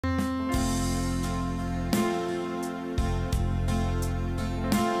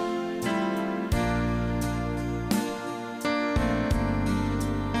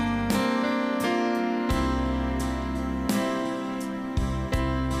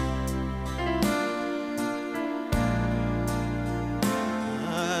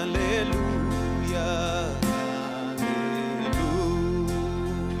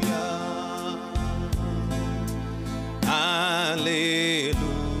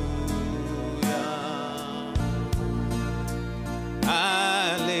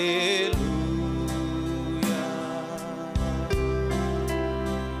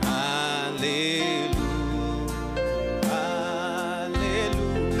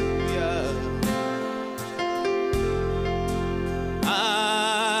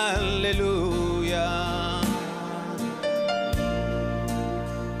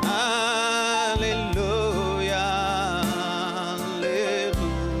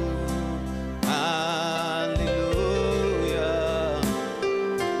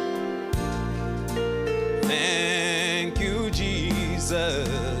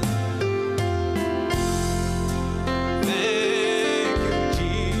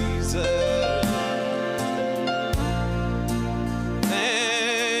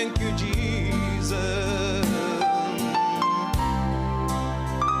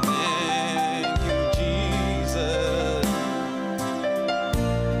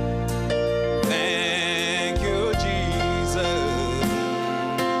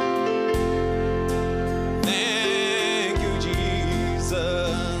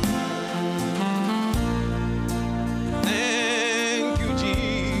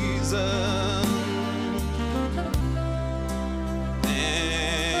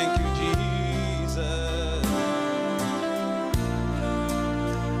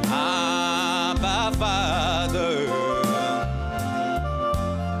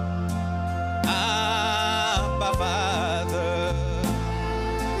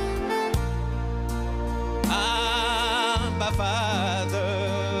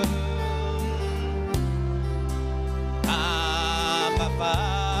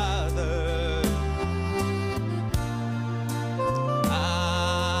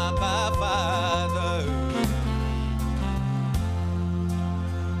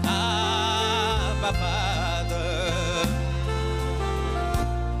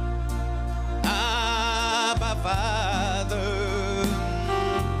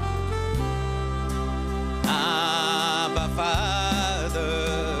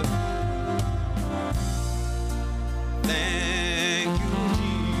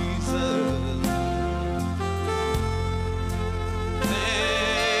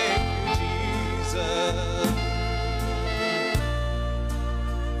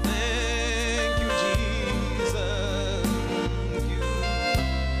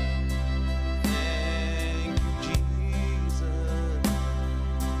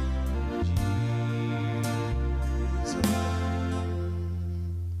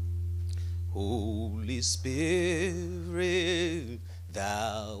Spirit,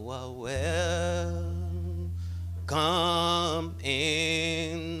 thou art welcome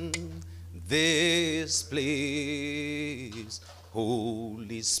in this place.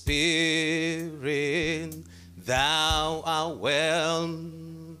 Holy Spirit, thou art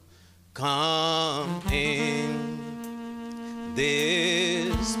welcome in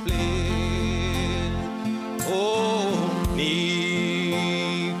this place. Omnipotent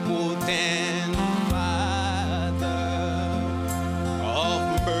Father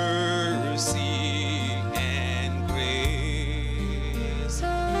of mercy and grace,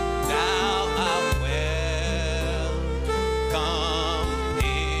 thou art welcome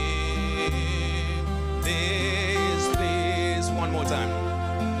in this place. One more time.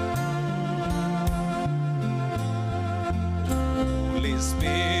 Holy Spirit,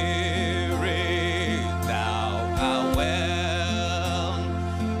 thou art welcome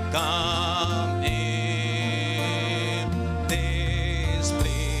in this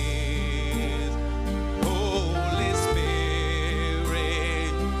place. Holy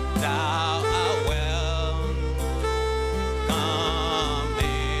Spirit, thou art welcome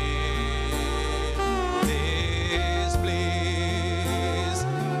in this place.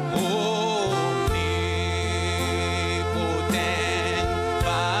 Omnipotent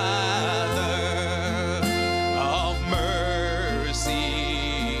Father of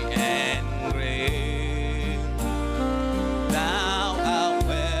mercy and grace, thou art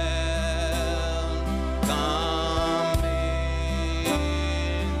welcome in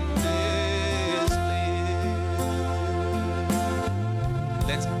this place.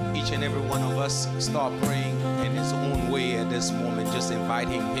 Let each and every one of us start praying in his own way at this moment, just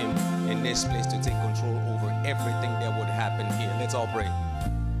inviting him in this place to take control over everything that would happen here. Let's all pray.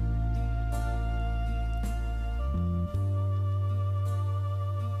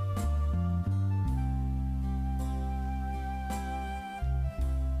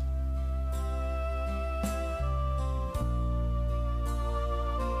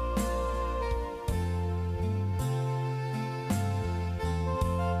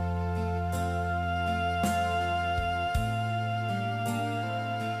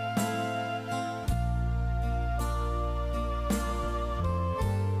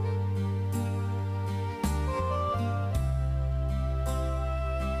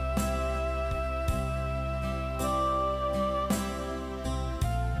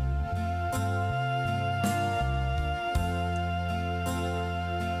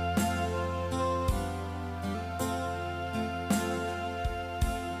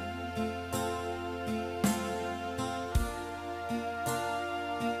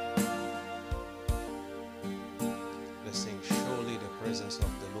 Let's sing, surely the presence of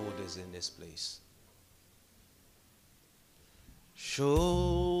the Lord is in this place.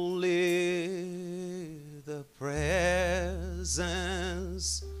 Surely the presence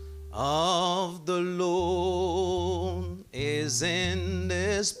of the Lord is in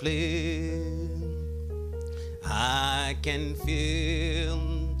this place. I can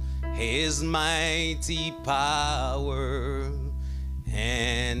feel his mighty power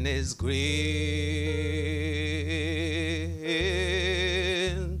and his grace.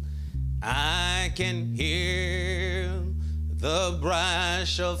 I can hear the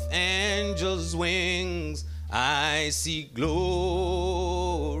brush of angels' wings. I see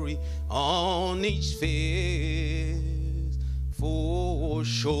glory on each face. For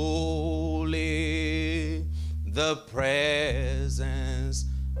surely the presence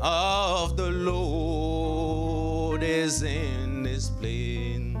of the Lord is in this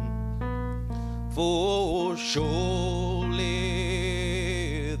place. For surely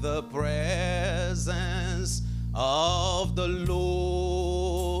the presence of the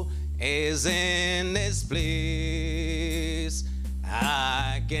Lord is in this place.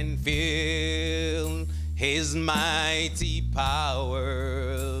 I can feel his mighty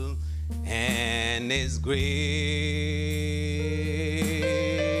power and his grace.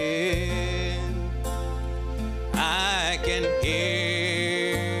 I can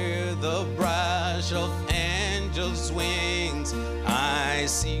hear the brush of angels' wings. I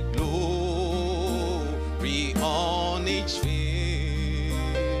see glory on each face.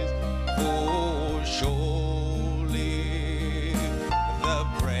 For surely the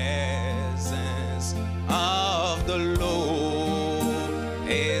presence of the Lord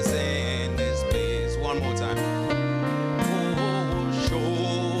is in this place. One more time. For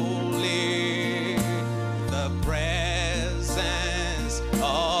surely the presence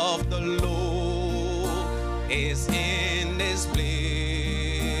of the Lord is in this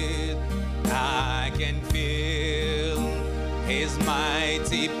place. I can feel his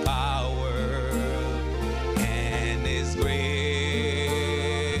mighty power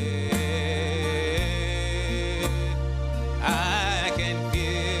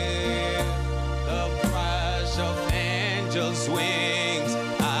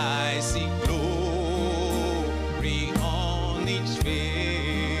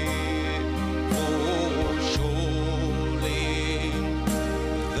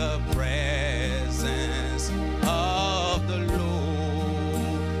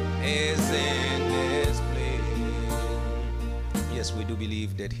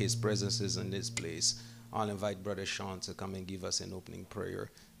that his presence is in this place. I'll invite Brother Sean to come and give us an opening prayer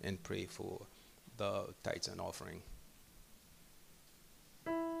and pray for the tithes and offering.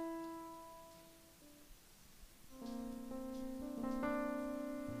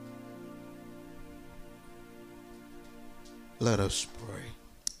 Let us pray.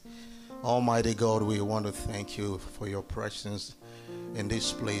 Almighty God, we want to thank you for your presence in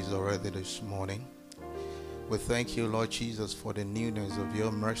this place already this morning. We thank you, Lord Jesus, for the newness of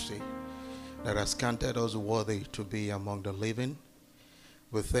your mercy that has counted us worthy to be among the living.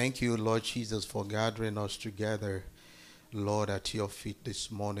 We thank you, Lord Jesus, for gathering us together, Lord, at your feet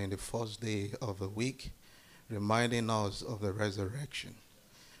this morning, the first day of the week, reminding us of the resurrection.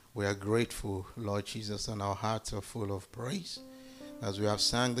 We are grateful, Lord Jesus, and our hearts are full of praise. As we have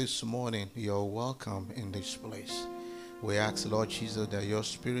sang this morning, you're welcome in this place. We ask, Lord Jesus, that your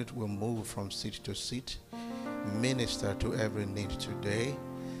spirit will move from seat to seat, minister to every need today.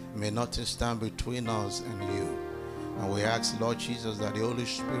 May nothing stand between us and you. And we ask, Lord Jesus, that the Holy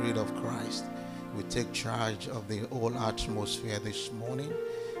Spirit of Christ will take charge of the whole atmosphere this morning.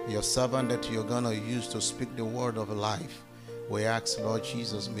 Your servant that you're going to use to speak the word of life, we ask, Lord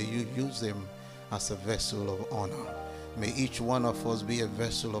Jesus, may you use them as a vessel of honor. May each one of us be a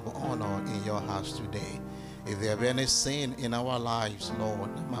vessel of honor in your house today. If there be any sin in our lives, Lord,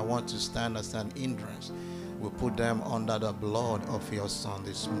 I want to stand as an hindrance. We put them under the blood of your Son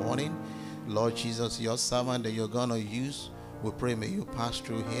this morning. Lord Jesus, your servant that you're going to use, we pray may you pass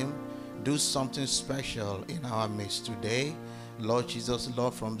through him. Do something special in our midst today. Lord Jesus,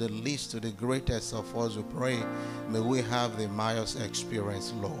 Lord, from the least to the greatest of us, we pray, may we have the Emmaus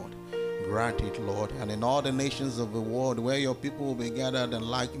experience, Lord. Grant it, Lord. And in all the nations of the world where your people will be gathered in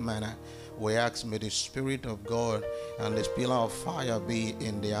like manner, we ask, may the Spirit of God and this pillar of fire be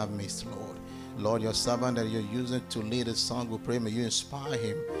in their midst, Lord. Lord, your servant that you're using to lead a song, we pray, may you inspire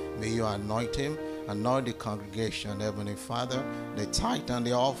him. May you anoint him, anoint the congregation, Heavenly Father. The tithe and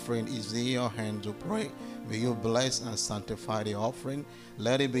the offering is in your hands, we pray. May you bless and sanctify the offering.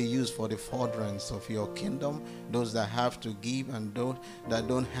 Let it be used for the furtherance of your kingdom. Those that have to give and those that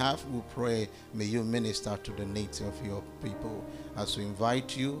don't have, we pray, may you minister to the needs of your people. As we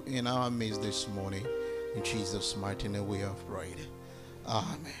invite you in our midst this morning, in Jesus' mighty name we have prayed.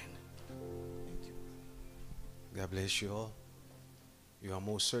 Amen. Thank you. God bless you all. You are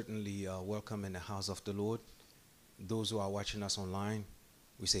most certainly welcome in the house of the Lord. Those who are watching us online,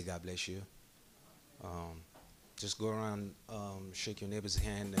 we say God bless you. Just go around, shake your neighbor's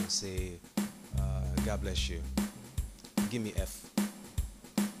hand and say, God bless you. Give me F.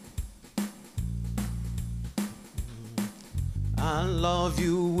 I love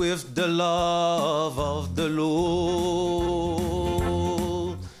you with the love of the Lord.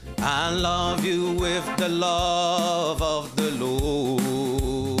 I love you with the love of the Lord.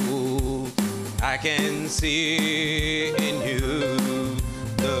 I can see in you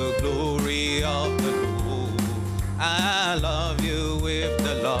the glory of the Lord. I love you with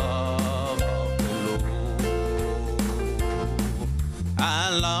the love of the Lord. I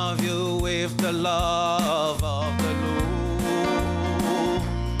love you with the love of the Lord.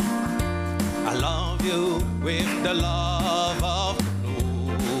 I love you with the love of the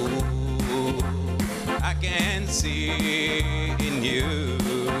Lord. I can see in you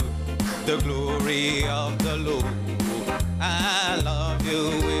the glory of the Lord. I love you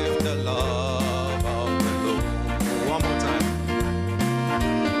with the love of the Lord. One more time.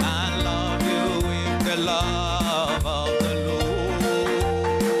 I love you with the love of the Lord.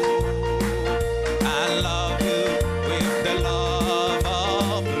 I love you with the love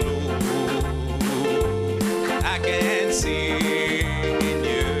of the Lord. I can see in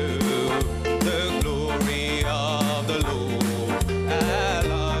you the glory of the Lord. I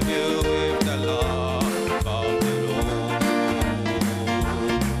love you with the love of the Lord.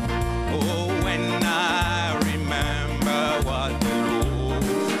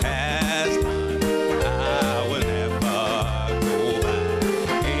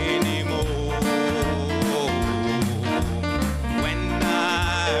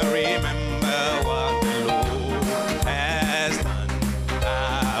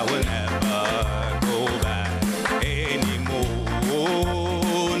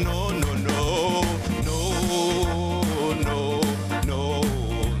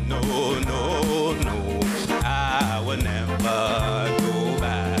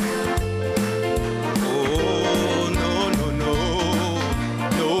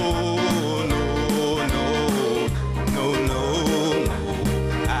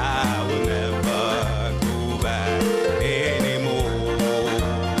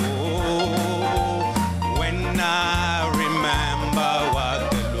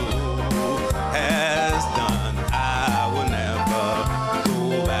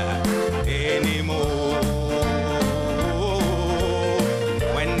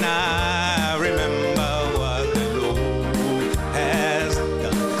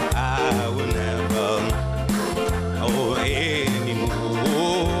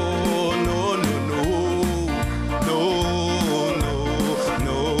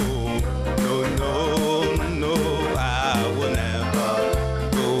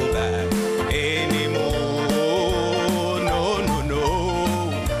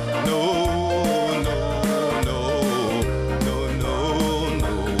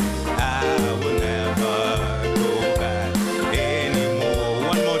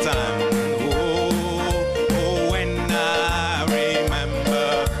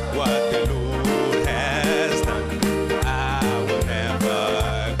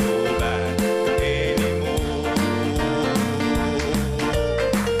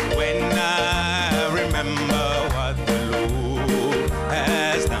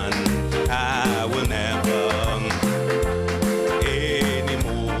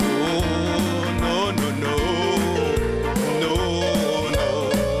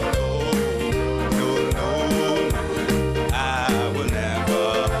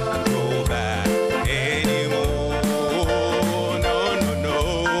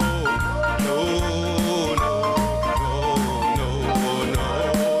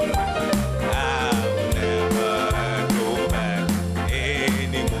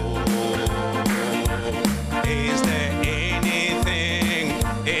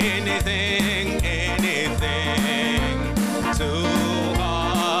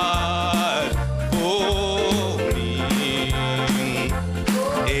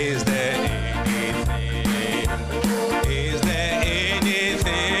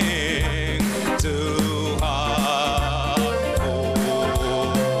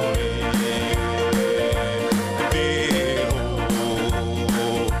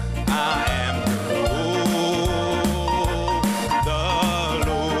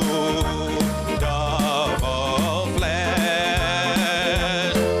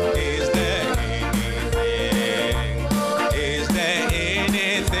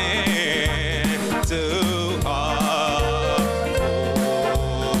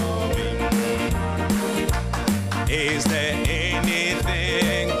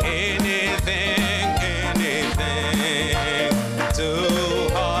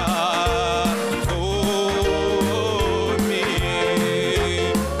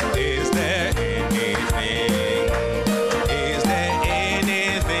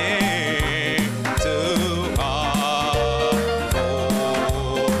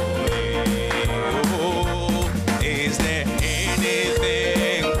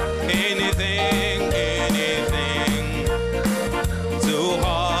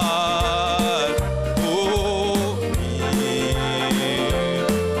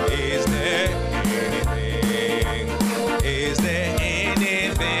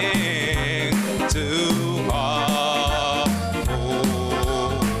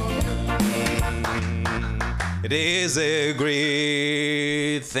 It is a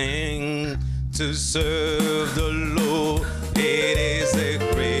great thing to serve the Lord. It is a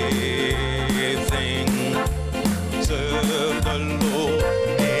great thing to serve the Lord.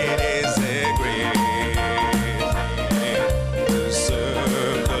 It is a great thing to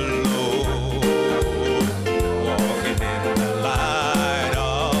serve the Lord. Walking in the light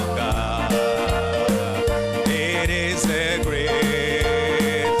of God. It is a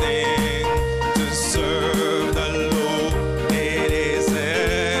great thing to serve the Lord. It is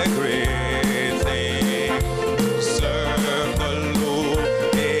a great thing to serve the Lord.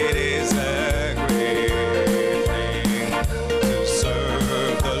 It is a great thing to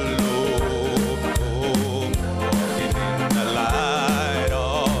serve the Lord. Walking in the light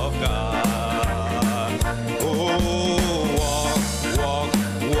of God. Walking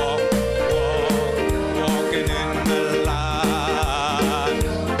in the light.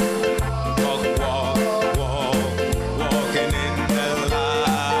 Walking in the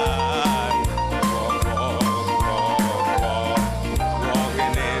light.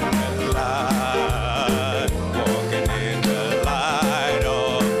 Walking in the light. Walking in the light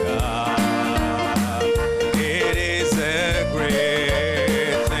of God. It is a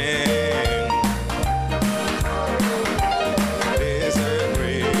great thing. It is a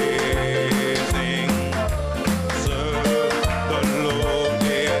great thing. Serve the Lord.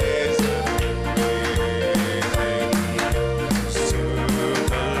 It is a great thing. Serve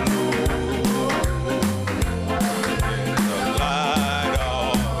the Lord. In the light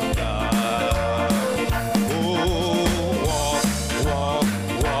of God.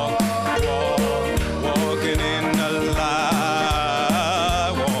 Walking in the light.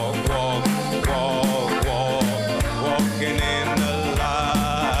 Walking in the light.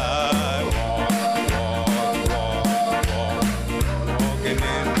 Walking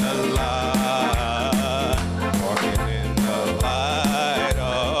in the light. Walking in the light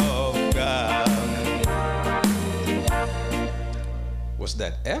of God. What's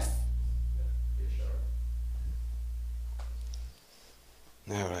that? F?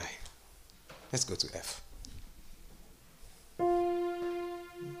 All right. Let's go to F.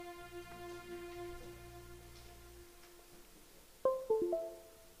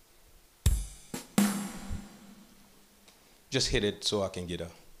 Just hit it so I can get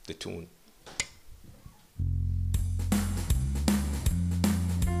the tune.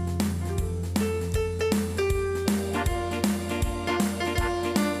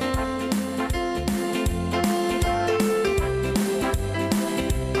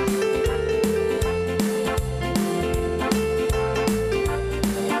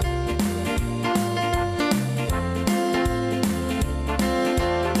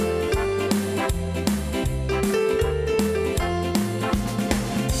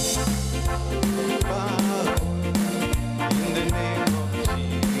 In the name of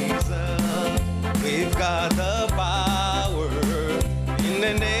Jesus, we've got the power. In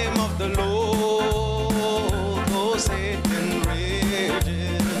the name of the Lord, oh Satan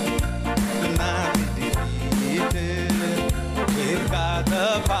rages, cannot be defeated. We've got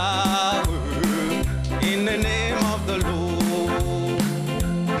the power. In the name of the Lord,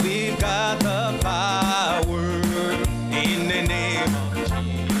 we've got the power. In the name of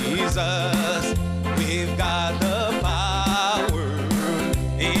Jesus, we've got the power.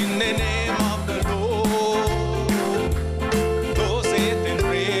 In the name of the Lord, though Satan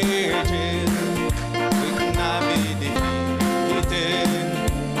rages, we cannot be defeated.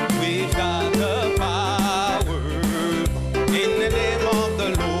 We've got the power. In the name of the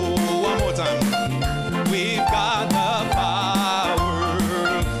Lord, one more time. We've got the power.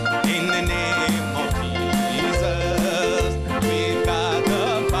 In the name of Jesus, we've got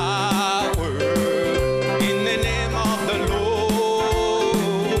the power. In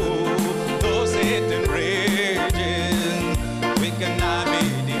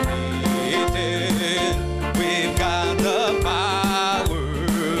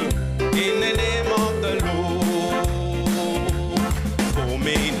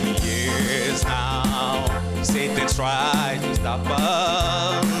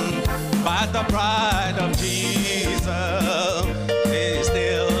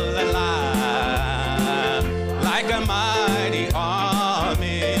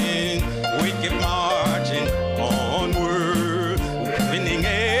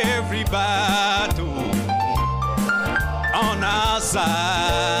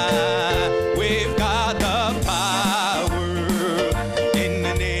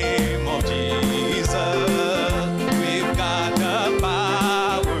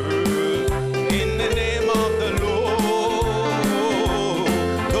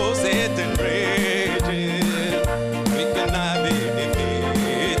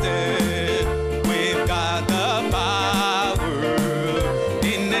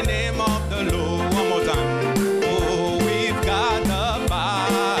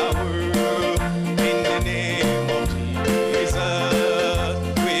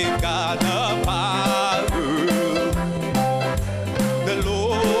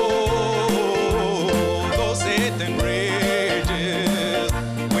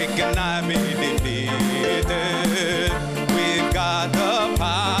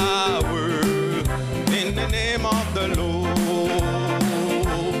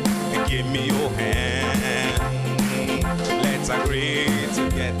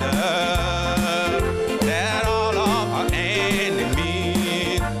that all of our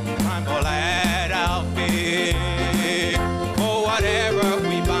enemies tremble at our feet. For whatever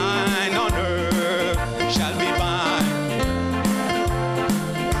we bind on earth shall be bind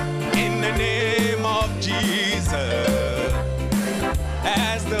in the name of Jesus.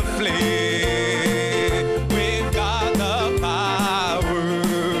 As the flame, we've got the power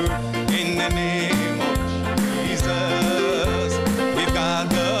in the name of Jesus. We've got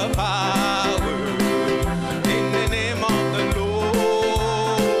the power in the name of the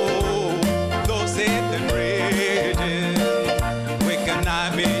Lord. Though Satan rages, we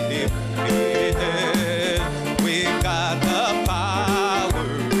cannot be defeated. We've got the power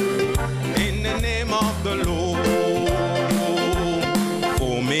in the name of the Lord.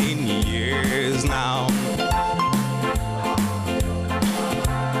 For many years now,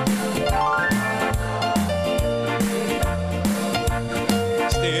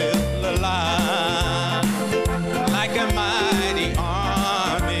 still alive, like a mighty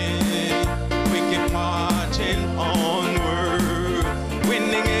army, we keep marching onward,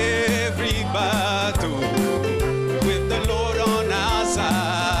 winning every battle with the Lord on our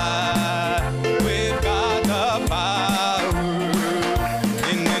side. We've got the power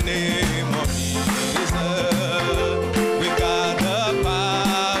in the name of Jesus. We've got the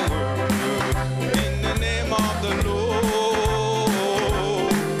power in the name of the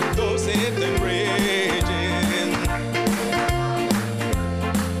Lord. Though Satan raging,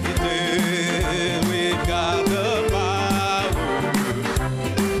 we've got the power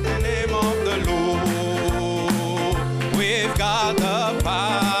in the name of the Lord. We've got the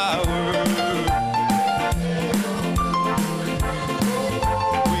power.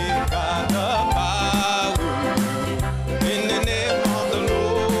 We've got the power in the name of the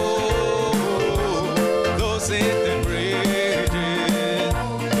Lord. Though Satan rages,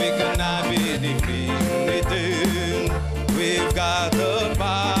 we cannot be defeated. We've got the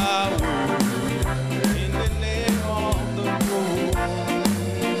power in the name of the Lord.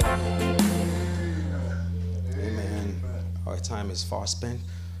 Amen. Our time is far spent.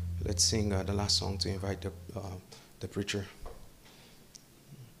 Let's sing the last song to invite the preacher.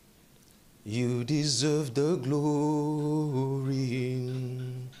 You deserve the glory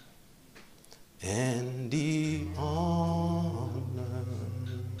and the honor.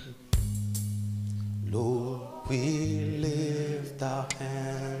 Lord, we lift our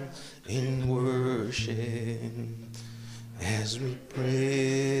hands in worship as we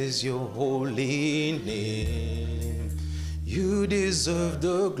praise your holy name. You deserve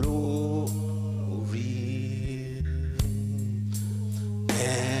the glory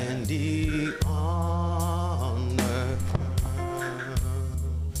and the honor.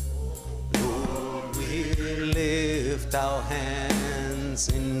 Lord, we lift our hands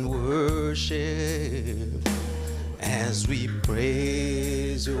in worship as we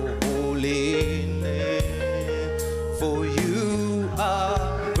praise your holy name. For you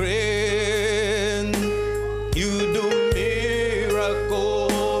are great, you do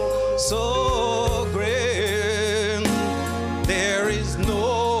miracles so great. There is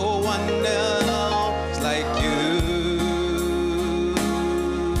no one else like you.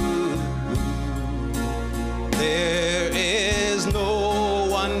 There is no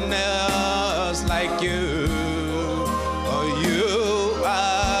one else like you. Oh, you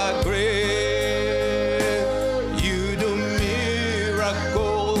are great. You do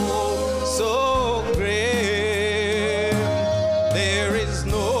miracles so great. There is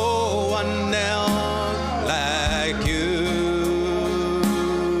no one else like you.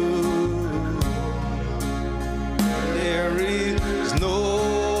 There is no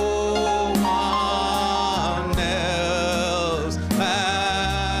one else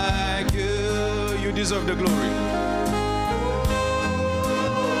like you. You deserve the glory.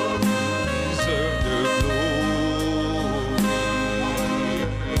 Deserve the glory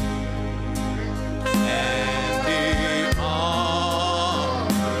and the honor.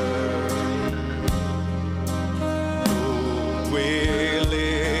 Lord, we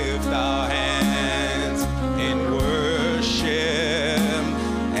lift our hands in worship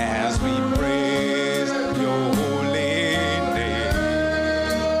as we praise your holy name.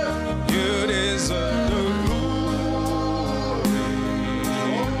 You deserve the glory.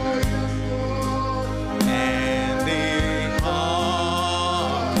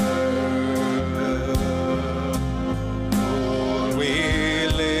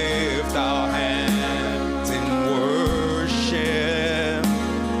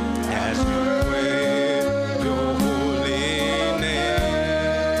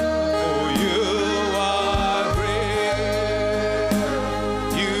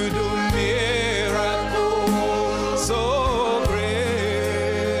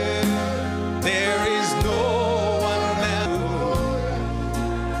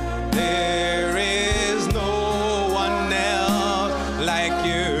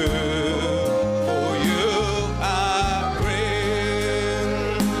 For you are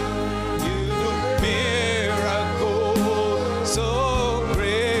great. You do miracles so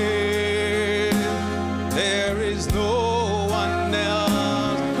great. There is no one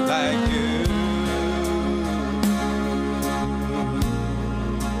else like you.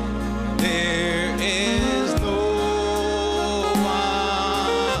 There is no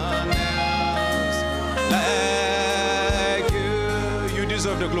one else like you. You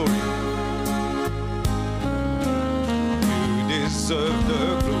deserve the glory. You deserve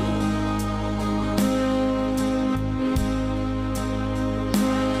the glory.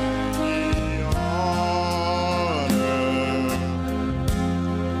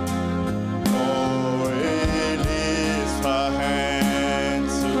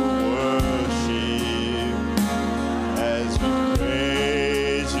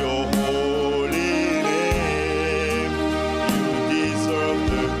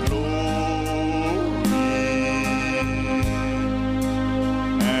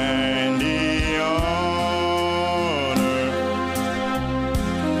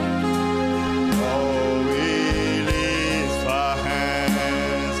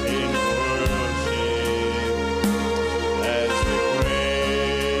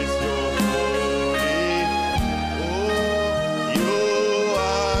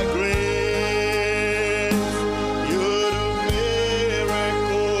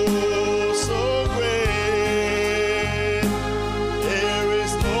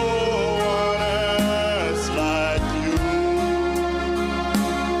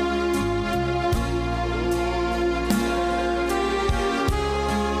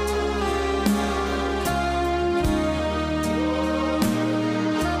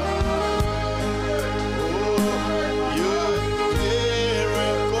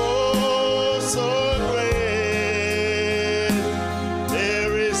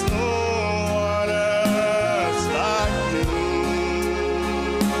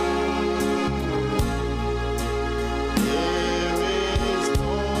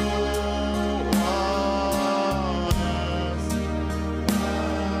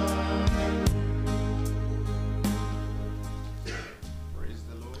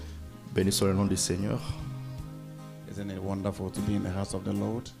 Béni soit le nom du Seigneur. Isn't it wonderful to be in the house of the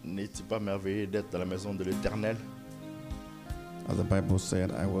Lord? N'est-il pas merveilleux d'être dans la maison de l'Éternel? As the Bible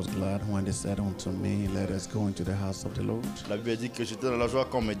said, I was glad when they said unto me, let us go into the house of the Lord. La Bible dit que j'étais dans la joie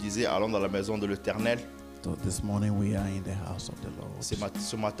quand on me disait allons dans la maison de l'Éternel. So this morning we are in the house of the Lord.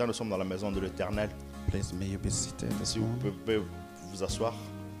 Ce matin nous sommes dans la maison de l'Éternel. Please may you be seated this Si vous morning. pouvez vous asseoir.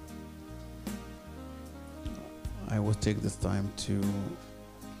 I will take this time to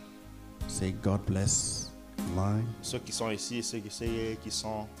say God bless line. Ceux qui sont ici et ceux qui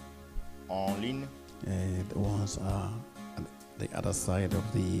sont en ligne. The ones are at the other side of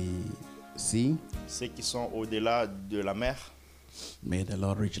the sea. Ceux qui sont au-delà de la mer. May the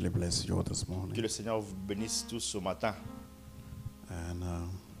Lord richly bless you this morning. Que le Seigneur vous bénisse tous ce matin. And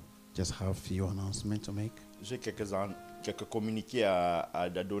just have a few announcements to make. J'ai quelques communiqués à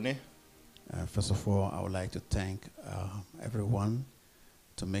donner. First of all, I would like to thank everyone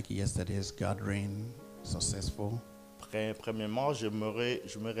to make yesterday's gathering successful. Premièrement, j'aimerais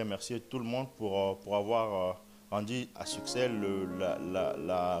remercier tout le monde pour avoir rendu à succès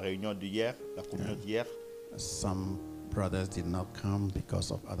la réunion d'hier, la communion d'hier. Some brothers did not come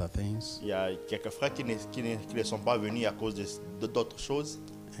because of other things. Il y a quelques frères qui ne sont pas venus à cause d'autres choses.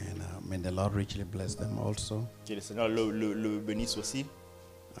 And may the Lord richly bless them also. Que le Seigneur le bénisse aussi.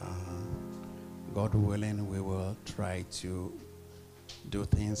 God willing, we will try to do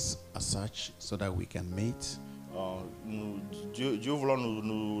things as such so that we can meet. Dieu voulant,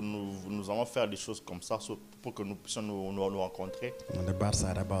 nous allons faire des choses comme ça pour que nous puissions nous rencontrer. And the bad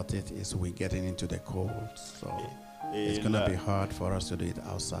side about it is we're getting into the cold, so it's going to be hard for us to do it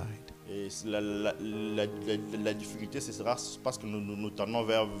outside. Et la difficulté, ce sera parce que nous tendons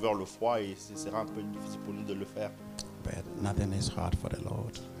vers le froid et ce sera un peu difficile pour nous de le faire. But nothing is hard for the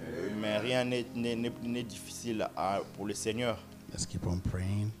Lord. Mais rien n'est difficile pour le Seigneur. Let's keep on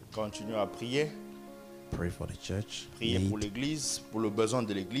praying. Continuons à prier. Pray for the church. Prier pour l'église, pour le besoin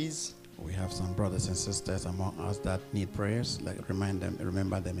de l'église. We have some brothers and sisters among us that need prayers. Like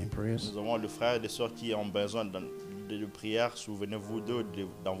remember them in prayers. Nous avons des frères et des sœurs qui ont besoin de prières. Souvenez-vous d'eux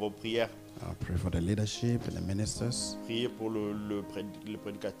dans vos prières. Pray for the leadership and the ministers. Priez pour le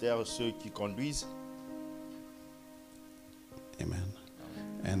prédicateur, ceux qui conduisent. Amen.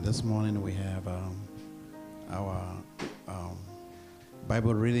 And this morning we have our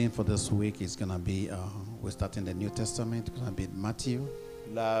Bible reading for this week is going to be, we're starting the New Testament, it's going to be Matthew.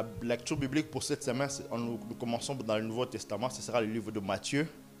 La lecture biblique pour cette semaine, nous commençons dans le Nouveau Testament, ce sera le livre de Matthieu.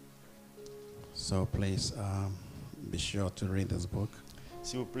 So please be sure to read this book.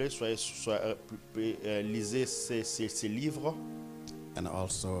 S'il vous plaît, lisez ces livres. And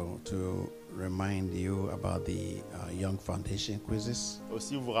also to remind you about the Young Foundation quizzes.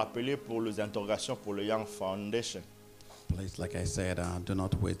 Aussi vous rappeler pour les interrogations pour le Young Foundation. Please, like I said, do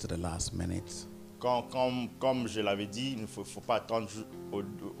not wait to the last minute. Comme je l'avais dit, il ne faut pas attendre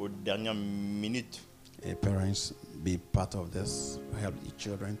aux dernières minutes. Parents, be part of this. Help your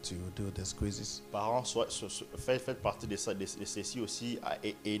children to do these quizzes. Parents, faites partie de ceci aussi, à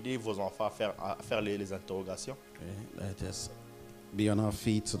aider vos enfants à faire les interrogations. Okay, let us be on our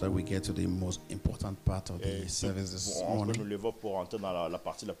feet so that we get to the most important part of the service this morning. Nous levons pour entrer dans la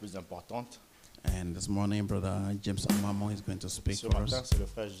partie la plus importante. And this morning, Brother James Amamoo is going to speak Ce for matin, us. c'est le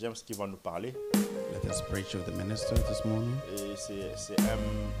frère James qui va nous parler. Let us preach with the minister this morning. Et c'est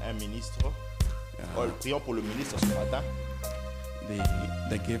un ministre. Prions pour le ministre ce matin.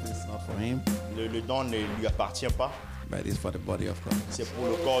 The gift is not for him, Le don ne lui appartient pas, but it's for the body of Christ. c'est pour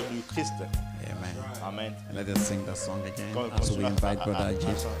le corps du Christ. Amen. Amen. And let us sing that song again as we Continuons invite à Brother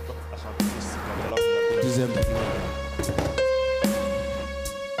James. chanter ceci comme cela. Deuxième beginning.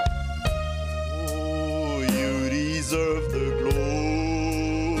 Oh, you deserve the glory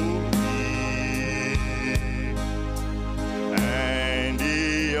and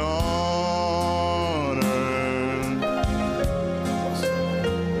the honor.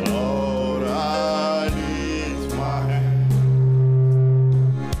 Lord, I lift my hand.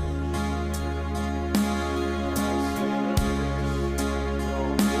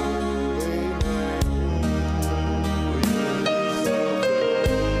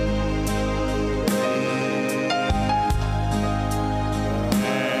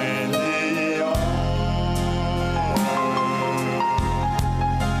 And the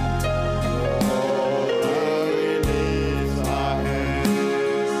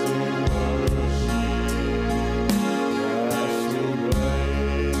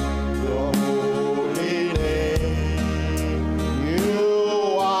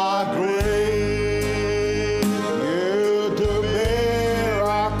You are great. You do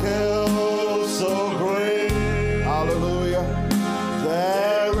miracles so great. Hallelujah.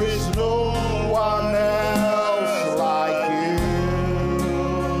 There is no one else like you.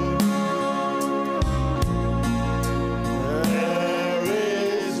 There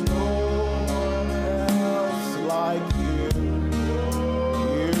is no one else like you.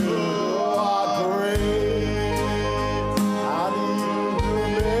 You are great, and you do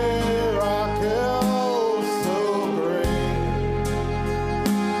miracles so great.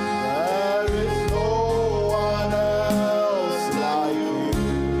 There is no one else like you.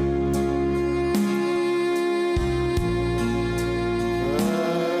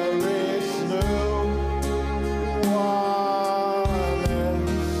 There is no one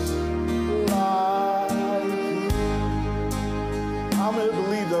else like you. How many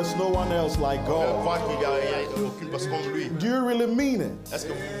believe there's no one else like Je God? crois qu'il n'y a aucune personne comme lui. Do you really mean it? Est-ce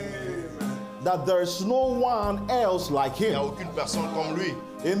que That there's no one else like il n'y a him aucune personne comme lui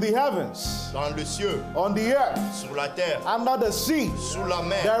in the heavens, dans le ciel, on the earth, sur la terre, under the sea? sous la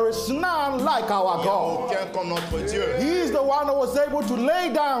mer? There is none like our Il n'y a God. aucun comme notre Dieu. He is the one who was able to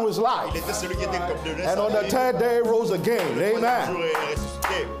lay down his Il life était celui qui était capable de and on the third day rose again. Amen.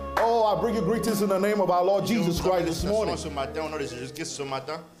 ressuscité. Oh, I bring you greetings in the name of our Lord Jesus Christ this morning. Ce matin, au nom de Jésus-Christ ce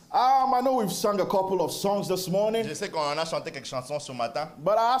matin. I know we've sung a couple of songs this morning, Je sais qu'on a chanté quelques chansons ce matin.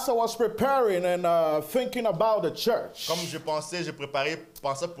 but as I was preparing and thinking about the church, Comme je pensais, j'ai préparé,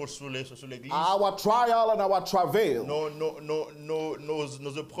 pensais pour sur l'église. our trial and our travail,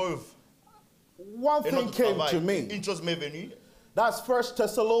 Nos épreuves one et thing notre came travail. to me. Une chose m'est venue. That's 1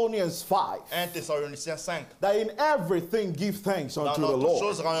 Thessalonians 5. 1 Thessaloniciens 5. That in everything give thanks Dans unto the toute Lord.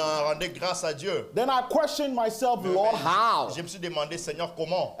 chose, rendez grâce à Dieu. Then I questioned myself, Lord, how? Je me suis demandé, Seigneur,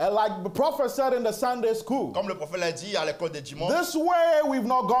 comment? And like the prophet said in the Sunday school, Comme le prophète l'a dit à l'école de dimanche, this way we've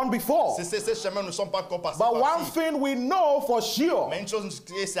not gone before. c'est ce chemin, nous ne sommes pas encore passés But par one ici. thing we know for sure, Mais une chose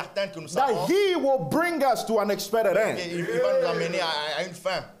qui est certaine que nous that savons, he will bring us to an expected end. il va nous amener à une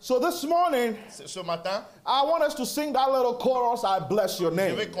fin. So this morning, Ce matin, I want us to sing that little chorus, I bless your je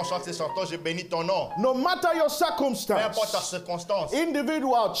name. veux qu'on chante ces chansons, je bénis ton nom. No matter your Peu importe ta circumstance, circonstance,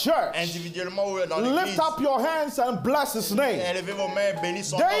 individual church, individuellement ou dans l'église, lift up your hands and bless his name. élevez vos mains, bénis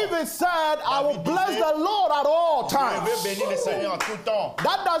son nom. David said, I will bless the Lord at all Je veux times. bénir le Seigneur en tout temps.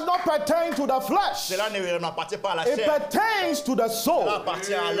 That does not pertain to the flesh. Cela n'appartient pas à la It chair, pertains to the soul. cela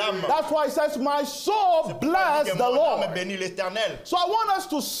appartient à l'âme. That's why it says, my soul bless Que the mon Lord. âme bénit l'Éternel. So I want us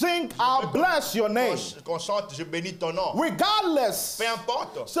to sing, I bless your name. Qu'on chante, je bénis ton nom. Regardless regardless, peu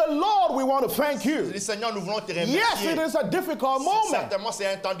importe. say, Lord, we want to thank you. Le Seigneur, nous voulons te remercier. Yes, it is a difficult moment, Certainement, c'est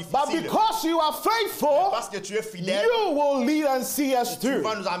un temps but difficile. because you are faithful, Parce que tu es fidèle, you will lead and see us tu through.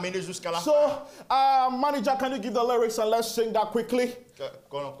 vas nous amener jusqu'à la So, fin. manager, can you give the lyrics and let's sing that quickly?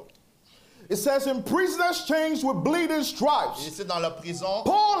 It says, in prisoners' chains with bleeding stripes, Ici dans la prison,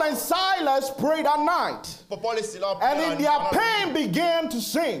 Paul and Silas prayed at night, Paul et Silas and prièrent in their pain began to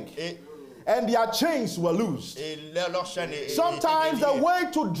sing, and their chains were loosed. et leur chaîne est Sometimes the way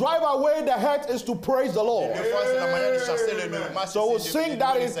to drive away the hurt is to praise the Lord. Des fois, c'est la manière de chasser le mal. So we'll sing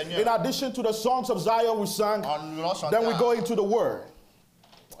that in addition to the songs of Zion we sang. Then we go into the word.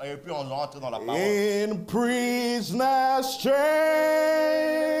 Et puis on rentre dans la parole. In prisoners'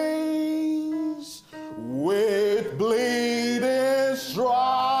 chains with bleeding stripes.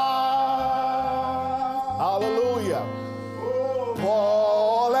 Hallelujah.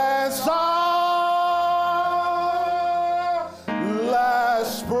 Paul and Silas,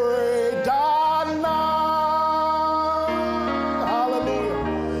 let's pray that night. Hallelujah.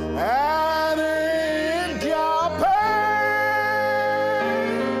 And in their pain,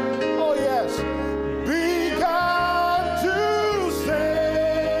 oh yes, began to sing.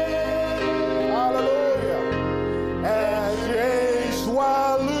 Hallelujah. And chains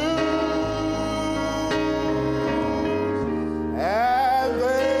were loosed, and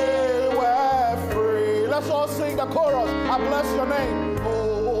they were free. Let's all sing the chorus. I bless your name.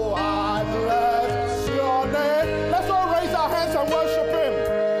 Oh, I bless your name. Let's all raise our hands and worship him.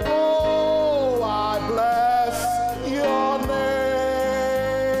 Oh, I bless your name.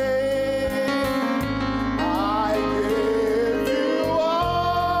 I give you all.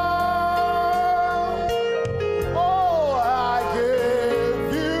 Oh, I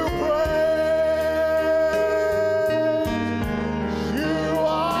give you praise. You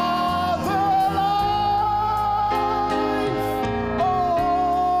are the life,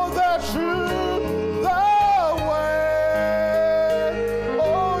 oh, the truth, the way.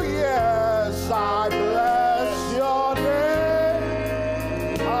 Oh, yes, I bless your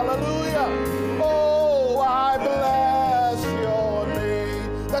name. Hallelujah. Oh, I bless your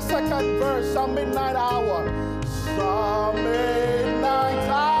name. The second verse, some midnight hour. Some midnight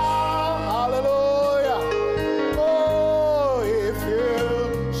hour. Hallelujah. Oh, if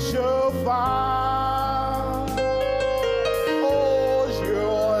you should find, oh,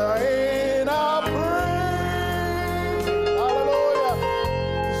 you're in a praise. Hallelujah.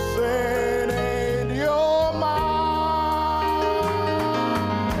 Sin in your mind.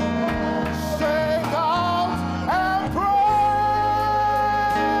 Sing out and pray.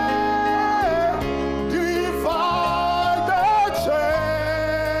 Defy the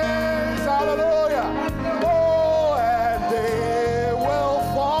chains. Hallelujah. Oh, and they will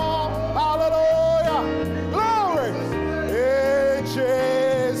fall. Hallelujah. Glory. In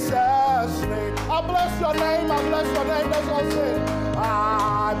Jesus' name. I bless your name. I bless your name. Let's all sing. I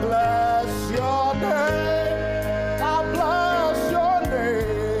bless your name. I bless your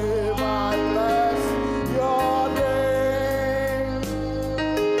name. I bless your name.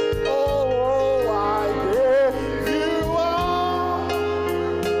 Oh, I give you all.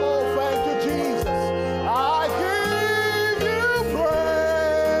 Oh, thank you, Jesus. I give you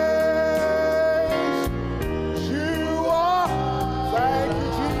praise. You are. Thank you,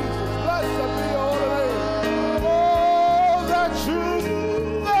 Jesus. Blessed be your holy name. Oh, the truth,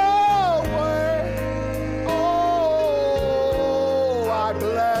 the way. Oh, I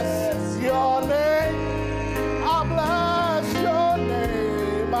bless your name. I bless your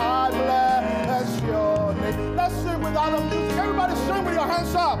name. I bless your name. Let's sing without the music. Everybody sing with your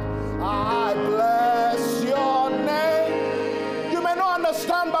hands up. I bless your name. You may not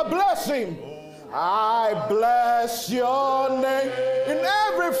understand, but bless him. I bless your name. In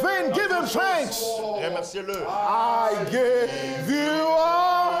everything, give him thanks. Remerciez-le. I give you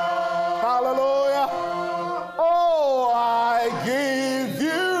all. Hallelujah. Oh, I give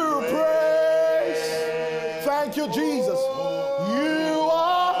you praise. Thank you, Jesus. You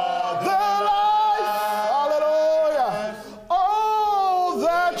are the life. Hallelujah. Oh,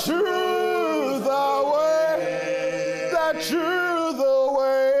 the truth, the way. The truth, the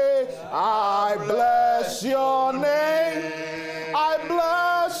way. I bless your name. I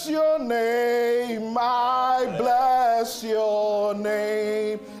bless your name. I bless your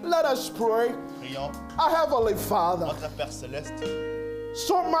name. Let us pray. Prions. Our Heavenly Father, Notre Père Céleste,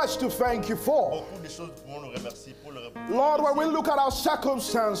 So much to thank you for. Beaucoup de choses pour nous remercier. Lord, when we look at our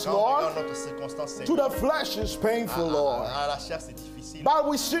circumstance, Quand on Lord, regarde notre circonstance, to Seigneur, the flesh is painful, Lord. à la chair c'est difficile. But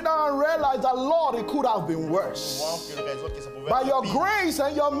we sit down and realize that, Lord, it could have been worse. Voyons que les raisons que ça pouvait By être your pire. grace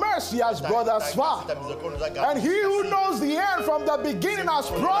and your mercy has brought us far. Ta miséricorde nous a gardés And he who jusqu'ici. knows the end from the beginning has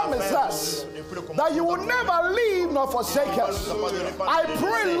promised us that you will never leave nor forsake us. I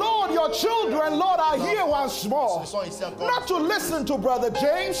pray, Lord, your children, Lord, are here once more. Not to listen to Brother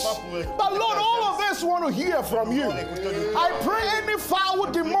James, but Lord, all of us want to hear from you. I pray any foul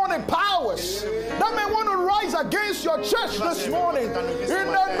demonic powers that may want to rise against your church this morning, in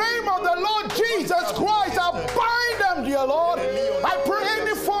the name of the Lord Jesus Christ, I bind them, dear Lord. I pray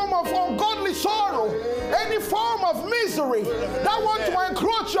any form of ungodly sorrow, any form of misery that want to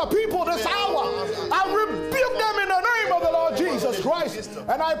encroach your people this hour, I rebuke them in the name of the Lord Jesus Christ.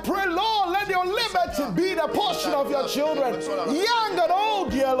 And I pray, Lord, let your liberty be the portion of your children, young and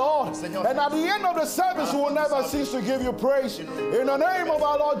old, dear Lord. And at the end of the service, we will never cease to give you praise. In the name of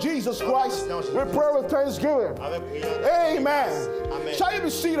our Lord Jesus Christ, we pray with thanksgiving. Amen. Shall you be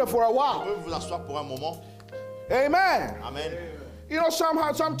seated for a while? Pouvez-vous vous asseoir pour un moment? Amen. Amen. You know,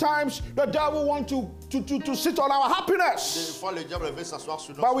 sometimes the devil wants to sit on our Des happiness. fois, le diable veut s'asseoir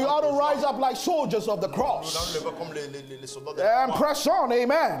sur notre But we ought to joie. rise up like soldiers of the Nous cross devons lever comme les soldats de and la croix. press on.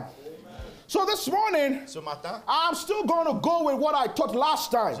 Amen. So this morning, Ce matin, I'm still going to go with what I taught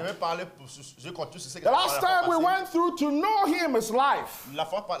last je time. vais parler, je continue sur ce que The last j'ai time we parlé. went through to know him is life. La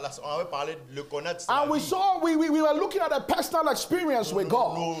fois, on avait parlé de le connaître. c'est la And we vie. saw, we were looking at a personal experience with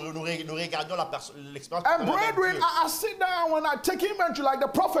God. Nous regardions l'expérience And personnelle avec brethren, Dieu. I sit down when I take inventory, like the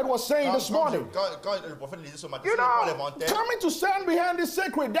prophet was saying this morning. Quand le prophète lisait ce matin, You c'est pas know, l'inventaire. coming to stand behind this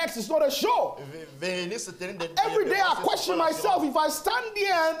sacred desk is not a show. Venir se tenir de Every day I question myself, if I stand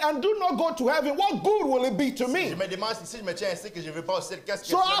here and do not go to heaven, what good will it be to Je me? me demande si je me tiens ainsi que je ne vais pas au ciel, qu'est-ce que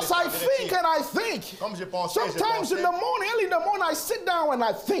So cela as me I servirait-il? think and I think, Comme je pensais, sometimes in the morning, early in the morning, I sit down and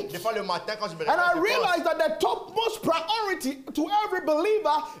I think. Des fois le matin, quand je me And I réveille, je realize that the topmost priority to every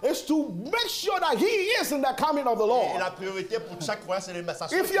believer is to make sure that he is in the coming of the pense. Et Lord. la priorité pour chaque croyant, c'est de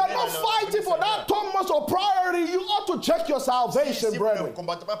s'assurer If qu'il you're est not dans le- fighting for that topmost of priority, you ought to check your salvation, Si vous ne brethren.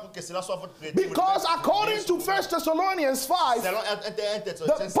 combattez pas pour que cela soit votre priorité, Because according to 1 Thessalonians 5, selon 1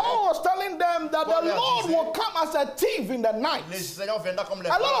 Thessaloniciens, Paul was telling them that the Lord will come as a thief in the night. les Seigneurs viendront comme les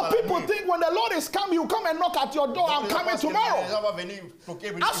A lot voleurs of dans la people nuit. think when the Lord is coming, he'll come and knock at your door. I'm Les gens coming pensent que tomorrow. les gens vont venir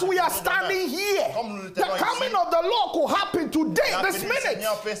toquer, As we are standing here, the coming of the Lord could happen today, La this venue du minute.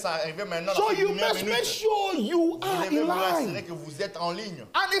 Seigneur peut s'arriver maintenant So dans you cette première must make minute. sure you Vous are devez in vous assurer line. que vous êtes en ligne.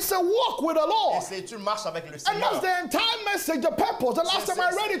 And it's a walk with the Et Lord. c'est une marche avec le And Seigneur. that's the entire message, the purpose. The last time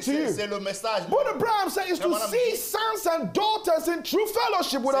I read it to you. C'est le message. Brother Brown said is to see sons and daughters in true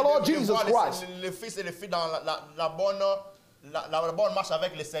fellowship with the Lord C'est de Jesus voir Christ. les fils et les filles dans la bonne marche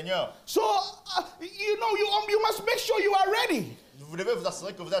avec le Seigneur. So, you know, you must make sure you are ready. Vous devez vous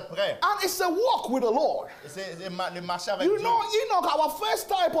assurer que vous êtes prêts. And it's a walk with the Lord. Et c'est de marcher avec You Dieu. know, Enoch, our first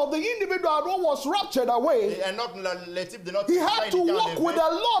type of the individual who was raptured away, Et Enoch, le type de notre he frère, had il to était walk with enlevé.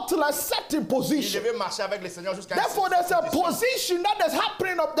 the Lord till a certain Il position. devait marcher avec le Seigneur jusqu'à une Therefore, certaine there's a position. position that is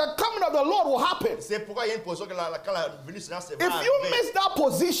happening of the coming of the Lord will happen. C'est pourquoi il y a une position que quand la venue du Seigneur se va If you arriver. miss that Si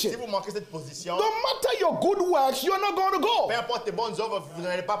position, vous manquez cette position, no matter your good works, you're not going to go. peu importe tes bonnes œuvres, vous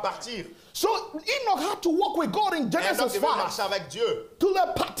n'allez pas partir. So Enoch had to walk with God in Enoch Genesis devait 5 marcher avec Dieu to a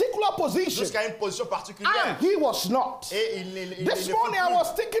particular position, jusqu'à une position particulière. and he was not. Et il This ne morning I fait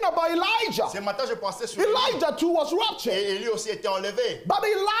was thinking about plus. Elijah. Ce matin, je pensais sur lui. Elijah too was raptured. Et Élie aussi était enlevé. But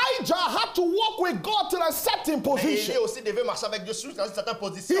Elijah had to walk with God to a certain Mais Élie position. aussi devait marcher avec Dieu jusqu'à une certaine He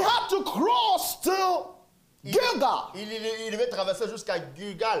position. had to cross to Gilgal. Il devait traverser jusqu'à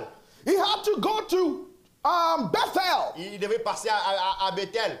Gilgal. He had to go to Bethel. Il devait passer à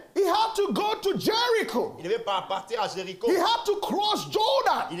Bethel. He had to go to Jericho. Il devait partir à Jéricho. He had to cross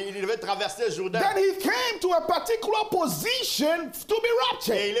Jordan. Il devait traverser le Jourdain. Then he came to a particular position to be Et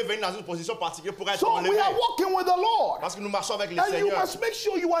raptured. il est venu dans une position particulière pour être So enlevé. we are walking with the Lord. Parce que nous marchons avec le And you Seigneur. must make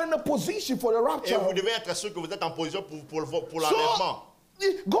sure you are in a position for the Et rapture. vous devez être sûr que vous êtes en position pour So l'enlèvement.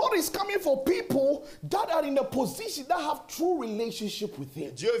 God is coming for people that are in a position that have true relationship with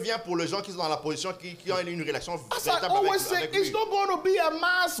Him. Dieu vient pour les gens qui sont dans la position, qui ont une relation As I véritable always avec say, lui. it's not going to be a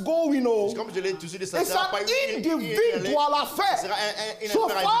mass goal, you know. Comme je l'ai toujours dit, ça It's sera an pas individual Ce affair. sera une So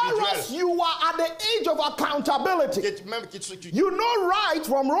affaire far individuelle. as you are at the age of accountability, you know right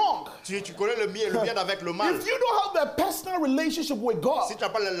from wrong. Tu connais le bien avec le mal. If you don't have a personal relationship with God, Si tu n'as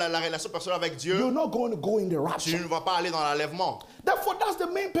pas la relation personnelle avec Dieu, you're not going to go in the tu rapture. ne vas pas aller dans l'enlèvement. Therefore, that's the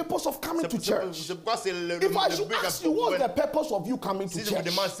main purpose of coming to church. C'est pourquoi c'est le If I should but ask you, what's the purpose of you coming to Si je vous church?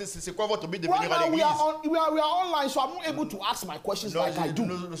 demande c'est quoi votre but de Right venir à now, we l'église? are online, so I'm not able to ask my questions like I do.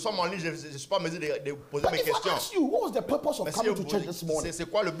 Nous sommes en ligne, je ne suis pas en mesure de poser But mes if I questions. ask you, what was the purpose of Mais si coming vous- to church this morning? c'est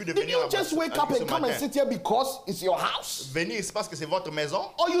quoi le but de Did venir you à just wake à up l'église and ce come and matin? sit here because it's your house? Venir, c'est parce que c'est votre maison?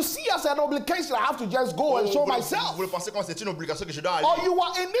 Or you see as an obligation, I have to just go and show myself? Vous le pensez comme c'est une obligation que je dois aller? Or you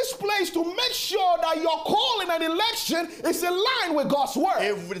are in this place to make sure that your calling and election is in line with God's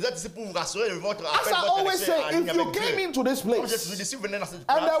Et word? vous êtes ici pour vous rassurer de votre As appel, I votre always élection say, en ligne if you avec came Dieu. into this Comme je place suis dit, si vous venez dans cette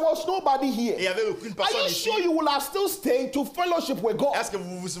and there place was nobody et il here, n'y avait aucune are personne you ici, sure you will have still stayed to fellowship with God? est-ce que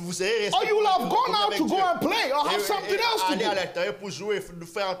vous serez resté Or you will have gone communier out avec to go Dieu? and play or have something else to aller à do? l'extérieur pour jouer,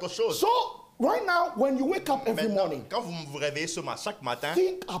 faire autre chose. So, right now, when you wake up every Maintenant, morning, quand vous vous réveillez chaque matin,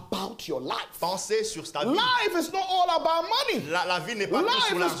 think about your life. pensez sur ta vie. Life is not all about money. La vie n'est pas que Life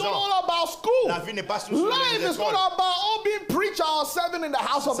sur is not l'argent. all about school. La vie n'est pas sur Life les is not écoles. about all being preacher or serving in the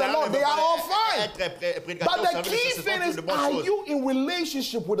house of the Ça Lord. ne They veut are pas all fine. être prédicateur, But the servir le key Seigneur, thing c'est is, de bonnes are choses. you in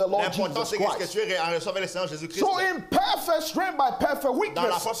relationship with the Lord L'important, Jesus c'est qu'est-ce que Christ? tu es en relation avec le Seigneur Jésus-Christ. So in perfect strength by perfect Dans la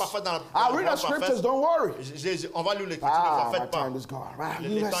weakness. foi parfaite, dans la I'll read the foi scriptures, parfaite. don't worry. On va lire l'écriture, ne Ah, t'en my faites pas. time is gone. Right,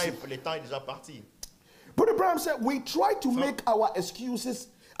 Le temps est déjà parti. Brother Abraham said, we try to make our excuses,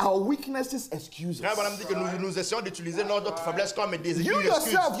 our weaknesses excuses. Frère Branham dit que nous essayons d'utiliser notre faiblesse comme des You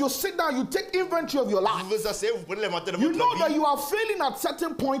excuses. yourself, you sit down, you take inventory of your life. Vous vous asseyez, vous prenez l'inventaire de You votre know that vie. you are failing at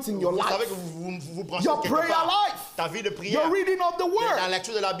certain points in your Vous savez life. que vous branchez Your quelque prayer part. life, Ta vie de prière. your reading of the La word,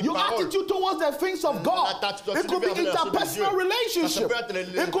 lecture de la Bible your parole. attitude towards the things of God. L'attitude It could be vers les choses de interpersonal Dieu. relationship. Ça peut être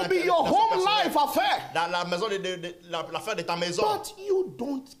le- It could be la- your la- home personnelle. life affair. La maison l'affaire de ta maison. But you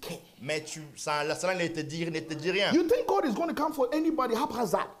don't care. Mais cela ne te dit rien. You think God is going to come for anybody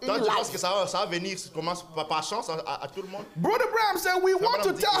haphazard in Toi, tu penses life? que ça va venir, commence par chance à tout le monde. Brother Abraham said, we want to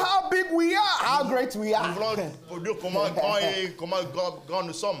Branham dit tell que- how big we are, how great we Nous are. voulons pour dire comment grand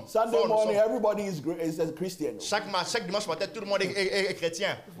nous sommes. Sunday Forts nous morning, sommes. everybody is a Christian. Chaque dimanche matin, tout le monde est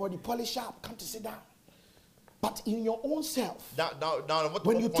chrétien. Everybody polish up, come to sit down. But in your own self, Dans votre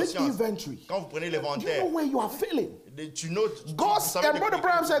when you propre take conscience, inventory, quand vous prenez do you know l'inventaire, where you are failing? tu notes. God, vous savez and de- Brother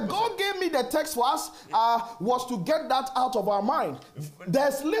Abraham said, God gave me the text for us was to get that out of our mind.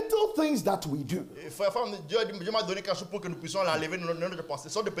 There's little things that we do. Frère, Dieu m'a donné quelque chose pour que nous puissions l'enlever de notre pensée.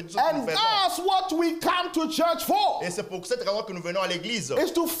 Ce sont des petites choses que nous And faisons. that's what we come to church for, Et c'est pour cette raison que nous venons à l'église.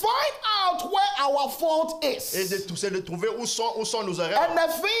 is to find out where our fault Et is. c'est de trouver où sont nos erreurs. And the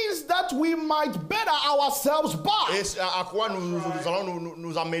things that we might better ourselves by. Et à quoi nous allons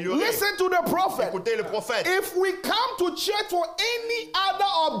nous améliorer. Listen to the prophet. Écoutez le prophète. If we come to church for any other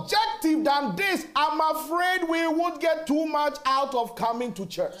objective than this, I'm afraid we won't get too much out of coming to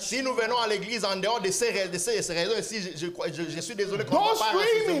church. Si nous venons à l'église en dehors de ces raisons ici, je suis désolé qu'on Those va pas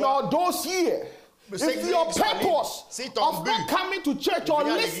screaming or those here, C'est if your que soit libre. purpose Si ton of not but coming to church or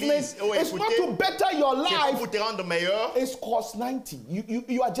venir à listening l'église ou is not écouter, to better your c'est pas life, pour te rendre meilleur, it's cost 90.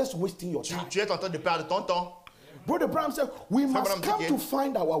 You are just wasting your time. tu es en train de perdre ton temps. Brother Abraham said, we must Branham come dit to que-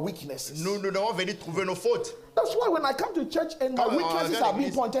 find our weaknesses. Nous devons venir trouver nos fautes. That's why when I come to church and my Quand on weaknesses vient à are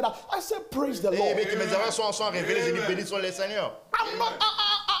being l'église- pointed out, I say, praise the Et Lord. bien que mes erreurs sont révélées, je dis béni soit le Seigneur. I'm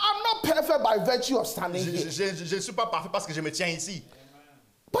not perfect by virtue of standing here. Je ne suis pas parfait parce que je me tiens ici.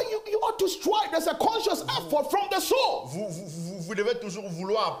 But you ought to strive. There's a conscious effort from the soul. Vous devez toujours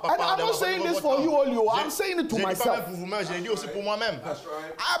vouloir. And I'm not saying this for you only. I'm saying it to Je ne dis pas même myself. pour vous-même, je le dis aussi pour moi-même.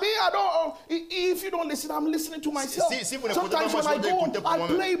 I mean, I don't. If you don't listen, I'm listening to myself. Si vous n'écoutez pas, Sometimes moi, when I je vais go, écouter pour I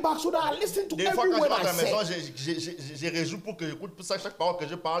moi-même. play back so that I listen to Des fois, every quand je word rentre à I la maison, say. j'ai réjoui pour que j'écoute pour ça chaque parole que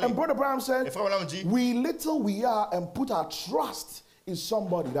je parle. And Brother Abraham Et said, frère Branham dit, we little we are and put our trust in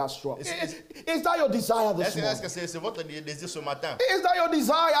somebody that's strong. Is that your desire this est-ce morning? que c'est votre désir ce matin? Is that your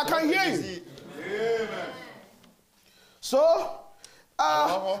desire? I can hear you. Désir. So,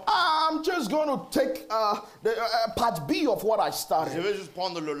 I'm just going to take the part B of what I Je started. vais juste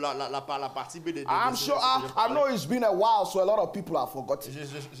prendre la partie B de I'm de- sure, de- I know it's been a while, so a lot of people have forgotten.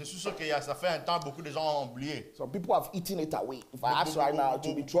 Je suis sûr que ça fait un temps, beaucoup de gens ont oublié. Some people have eaten it away. If I ask right now, it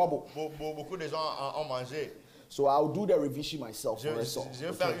will be trouble. Beaucoup de gens ont mangé. So I'll do the revision myself Je for us all.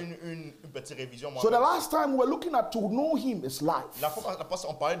 vais faire une petite révision So the moi-même. last time we were looking at to know him is life. La fois passée,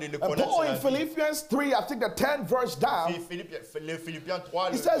 on parlait de le And connaître. Paul c'est in la vie. Philippians 3, I think the 10th verse down, Les Philippiens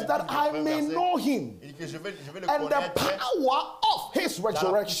 3, he says that I may know him Il dit que je vais le and the connaître power of his dans la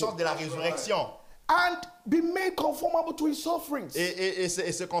resurrection. puissance de la résurrection. and be made conformable to his sufferings. et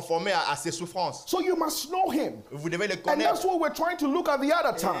se conformer à ses souffrances. So you must know him. Vous devez le And connaître. that's what we're trying to look at the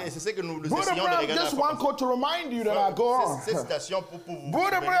other Et time. c'est ce que nous Brother essayons de Brown, regarder. just one quote to remind you that I go on. Cette citation pour vous.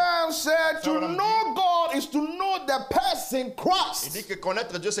 Brother souvenir. Brown said, to know God is to know the person Il Christ dit que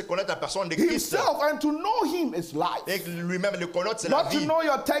connaître Dieu, c'est connaître la personne de Christ. himself, and to know him is life. Et lui-même le connaître, c'est la Not to vie. know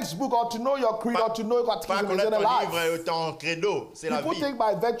your textbook or to know your creed or to know your Pas catechism is connaître in ton life. livre, ton credo, c'est la People vie. think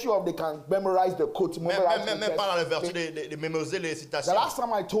by virtue of they can memorize the quote, memorize the Même pas dans la vertu text. de mémoriser les The citations. last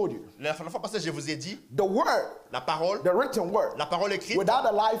time I told you, La fois passée, je vous ai dit, the word, la parole, the written word, la parole écrite, without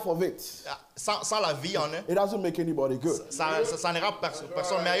the life of it, sans la vie en elle, it doesn't make anybody good. ça ne rend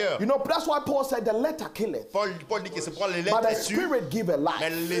personne meilleur. You know, that's why Paul said the letter killeth, Paul dit que c'est pour les but lettres the qui tuent, spirit giveth mais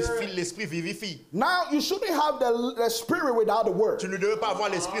life. l'esprit vivifie. Now, you shouldn't have the spirit without the word. Tu ne devais pas avoir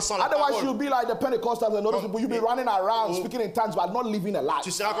l'esprit sans la Otherwise, parole. you'll be like the Pentecostals and those people. You'll be running around speaking in tongues but not living a life.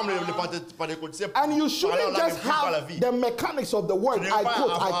 Tu seras comme le pentecôtiste. And you parlant shouldn't en langue just et vivre la have vie. the mechanics of the word. Tu ne I devais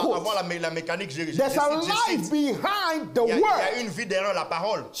pas quote. avoir la mécanique. Je There's a cite. life behind the Il y a word. une vie derrière la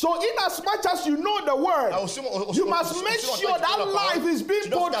parole. So, in as much as you know the word, you must make sure that life is being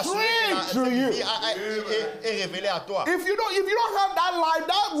portrayed through you. Est révélé à toi. If you don't have that life,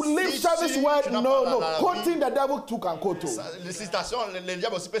 that lip service word, tu n'as no, pas no. la Quoting the devil took and quote to. Les citations, le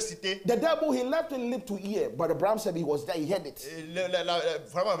diable aussi peut citer. The devil, he left it lip to ear, but Abraham said he was there, he heard it.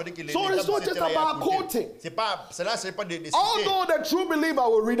 Vraiment, on va dire que les So it's not just about quoting. C'est pas des citer. Although the true believer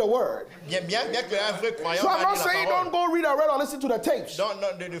will read the word. Bien qu'un vrai croyant So I'm va not lire saying la don't parole. go read a word or listen to the tapes.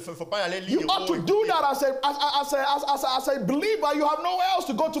 Il ne faut pas aller lire. You ought to do that as a believer. You have nowhere else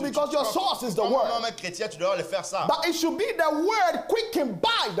to go to because your source is the Comme word. un chrétien, tu dois le faire ça. But it should be the word quickened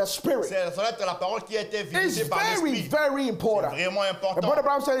by the Spirit. Ça doit être la parole qui a été It's vivifiée par very, l'esprit. very important. Vraiment And important. Brother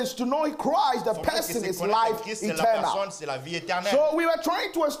Brown said it's to know Christ, the Faut que person c'est is connaître life Christ, c'est la eternal. personne, c'est la vie éternelle. So we were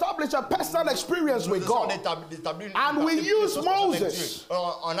trying to establish a personal experience with Nous essayons God. d'établir une And we partie use de notre avec Moses. Dieu.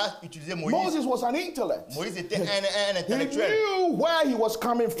 On a utilisé Moïse. Moses was an intellect. Moïse était un He intellectuel. knew where he was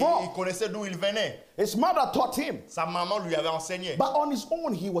coming Il from. connaissait d'où il venait. His mother taught him. Sa maman lui avait enseigné. But on his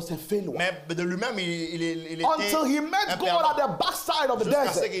own, he was a failure. Mais de lui-même, il était Until he met un God perdant. at the backside of the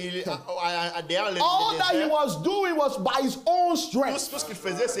Jusqu'à ce desert. qu'il derrière le All that he désert, was doing was by his own strength. tout ce qu'il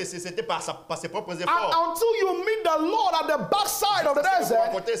faisait, c'était par ses propres And efforts. until you meet the Lord at the backside of the Pour desert,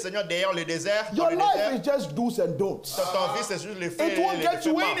 rencontrer le Seigneur derrière le désert, dans your le life désert, is just do's and don'ts. ton vie, c'est juste les faits. It won't get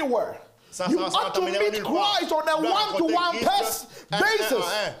you anywhere. You ought to meet Christ on a one-to-one basis.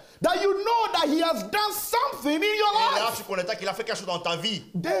 That you know that he has done something in your Et là, life. tu connais qu'il a fait quelque chose dans ta vie.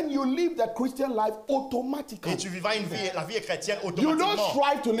 Then you live the Christian life automatically. Et tu vivras la vie chrétienne You don't automatiquement.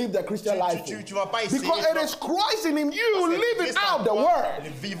 strive to live the Christian life. Tu vas pas essayer. Because it is Christ in you living out the word.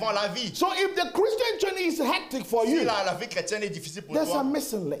 Vivant la vie. So if the Christian journey is hectic for Si you, la vie chrétienne est difficile pour there's a toi,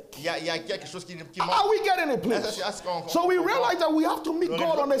 missing link. il y a quelque chose qui manque. Are we getting it, please? Est-ce qu'on- So we realize that we have to meet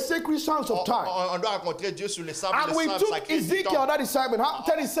God on the sacred sands of time. On doit rencontrer Dieu sur les sables, And we took Ezekiel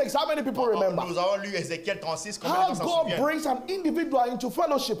 36. How many people remember? Nous avons lu Ézéchiel 36. Combien de How gens s'en God souviennent? brings an individual into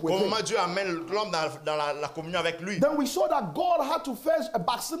fellowship with him. Comment Dieu amène l'homme dans la communion avec lui. Then we saw that God had to first,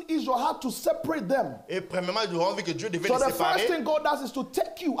 backslidden Israel had to separate them. Et premièrement, nous avons vu que Dieu devait So les the first séparer. thing God does is to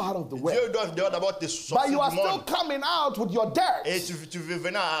take you out of the way. Dieu doit d'abord te But sortir you are du still monde. coming out with your dirt. Et tu veux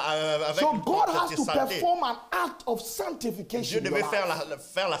venir avec So God has tes to saletés. perform an act of Dieu sanctification. in your devait life.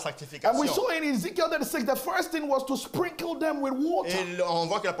 faire la And we sanctification. saw in Ezekiel 36, the first thing was to sprinkle them with water. Et on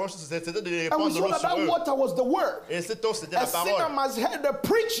voit que la première chose, c'était de And we répandre de saw l'eau that sur that eux. water was the word. Et cette eau, c'était A la sinner parole. must hear the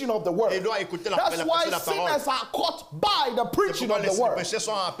preaching of the word. Et il doit écouter la That's why la parole. sinners are caught by the preaching pourquoi of the les word. péchés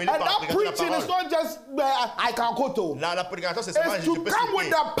sont appelés And par la that prédication de la preaching is parole. not just I can go to. La prédication, c'est seulement It's je to peux come with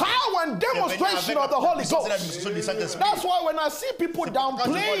citer. the power and demonstration of the Holy C'est la Ghost. démonstration du Saint-Esprit. That's why when I see people C'est pourquoi quand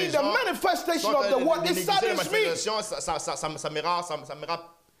je vois les downplaying the gens manifestation sont of the word, it négliger la saddens me. manifestation, ça me rend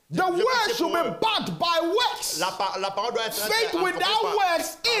The word should be backed by works. La parole doit être Faith without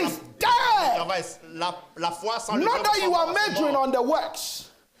works is dead. travail. La foi sans le Not that you are travail, c'est measuring mort. on the works,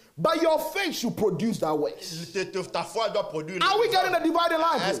 but your faith should produce that works. Ta foi doit produire. Are we getting the dividing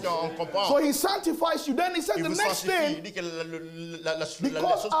line? Est-ce qu'on comprend? So he sanctifies you. Then he says Il the vous next sanctifie. thing, Il dit que la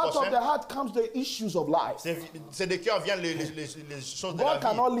because chose out of prochaine, the heart comes the issues of life. c'est de cœur viennent les choses de la God vie.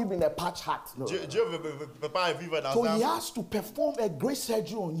 cannot live in a patch heart. No. Dieu ne peut pas vivre dans So un... he has to perform a great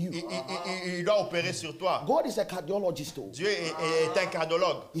surgery on you. Il doit opérer sur toi. God is a cardiologist. Oh. Dieu est un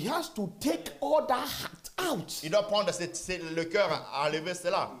cardiologue. He has to take all that heart out. Il doit prendre le cœur, enlever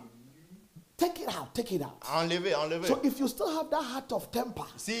cela. Take it out, take it out. Enlever. So if you still have that heart of temper,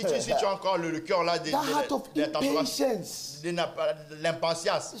 Si tu as encore le cœur là that heart of impatience, de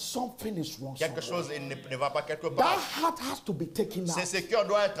l'impatience, something is wrong quelque somewhere. chose ne va pas quelque That part. heart has to be taken out. Ce cœur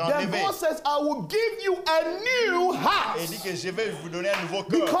doit être Then enlevé. God says, I will give you a new heart. Et il dit que je vais vous donner un nouveau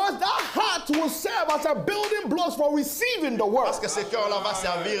cœur. Because that heart will serve as a building block for receiving the word. Parce que ce cœur là va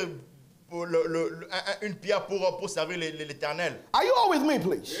servir pour une pierre pour servir l'Éternel. Are you all with me,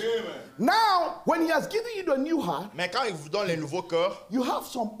 please? Amen. Now, when he has given you the new heart, Mais quand il vous donne les nouveaux cœurs, you have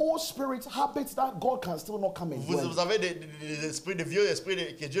some old spirits, habits that God can still not come and dwell. vous avez des esprits, de vieux esprits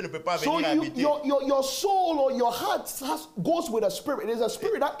que Dieu ne peut pas So venir habiter. your soul or your heart goes with a spirit. There's a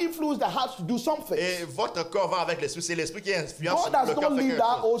spirit that influences the heart to do something. Et votre cœur va avec l'esprit. C'est l'esprit qui influence God does le cœur. not leave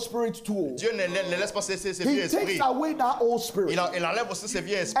that old spirit too. Dieu ne laisse pas ces vieux He takes esprits. away that old spirit Il enlève aussi ces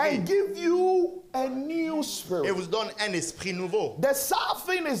vieux esprits. and give you a new Et spirit. vous donne un esprit nouveau. The sad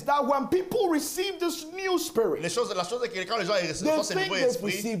thing is that when people receive this new spirit, La chose est que quand les gens they reçoivent ce think nouveau they've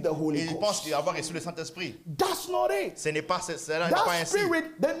esprit, received the Holy ils pensent Ghost. avoir reçu le Saint-Esprit. That's not it. Ce n'est pas cela, n'est pas That ainsi. spirit,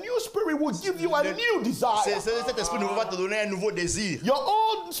 the new spirit will give you a new desire. Cet esprit nouveau va te donner un nouveau désir. Your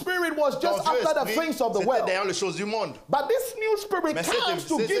old spirit was Ton just vieux after the esprit, things of the c'était world. derrière les choses du monde. But this new spirit Mais comes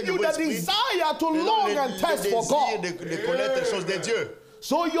to ce give you nouveau the esprit desire to te donne long le and test for désir God. de connaître les choses de Dieu.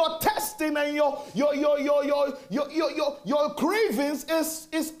 So your testing and your cravings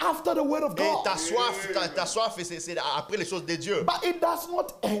is after the word of Et God. ta soif, c'est après les choses de Dieu. But it does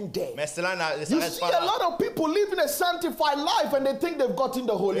not end there. Mais cela ne You s'arrête see pas a là. lot of people living a sanctified life and they think they've gotten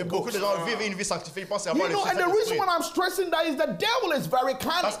the Holy Et beaucoup de Ghost. gens vivent une vie sanctifiée, ils pensent You avoir le know, and the reason Saint-Esprit. why I'm stressing that is the devil is very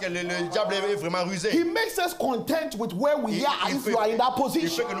Parce cunning. que le diable est vraiment rusé. He makes us content with where we are if you are in that Il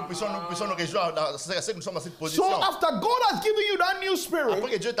position. fait que nous puissions nous réjouir dans ce que nous sommes dans cette So position. after God has given you that new spirit,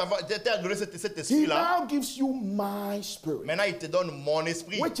 Après que Dieu t'a donné cet he esprit-là, now gives you my spirit, maintenant il te donne mon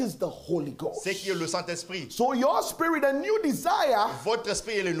esprit, which is the Holy Ghost. c'est qui est le Saint-Esprit. So your spirit, a new desire, Votre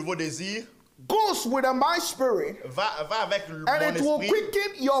esprit et le nouveau désir goes with my spirit, va avec and mon it will esprit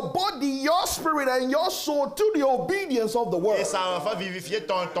quicken your body, your spirit, and your soul to the obedience of the et word. ça va vivifier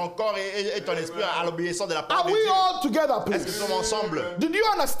ton corps et ton esprit à l'obéissance de la Are parole de we Dieu. all together, Est-ce que nous please? sommes ensemble? Did you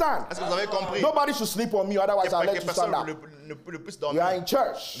understand? Est-ce que vous avez compris? Nobody should sleep on me, otherwise I'll let Que you stand personne up. ne puisse You dormir. are in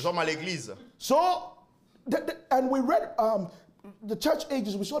church. Nous sommes à l'église. So, and we read the church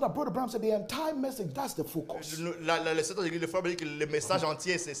ages. We saw that Brother Brown said the entire message. That's the focus. Le Seigneur de l'église de Frère dit que le message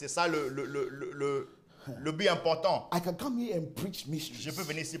entier, c'est ça le but important. I can come here and preach Je mysteries. peux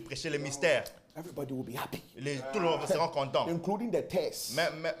venir ici prêcher les mystères. Everybody will be happy, Tout le monde sera content. including the tests.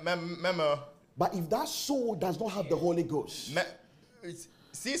 Même But if that soul does not have the Holy Ghost,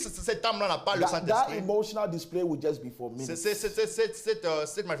 si cette âme-là n'a pas le that Saint-Esprit, emotional display will just be for minutes.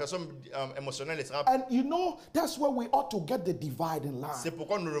 cette manifestation émotionnelle elle sera. And you know, that's where we ought to get the divide in line. C'est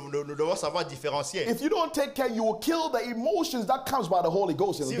pourquoi nous devons savoir différencier. If you don't take care, you will kill the emotions that comes by the Holy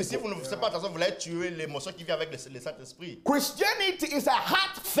Ghost in Si people. vous ne faites pas attention, vous allez tuer l'émotion qui vient avec le Saint-Esprit. Christianity is a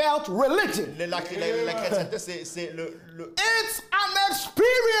heartfelt religion. La chrétienté, c'est It's an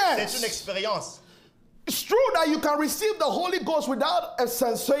c'est une experience. expérience. It's true that you can receive the Holy Ghost without a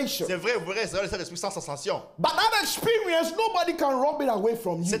sensation. C'est vrai, vous recevez le Saint-Esprit sans sensation. But that experience, nobody can rub it away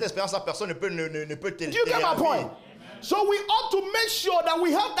from you. Cette expérience, la personne ne peut te Do you get my point? So we ought to make sure that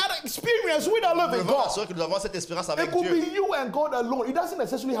we have that experience with the Nous living devons God. assurer que nous avons cette expérience It avec could Dieu. be you and God alone. It doesn't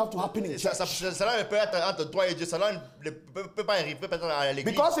necessarily have to happen in church. Cela peut être entre toi et Dieu. Cela ne peut pas arriver peut-être à l'église.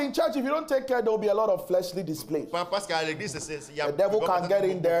 Because in church, if you don't take care, there will be a lot of fleshly displays. Parce qu'à l'église, il y a The devil can get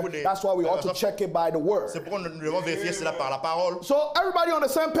in there. That's why we ought to check it by the word. C'est pourquoi nous devons vérifier cela par la parole. So everybody on the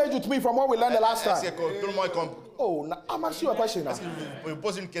same page with me from what we learned the last Est-ce time. que tout le monde est compris? Oh, I'm asking you a question now. Je vous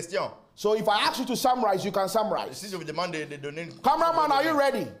pose une question. So if I ask you to summarize, you can summarize. Si je vous demande de donner une... Cameraman, are you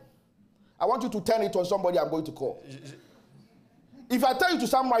ready? I want you to turn it on somebody I'm going to call. If I tell you to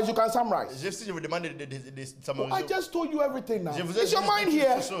summarize, you can summarize. Si je vous demande de I summariser... just told you everything now. Je vous ai Is your dit mind toutes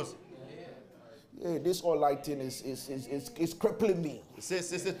here? ces choses. Yeah, this all lighting is crippling me. C'est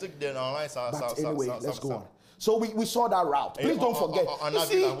ce truc de online, ça... But anyway, let's go on. So we saw that route. Please don't forget. on You a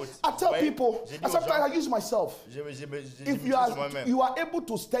vu see, la route. I tell Ouais, people, j'ai dit and aux sometimes gens- I use myself. If you are able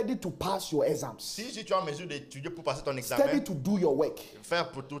to study to pass your exams, Si tu es en mesure d'étudier pour passer ton study examen, to do your work,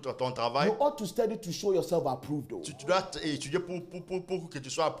 faire pour tout ton travail, you ought to study to show yourself approved. Though. tu dois étudier pour que tu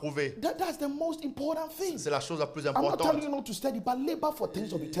sois approuvé. That's the most important thing. C'est la chose la plus I'm not importante. telling you not to study, but labor for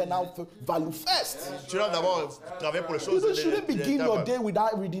things of eternal value first. Tu dois d'abord travailler pour les You choses... shouldn't begin your day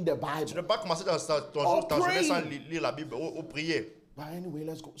without reading the Tu ne Bible peux pas commencer ton Or jour, ta journée praying. sans lire la Bible ou prier. But anyway,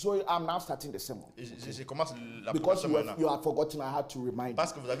 let's go. So I'm now starting the sermon. Je commence la Because prédication maintenant. you had forgotten, I had to remind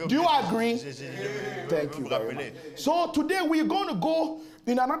Parce you. que vous avez Do you oublié. agree? Thank you vous very rappeler. much. So today we're going to go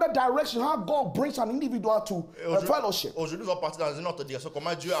in another direction, how God brings an individual to a fellowship. Aujourd'hui, nous allons partir dans une autre direction.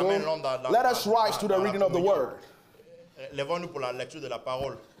 Comment Dieu amène l'homme dans Let us rise to the reading of the word. Lèvons-nous pour la lecture de la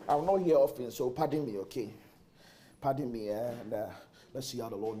parole. I'm not here often, so pardon me, okay? Pardon me, and let's see how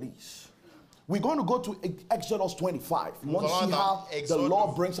the Lord leads. We're going to go to Exodus 25. We want to see how the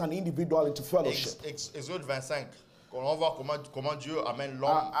Lord brings an individual into fellowship. Exode 25. On va voir comment Dieu amène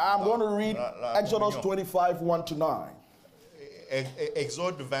l'homme. I'm going to read Exodus 25, 1 to 9.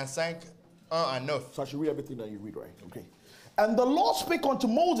 Exode 25, 1 à 9. So I should read everything that you read, right? Okay. And the Lord spake unto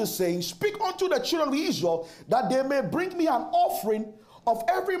Moses, saying, Speak unto the children of Israel, that they may bring me an offering of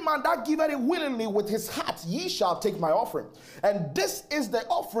every man that giveth it willingly with his heart, ye shall take my offering. And this is the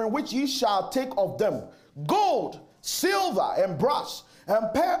offering which ye shall take of them: gold, silver, and brass,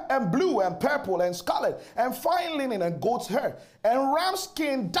 and blue, and purple, and scarlet, and fine linen, and goat's hair, and ram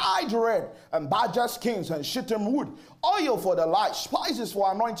skin dyed red, and badger skins, and shittim wood, oil for the light, spices for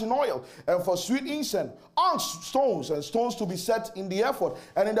anointing oil, and for sweet incense, onyx stones, and stones to be set in the ephod,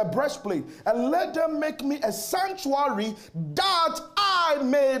 and in the breastplate. And let them make me a sanctuary, that I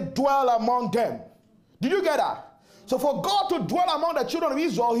may dwell among them. Did you get that? So for God to dwell among the children of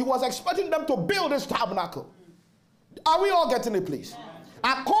Israel, he was expecting them to build this tabernacle. Are we all getting it, please?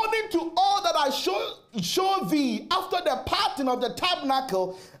 According to all that I show thee, after the parting of the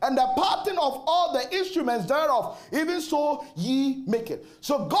tabernacle and the parting of all the instruments thereof, even so ye make it.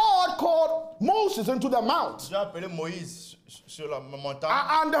 So God called Moses into the mount. Dieu a appelé Moïse sur la montagne.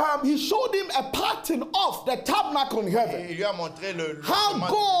 And he showed him a parting of the tabernacle in heaven. Et il lui a montré le How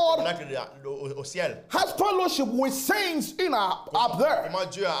God tabernacle au ciel. has fellowship with saints in up there. Comment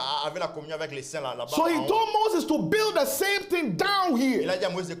Dieu avait la communion avec les saints là-bas. So he told Moses to build the same thing down Il here, a dit à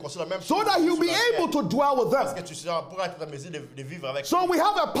Moïse de construire la même so chose that he'll sur be la terre. able to dwell with Parce them. que tu seras pour être en mesure de vivre avec. So we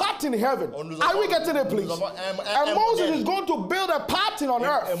have a parting in heaven. Are we getting it, please? Nous avons And Moses is going to build a parting on Et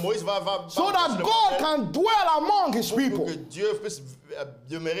earth, Moïse va so that God can dwell among his pour people. que Dieu puisse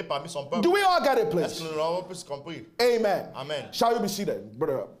demeurer parmi son peuple. Do we all get it, Est-ce please? que nous l'avons plus compris? Amen. Amen. Shall you be seated?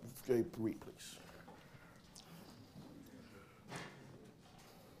 Brother, read, please.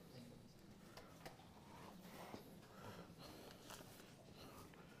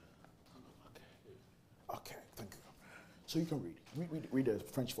 Okay, thank you. So you can read. Read the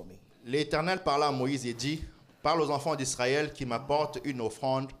French for me. L'Éternel parla à Moïse et dit: Parle aux enfants d'Israël qui m'apportent une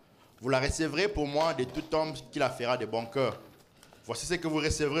offrande. Vous la recevrez pour moi de tout homme qui la fera de bon cœur. Voici ce que vous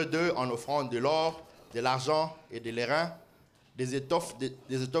recevrez d'eux en offrande: de l'or, de l'argent et de l'airain, des étoffes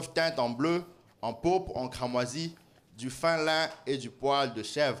teintes en bleu, en pourpre, en cramoisi, du fin lin et du poil de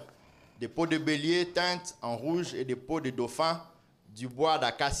chèvre, des peaux de bélier teintes en rouge et des peaux de dauphin, du bois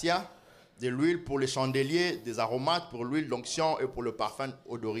d'acacia, de l'huile pour les chandeliers, des aromates pour l'huile d'onction et pour le parfum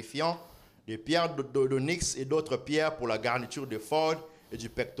odorifiant, des pierres d'onyx et d'autres pierres pour la garniture de l'éphod et du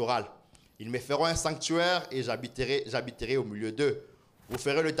pectoral. Ils me feront un sanctuaire et j'habiterai au milieu d'eux. Vous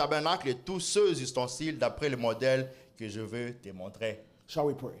ferez le tabernacle et tous ceux ustensiles d'après le modèle que je veux te montrer. Shall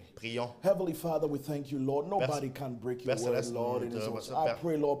we pray? Prions. Heavenly Father, we thank you, Lord. Nobody can break your Père word, Céleste, Lord. nous In te His remercions, words. I Père.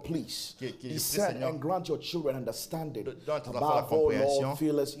 pray, Lord, please Que descend Seigneur, and grant your children understanding. donne à la Above all, compréhension. Lord,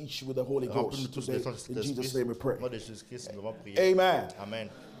 fill us each with the Holy Remplis-nous Ghost tous today. de ton In Jesus' Saint-Esprit. name we pray. Au nom de Jésus-Christ, nous avons prié. Amen. Amen.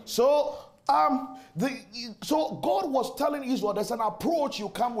 So, so God was telling Israel, there's an approach you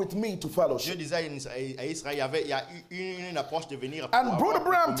come with me to Dieu fellowship. disait à Israël, il y a une approche de venir. And Brother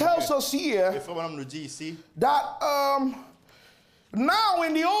Branham tells us Le here frère Branham nous dit ici, that now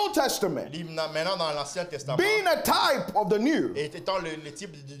in the Old Testament, il dit maintenant dans l'Ancien Testament, being a type of the new, et étant le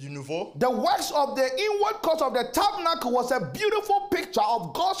type du nouveau, the works of the inward course of the tabernacle was a beautiful picture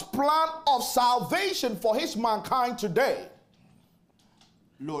of God's plan of salvation for his mankind today.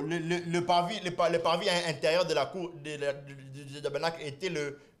 le parvis intérieur de la cour du tabernacle était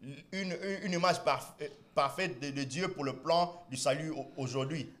une image parfaite de Dieu pour le plan du salut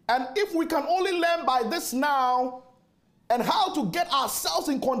aujourd'hui. And if we can only learn by this now and how to get ourselves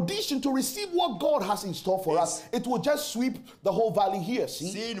in condition to receive what God has in store for us, it will just sweep the whole valley here.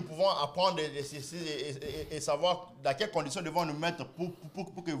 See? Si nous pouvons apprendre et savoir dans quelles conditions devons nous mettre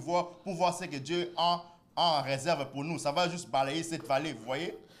pour voir ce que Dieu a en réserve pour nous, ça va juste balayer cette vallée, vous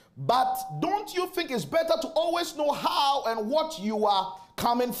voyez? But don't you think it's better to always know how and what you are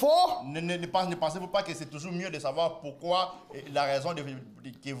coming for? Ne pensez-vous pas que c'est toujours mieux de savoir pourquoi et la raison que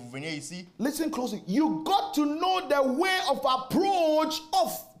vous veniez ici? Listen closely. You got to know the way of approach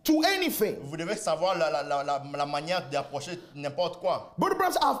of to anything. Vous devez savoir la manière d'approcher n'importe quoi. Brother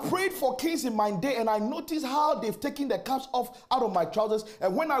Branham, I've prayed for kings in my day, and I noticed how they've taken the caps off out of my trousers.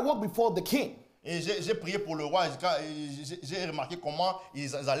 And when I walk before the king, Et j'ai prié pour le roi. J'ai remarqué comment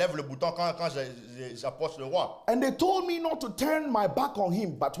ils enlèvent le bouton quand j'approche le roi. and they told me not to turn my back on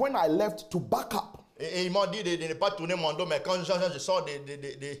him, but when I left, to back up. Et ils m'ont dit de ne pas tourner mon dos, mais quand je sors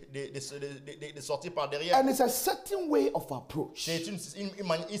de sortir par derrière. And it's a certain way of approach. C'est une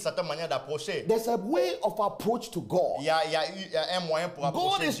certaine manière d'approcher. There's a way of approach to God. Il y a un moyen pour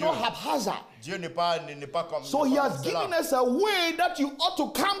approcher God is Dieu. not haphazard. Dieu n'est pas comme So he has cela. given us a way that you ought to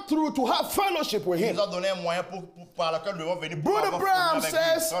come through to have fellowship with Il him. nous a donné un moyen par lequel nous devons venir pour Brother avoir Branham communion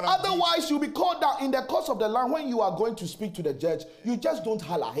avec lui. says, otherwise you'll be called down in the course of the land. When you are going to speak to the judge, you just don't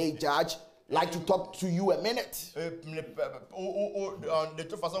holler, hey judge, like to talk to you a minute. De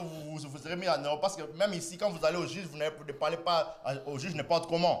toute façon, vous serez mis en erreur parce que même ici, quand vous allez au juge, vous ne parlez pas au juge n'importe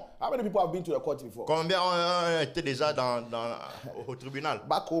comment. How many people have been to the court before? Combien ont été déjà au tribunal?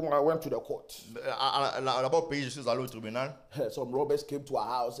 Back home, I went to the court. Là-bas au pays, je suis allé au tribunal Some robbers came to our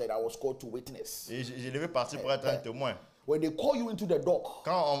house and I was called to witness. et je devais partir pour être un témoin. When they call you into the dock,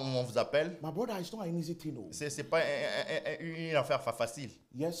 Quand on vous appelle, my brother, it's not an easy thing. No. c'est pas une affaire facile.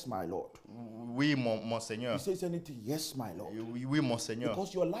 Yes, my Lord. Oui, mon Seigneur. He says anything. Yes, my Lord. Oui, mon Seigneur.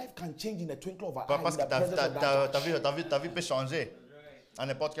 Because your life can change in a twinkle of an eye. Parce in que the presence of that judge. ta vie peut changer à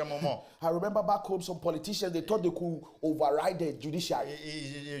n'importe quel moment. I remember back home, some politicians, they thought they could override the judiciary.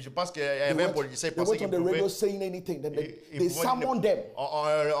 Et je pense qu'il y avait un politicien qui They pensait went qu'il on the pouvait. radio saying anything. Then they Ils pouvaient- summoned them.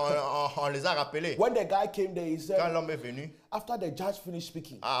 On les a rappelés. When the guy came there, he Quand said, l'homme est venu, after the judge finished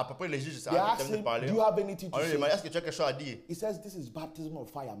speaking, à peu près les juges they asked terminé de him, parler. do you have anything On to lui say? demande, est-ce que tu as quelque chose à dire? He says, this is baptism of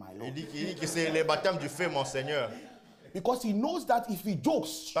fire, my Il Lord. dit que c'est le baptême du feu, mon Seigneur. Because he knows that if he jokes,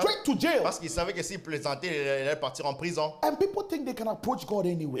 straight to jail. Parce qu'il savait que s'il plaisantait, il allait partir en prison. And people think they can approach God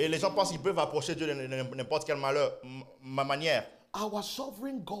Et anyway. les gens pensent qu'ils peuvent approcher Dieu de n'importe quelle manière. Our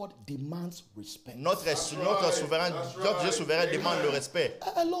sovereign God demands respect. Notre Dieu souverain demande le respect.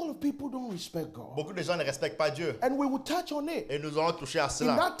 A lot of people don't respect God. Beaucoup de gens ne respectent pas Dieu. And we will touch on it. Et nous allons toucher à In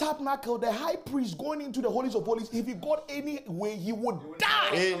cela. that tabernacle, the high priest going into the holies of holies, if he got any way, he would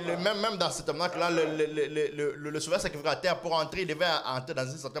die. Et même dans ce tabernacle-là, le souverain sacrificateur, pour entrer, il devait entrer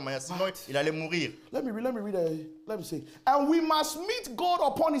dans une certaine manière. Sinon, il allait mourir. Let me say. And we must meet God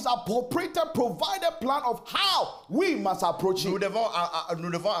upon his appropriated, provided plan of how we must approach him. Nous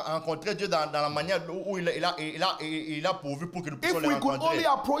devons rencontrer Dieu dans la manière où il a pourvu pour que nous puissions If le we could only rencontrer.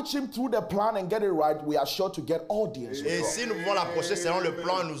 approach him through the plan and get it right, we are sure to get audience. Et si nous pouvons l'approcher selon le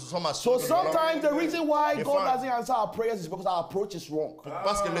plan, nous sommes assurés. So sometimes the reason why Des God fois- doesn't answer our prayers is because our approach is wrong.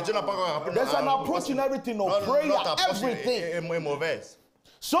 Parce que le Dieu n'a pas encore rappelé. There's an approach in everything, no prayer, Notre approche everything. est mauvaise.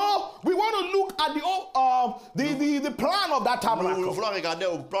 So we want to look at the plan of that Nous tabernacle voulons regarder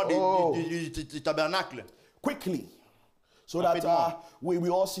au plan Oh. du tabernacle. quickly, so that Rapidement. we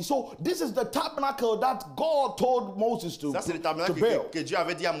all see. So this is the tabernacle that God told Moses to Ça, c'est le build. tabernacle que Dieu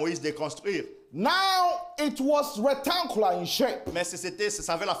avait dit à Moïse de construire. Now it was rectangular in shape, Mais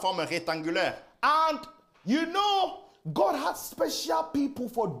ça avait la forme rectangulaire. and you know God had special people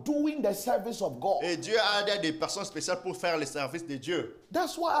for doing the service of God. Et Dieu a des personnes spéciales pour faire le service de Dieu.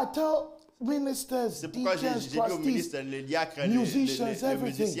 That's why I tell ministers, C'est pourquoi j'ai deacons, dit aux trustees, ministres, les diacres, musicians, les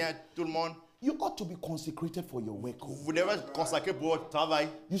everything. musiciens, tout le monde, you ought to be consecrated for your work. vous devez être consacrés pour votre travail.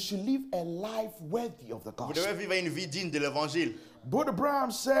 You should live a life worthy of the Vous gospel. devez vivre une vie digne de l'évangile. Brother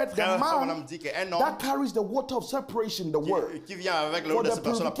Branham said, the Frère Branham man dit qu'un that homme carries the water of separation, the word, qui vient avec l'eau for de the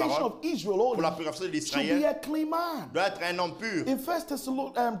séparation de la purification parole, of Israel pour la only, purification should be d'Israël, a clean man. doit être un homme pur. In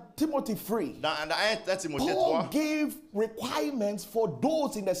 1 Timothy 3, Dans 1 Timothée Paul 3, gave requirements for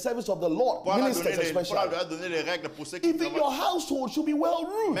those in the service of the Lord, Paul ministers a especially. donné les règles pour ceux qui Even travaillent. your household should be well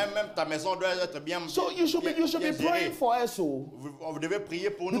ruled. Même ta maison doit être bien. So you should be bien praying gérée. for us, so, Vous devez prier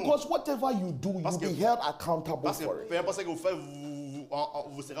pour nous. because whatever you do, Parce you'll que- be held accountable Parce que for it. peu importe ce que vous faites, vous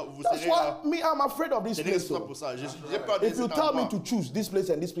That's serez why me, I'm afraid of this tenez place. responsable So. pour ça. J'ai peur de If you cet tell me endroit. to choose this place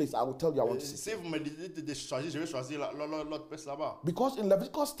and this place, I will tell you I want to see. Si vous me dites de choisir, je vais choisir l'autre place là-bas. Because in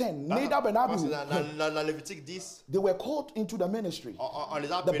Leviticus 10, Dans- Nadab and parce que Abihu, dans Lévitique 10, they were called into the ministry. on les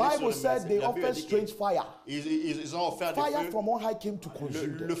a The appelés sur Bible le said they ministère. La Bible offered dit strange fire. Ils ont offert des Fire feux. from on high came to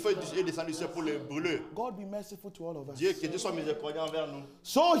consume Le them. feu est descendu sur pour les brûler. God be merciful to all of us. Dieu, que Dieu soit miséricordieux envers nous.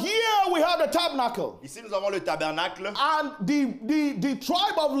 So here we have the tabernacle. Ici, nous avons le tabernacle. And the the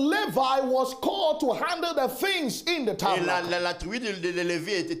tribe of Levi was called to handle the things in the Et tabernacle. la tribu de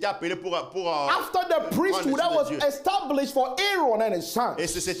Lévi était appelée pour After the priesthood that was established for Aaron and his sons. et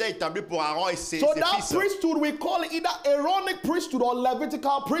c'était établi pour Aaron et ses So that fils. priesthood, we call it either Aaronic priesthood or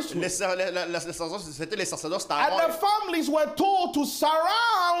Levitical priesthood. C'était les sacerdoces And d'Aaron. the families were told to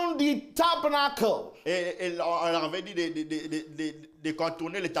surround the tabernacle. Et on leur avait dit de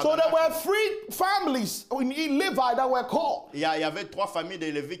contourner le So there were tabernacle. 3 families in Levi that were called. Il y avait 3 familles de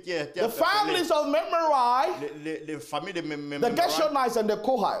Lévi qui étaient The appelées. families of Memori, Les familles de the Memori. Gershonites and the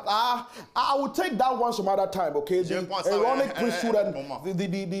Kohites. I will take that one some other time, okay? The Aaronic priesthood and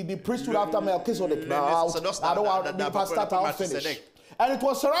the priesthood after Melchizedek. I don't want to be past that, I'll finish. And it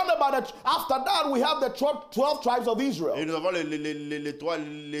was surrounded by after that we have the 12 tribes of Israel. Et nous avons les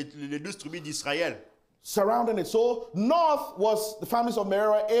 12 tribus d'Israël. Surrounding it. So north was the families of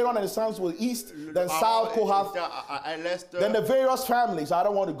Merari, Aaron and his sons were east, then south Kohath, À l'est. then the various families. I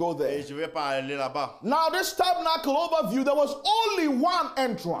don't want to go there. Et je vais pas aller là-bas. Now this tabernacle overview, there was only one Mais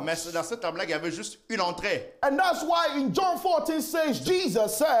entrance. dans cette tabernacle, il y avait juste une entrée. And that's why in John 14 says,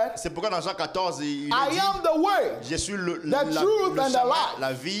 Jesus said, C'est pourquoi dans Jean 14, il I dit, am the way. je suis le truth and the chemin, life.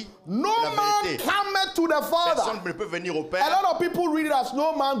 la vie, No la man vérité. cometh to the Father. Personne ne peut venir au A Père. lot of people read it as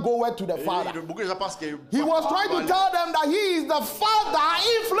no man goeth to the Father. Beaucoup de gens pensent que He was trying to tell them that he is the Father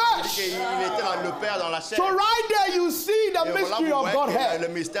in flesh. il était là, le Père dans la chair. So right there you see the Et voilà, mystery vous of voyez Godhead. le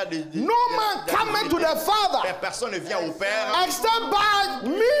mystère de No man cometh to the Father Et personne ne vient au Père, except by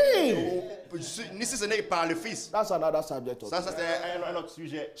me. ni si ce n'est par le Fils. That's another subject. Ça c'est un autre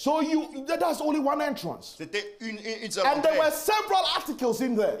sujet. So that's only one entrance. C'était une seule And there entrée. were several articles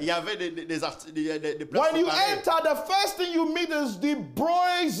in there. Il y avait des places When you séparées. enter, the first thing you meet is the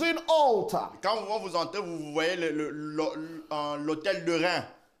brazen altar. Quand vous entrez, vous voyez l'autel de rein.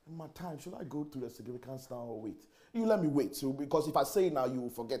 My time, should I go to the significance now or wait? You let me wait, so because if I say it now, you will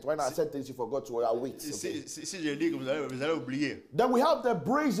forget. When I said things, you forgot, so I'll wait. Okay? Si je dis que vous allez oublier. Then we have the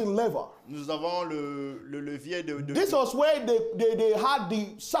brazen lever. Nous avons le levier de This was where they had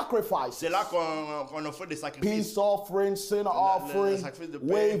the sacrifice. C'est là qu'on offre des sacrifices. Peace offering, sin offering, sacrifice de paix.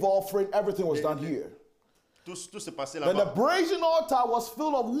 wave offering, everything was done here. Tout s'est passé Then the là-bas. brazen altar was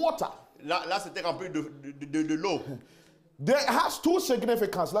full of water. Là c'était rempli de l'eau. There has 2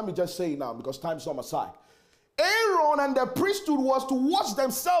 significance. Let me just say it now because time's on my side. Aaron and the priesthood was to wash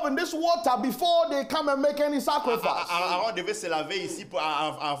themselves in this water before they come and make any sacrifice. Aaron devait se laver ici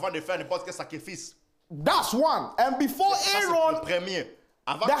avant de faire n'importe quel sacrifice. That's one. And before Ça, c'est le Aaron, premier.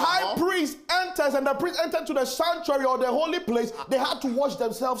 Avant the high qu'Aaron- priest enters and the priest entered to the sanctuary or the holy place, they had to wash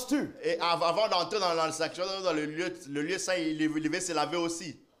themselves too. et avant d'entrer dans le sanctuaire, dans le lieu saint, il devait se laver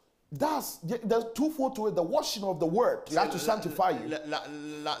aussi. There's twofold to it. The washing of the word, you have to sanctify you.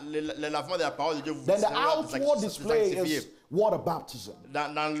 Le lavement de la parole de Dieu vous Then the servira de outward display sanctifier. is water baptism.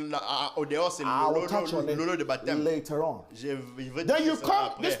 Au dehors, c'est I will touch on l'eau de it bâtême. later on. Je vais Then you dire ça come,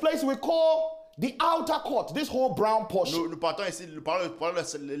 après. this place we call the outer court, this whole brown portion. Nous partons ici, nous parlons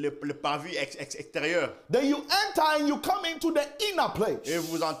le parvis extérieur. Then you enter and you come into the inner place. Et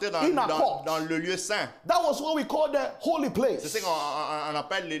vous entrez Inner court. dans le lieu saint. That was what we call the holy C'est place. ce qu'on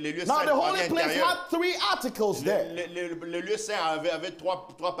appelle les lieux Now saints. the le holy parvis place intérieur. had 3 articles there. Le lieu saint avait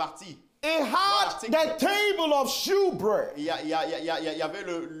trois parties. It had the table of shewbread. Il y avait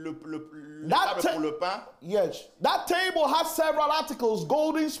le That table pour le pain. Yes, that table had several articles,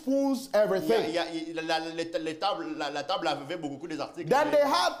 golden spoons, everything. La table avait beaucoup des articles. Then they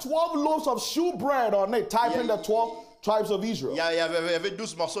had 12 loaves of shewbread on it, typing the 12 tribes of Israel. Il y avait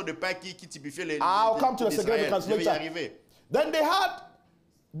 12 morceaux de pain qui typifiaient les I'll come to the d'Israël. significance Je vais y later. arriver. Then they had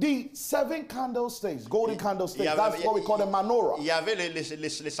the 7 candlesticks, golden candlesticks. That's what we call the menorah. Il y avait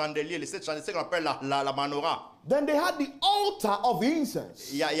les chandeliers, les 7 chandeliers, c'est ce qu'on appelle la menorah. Then they had the altar of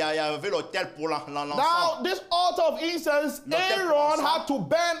incense. Il y avait l'autel pour l'encens. Now, this altar of incense, Aaron had to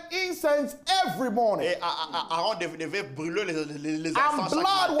burn incense every morning. Et Aaron devait brûler les And encens chaque blood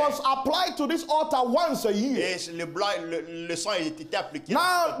matin. was applied to this altar once a year. Et le sang était appliqué.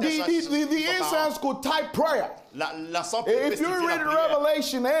 Now, the chaque fois par an. incense could type prayer. L'encens peut If you spécifier read la prière.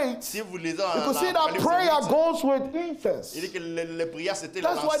 Revelation 8, Si vous lisez you can see that prayer goes with incense. il dit que les prières c'était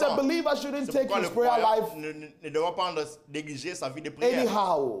That's why the l'encens. believer shouldn't C'est take pourquoi his le prayer croyant life ne doit pas négliger sa vie de prière.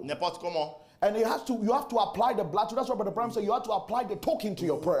 anyhow. N'importe comment. And you have to apply the blood. That's what Brother Bram said. You have to apply the token to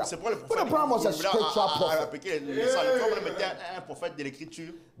your prayer. C'est pourquoi le Brother Bram was a scriptural prophet. appliquer le sang. Le prophète était un prophète de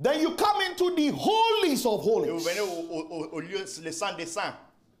l'écriture. Then you come into the holies of Et vous holies, venez au lieu, le sang des saints.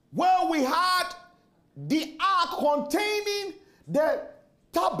 where we had the ark containing the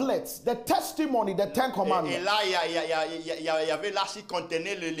tablets, the testimony, the Ten Et Commandments. là, il y avait l'arche qui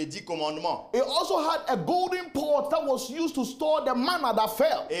contenait les 10 commandements. It also had a golden pot that was used to store the manna that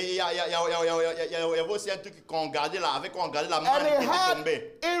fell. Et il y avait aussi un truc qu'on gardait là, avec quoi on gardait la manne And qui it était had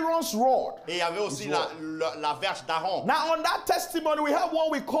tombée. Aaron's rod. Et il y avait aussi la verge d'Aaron. Now on that testimony, we have what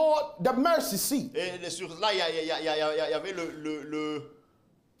we call the mercy seat. Et sur là, il y avait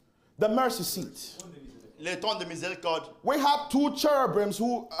The mercy seat. le trône de miséricorde. We have two cherubims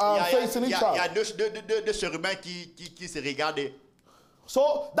who are facing Il y each a other. deux chérubins qui se regardaient.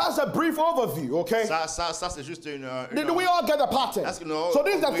 So that's a brief overview, okay? Ça c'est juste une Did we all get the pattern? That's, no, So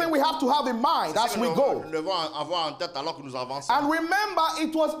this is the we- thing we have to have in mind as we go. Nous devons avoir en tête alors que nous avançons. And remember,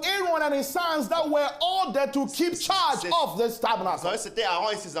 it was Aaron and his sons that were ordered to keep charge of this Vous tabernacle. savez, c'était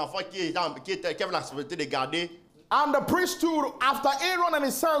Aaron et ses enfants qui avaient la responsabilité de garder. And the priesthood, after Aaron and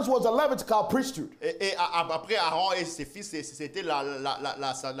his sons, was the Levitical priesthood. Et après Aaron et ses fils, c'était la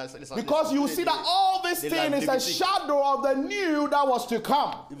Because you see that all this thing is a shadow of the new that was to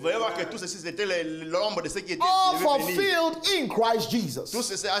come. Vous voyez voir que tout ceci c'était l'ombre de ce qui était All devait venir. fulfilled in Christ Jesus. Tout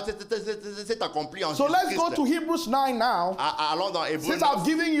ceci c'est accompli en So let's go Jésus-Christ. to Hebrews 9 now. Allons dans Hébreux Since I've 9.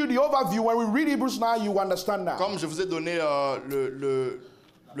 given you the overview, when we read Hebrews 9, you understand now. Comme je vous ai donné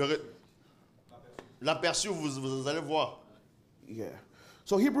l'aperçu, vous allez voir. Yeah.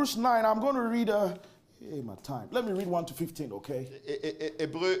 So Hebrews 9, I'm going to read, hey, my time. Let me read 1 to 15, okay?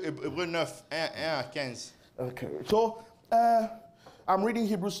 Hébreux 9, 1 à 15. Okay. So I'm reading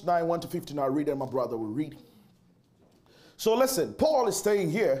Hebrews 9, 1 to 15. I'll read and my brother will read. So listen, Paul is saying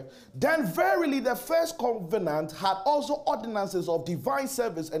here, then verily the first covenant had also ordinances of divine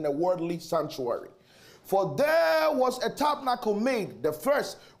service and a worldly sanctuary. For there was a tabernacle made, the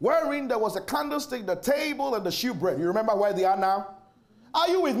first, wherein there was a candlestick, the table, and the shewbread. You remember where they are now? Are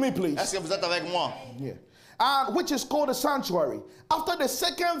you with me, please? Est-ce que vous êtes avec moi? Yeah. And which is called the sanctuary. After the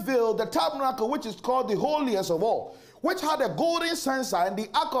second veil, the tabernacle, which is called the holiest of all, which had a golden censer and the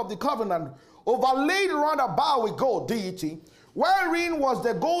ark of the covenant, overlaid round about with gold, deity, wherein was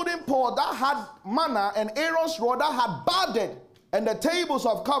the golden pot that had manna, and Aaron's rod that had budded, and the tables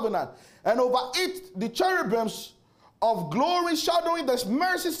of covenant, and over it the cherubims of glory shadowing the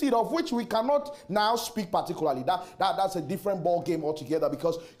mercy seat, of which we cannot now speak particularly. That's a different ball game altogether,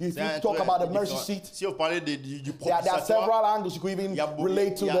 because if you talk about the mercy seat, Si vous parlez du there are propitiatoire, several angles. You could even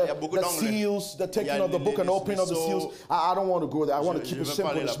relate to beaucoup the d'angles. seals, the taking of the book and les opening of the sceaux. seals. I don't want to go there. I want to keep it vais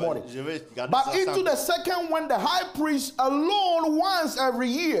simple pas aller this là-bas. morning. Je vais garder But ça into simple. the second one, the high priest alone once every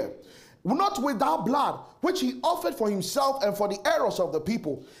year, not without blood, which he offered for himself and for the errors of the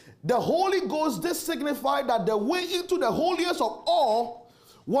people. The Holy Ghost, this signified that the way into the holiest of all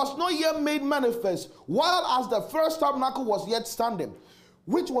was not yet made manifest, while as the first tabernacle was yet standing,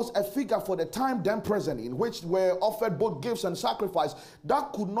 which was a figure for the time then present, in which were offered both gifts and sacrifice,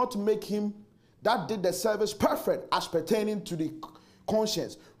 that could not make him that did the service perfect as pertaining to the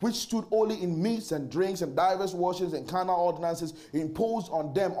conscience, which stood only in meats and drinks and divers washings and carnal ordinances imposed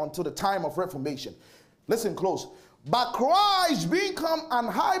on them until the time of Reformation. Listen close. But Christ being come an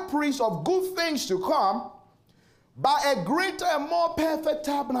high priest of good things to come, by a greater and more perfect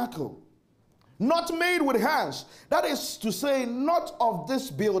tabernacle, not made with hands, that is to say, not of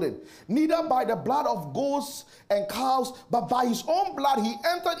this building, neither by the blood of goats and cows, but by his own blood he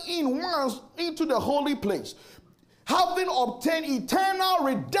entered in once into the holy place, having obtained eternal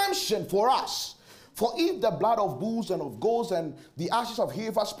redemption for us. For if the blood of bulls and of goats and the ashes of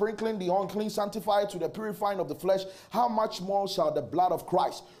heifer sprinkling the unclean sanctify to the purifying of the flesh, how much more shall the blood of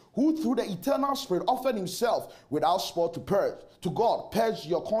Christ, who through the eternal Spirit offered himself without spot to God, purge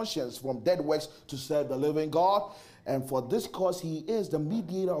your conscience from dead works to serve the living God? And for this cause he is the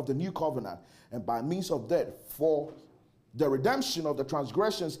mediator of the new covenant, and by means of that, for the redemption of the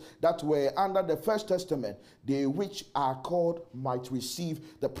transgressions that were under the first testament, they which are called might receive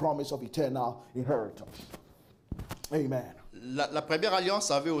the promise of eternal inheritance. Amen. La première alliance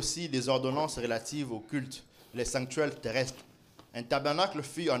avait aussi des ordonnances relatives au culte, les sanctuaires terrestres. Un tabernacle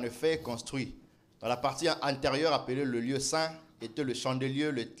fut en effet construit. Dans la partie antérieure appelée le lieu saint était le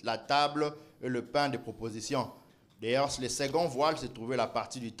chandelier, la table et le pain de proposition. D'ailleurs, sur les seconds voiles se trouvait la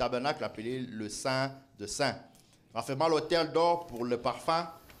partie du tabernacle appelée le saint de saints, renfermant l'autel d'or pour le parfum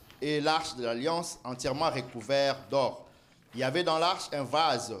et l'arche de l'alliance entièrement recouvert d'or. Il y avait dans l'arche un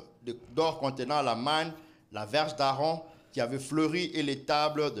vase d'or contenant la manne, la verge d'Aaron qui avait fleuri et les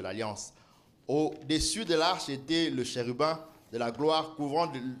tables de l'alliance. Au-dessus de l'arche était le chérubin de la gloire couvrant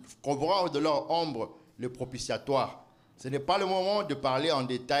de leur ombre le propitiatoire. Ce n'est pas le moment de parler en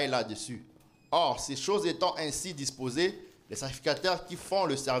détail là-dessus. Or, ces choses étant ainsi disposées, les sacrificateurs qui font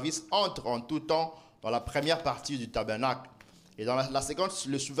le service entrent en tout temps dans la première partie du tabernacle. Et dans la séquence,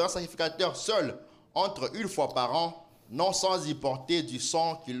 le souverain sacrificateur seul entre une fois par an, non sans y porter du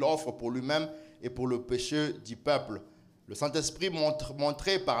sang qu'il offre pour lui-même et pour le péché du peuple. Le Saint-Esprit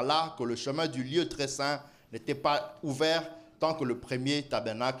montrait par là que le chemin du lieu très saint n'était pas ouvert tant que le premier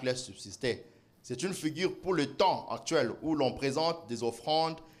tabernacle subsistait. C'est une figure pour le temps actuel où l'on présente des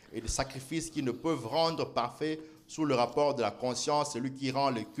offrandes et des sacrifices qui ne peuvent rendre parfait sous le rapport de la conscience, celui qui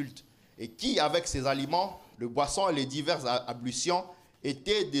rend le culte, et qui, avec ses aliments, le boisson et les diverses ablutions,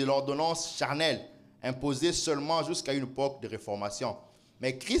 étaient de l'ordonnance charnelle, imposée seulement jusqu'à une époque de réformation.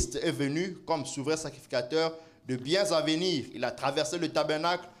 Mais Christ est venu comme souverain sacrificateur de biens à venir. Il a traversé le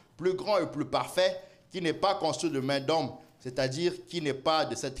tabernacle plus grand et plus parfait, qui n'est pas construit de main d'homme, c'est-à-dire qui n'est pas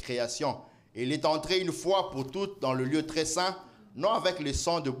de cette création. Et il est entré une fois pour toutes dans le lieu très saint, non avec le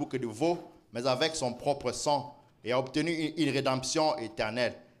sang de bouc et de veau, mais avec son propre sang, et a obtenu une rédemption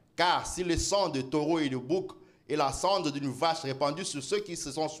éternelle. Car si le sang de taureau et de bouc et la cendre d'une vache répandue sur ceux qui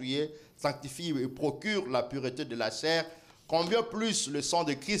se sont souillés sanctifie et procure la pureté de la chair, combien plus le sang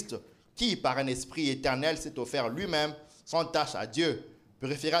de Christ, qui par un esprit éternel s'est offert lui-même sans tâche à Dieu,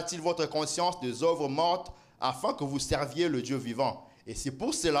 purifiera-t-il votre conscience des œuvres mortes afin que vous serviez le Dieu vivant. Et c'est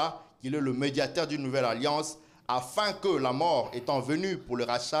pour cela qu'il est le médiateur d'une nouvelle alliance, afin que la mort étant venue pour le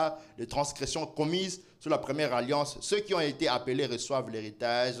rachat des transgressions commises sous la première alliance, ceux qui ont été appelés reçoivent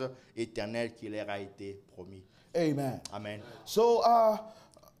l'héritage éternel qui leur a été promis. Amen. Amen. So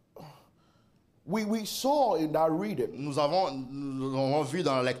we saw in that reading Nous avons vu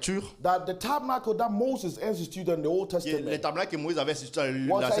dans la lecture that the tabernacle that Moses instituted in the Old que Testament le tabernacle que Moïse avait institué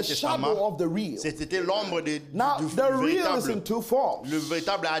dans was a l'Ancien shadow Testament, of the real. c'était l'ombre Now, du the real is véritable. in two forms. Le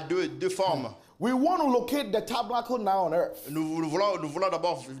véritable a deux formes. We want to locate the tabernacle now on earth. Nous voulons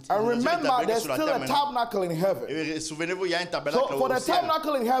d'abord And le remember, tabernacle there's sur la still terre a maintenant. tabernacle in heaven. Et souvenez-vous, il y a un tabernacle So for au the ciel.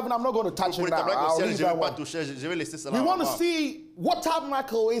 tabernacle in heaven, I'm not going to touch Pour it le now. tabernacle au I'll ciel, leave je ne that vais pas one. toucher, je vais laisser cela. We want to là-bas. see what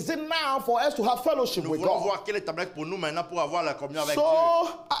tabernacle is it now for us to have fellowship Nous with voulons God. voir quel est le tabernacle pour nous maintenant pour avoir la communion avec So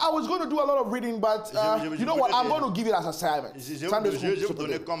Dieu. I was going to do a lot of reading, but you know what? I'm going to give it as assignment. Je vais Sunday vous school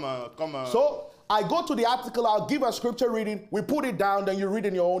donner today. comme So I go to the article, I'll give a scripture reading, we put it down, then you read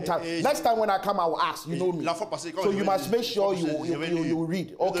in your own time. Next time when I come, I will ask. You know me. La fois passée, quand So je you vais- must make sure je vais lire. you read.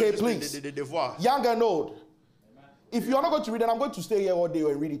 Je vais Okay, donner please. des devoirs. Young and old. If you're not going to read, then I'm going to stay here all day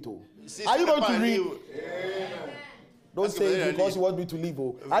and read it too. Si Are tu you n'as going pas to un read? livre, Don't Parce que say vous it allez because lire. you want me to leave.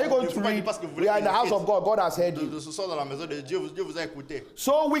 oh. Are you going Il to faut pas read? dire parce que vous We are in the voulez house que of God. God has heard you. de ce soir dans la maison de Dieu, Dieu vous a écouté.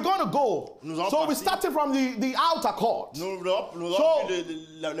 So we're going to go. Nous allons So we partir. started from the outer court. Nous So, avons pris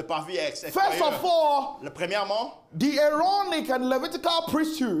le parvis First extérieur. of all, Premièrement, the Aaronic and Levitical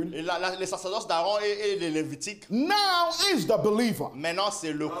priesthood les sacerdoces d'Aaron et les Lévitiques. now is the believer. Maintenant,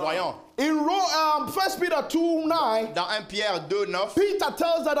 c'est le croyant. In 1 Peter 2:9, Dans 1 Pierre 2:9, Peter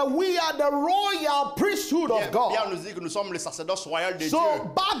tells us that we are the royal priesthood of Pierre God. nous dit que nous sommes les sacerdoces royaux de So Dieu.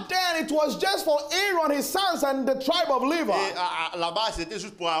 back then it was just for Aaron, his sons, and the tribe of Levi. Et là-bas, c'était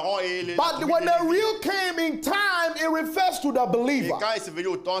juste pour Aaron et les. But when the real came in time, it refers to the Et believer. quand il s'est venu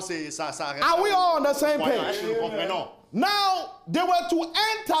au temps, ça Are we all on the same Croyant, page? est-ce que nous comprenons? Now they were to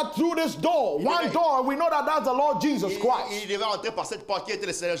enter through this door, one door, and we know that that's the Lord Jesus Christ. Il devait entrer par cette porte qui était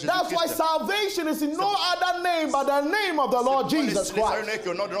le Seigneur That's why Jésus-Christ. salvation is in no other name but the name of the Lord Jesus Christ.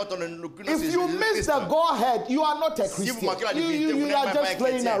 If you miss the Godhead, you are not a Si vous Christian. manquez la divinité, vous You n'êtes are même pas just un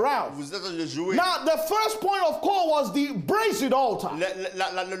playing chrétien. around. Vous êtes en train de jouer. Now, the first point of call was the brazen altar.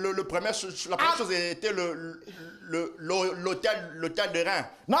 La première chose était l'autel de rein.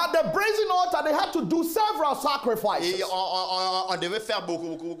 Now, the brazen altar, they had to do several sacrifices. Et on devait faire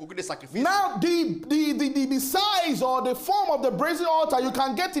beaucoup de sacrifices. Now, the size or the form of the brazen altar you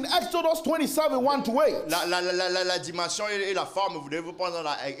can get in Exodus 27, 1-8. La dimension et la forme, vous devez vous prendre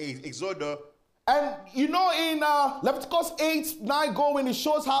dans l'Exode. And you know, in Leviticus 8-9 going, it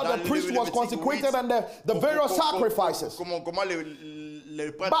shows how the priest was consecrated and the various sacrifices. Comment le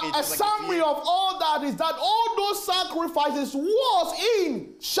prêtre But a summary of all that is that all those sacrifices was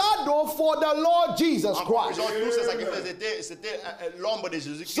in shadow for the Lord Jesus Christ. Tous ces sacrifices, c'était l'ombre de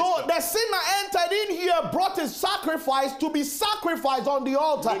Jésus-Christ. So the sinner entered in here, brought his sacrifice to be sacrificed on the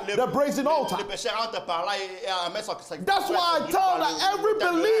altar, the brazen altar. Le pécheur entre par là et amène son sacrifice. That's why I tell that every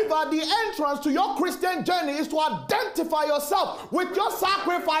believer, the entrance to your Christian journey is to identify yourself with your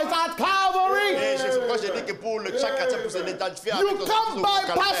sacrifice at Calvary. Et c'est pourquoi j'ai dit que pour chaque chrétien, pour se identifier You avec come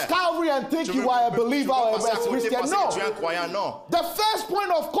bypass Calvary and think you are a believer or a Christian. No. The first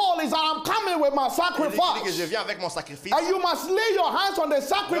point of call is I'm coming with my sacrifice. Je viens avec mon sacrifice. And you must lay your hands on the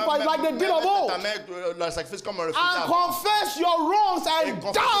sacrifice like they did of old. And confess your wrongs and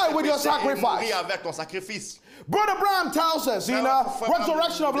die with your sacrifice. Brother Brown tells us in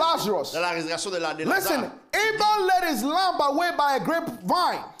resurrection of Lazarus. Listen, Abel led his lamb away by a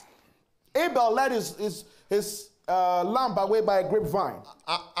grapevine. Abel led his lamb away by a grapevine.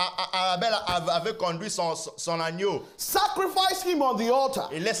 Abel avait conduit son agneau. Sacrifice him on the altar.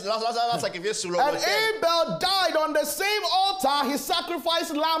 Il laisse sacrifier sur le and autel. Abel died on the same altar. His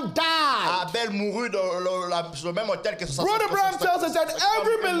sacrificed lamb died. Abel mourut sur le même autel que son Brother Brown tells us that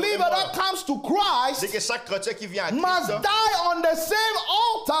every believer that comes to Christ must die on the same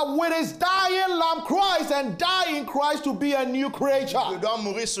altar with his dying lamb Christ and die in Christ to be a new creature. Il doit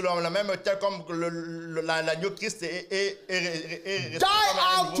mourir sur le même autel comme l'agneau Christ et die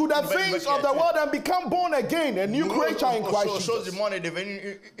out to the things of the world and become born again, a new creature in Christ Jesus.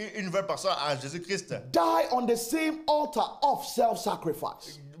 Die on the same altar of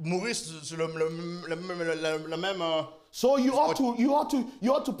self-sacrifice. So you ought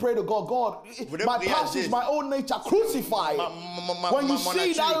to pray to God. God, my past is my own nature. Crucify it. When you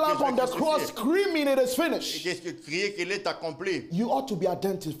see that lamp on the cross screaming, it is finished. You ought to be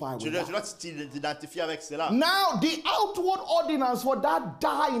identified with that. Now, the outward ordinance for that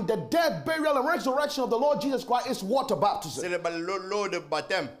dying, the death, burial, and resurrection of the Lord Jesus Christ is water baptism.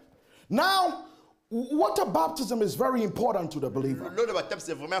 Now, water baptism is very important to the believer.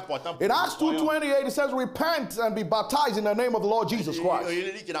 In Acts 2:28 it says, repent and be baptized in the name of the Lord Jesus Christ,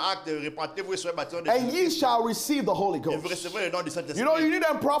 and ye shall receive the Holy Ghost. You know, you need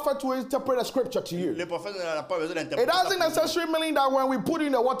a prophet to interpret a scripture to you. It doesn't necessarily mean that when we put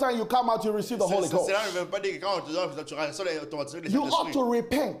in the water and you come out, you receive the Holy Ghost. You ought to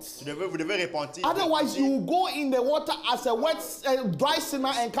repent. Otherwise you go in the water as a dry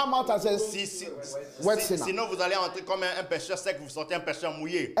sinner and come out as a wet sinner. Sinon vous allez entrer comme un pécheur sec, vous sortez un pécheur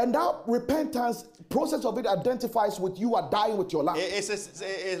mouillé. And that repentance process of it identifies with you are dying with your lamb.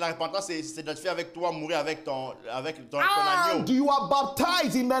 Et la repentance c'est d'identifier avec toi, mourir avec ton agneau. And you are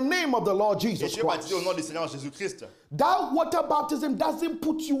baptized in the name of the Lord Jesus Christ. Au nom du Seigneur Jésus-Christ. That water baptism doesn't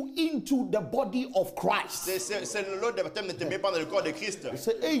put you into the body of Christ. C'est l'eau de baptême ne te met pas dans le corps de Christ. You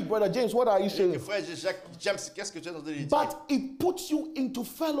say, hey, Brother James, what are you saying? Frère James, qu'est-ce que tu es en train de dire? But it puts you into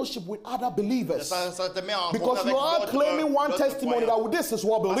fellowship with other believers. Ça te met en because you are claiming one testimony that this is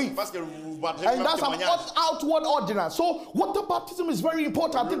what believe. And that's an outward ordinance. So water baptism is very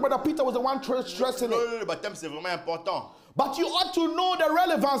important. I think Brother Peter was the one stressing it. Le baptême c'est vraiment important. But you ought to know the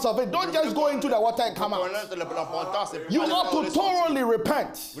relevance of it. Don't just go into the water and come out. You ought to thoroughly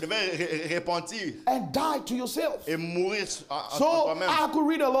repent and die to yourself. So I could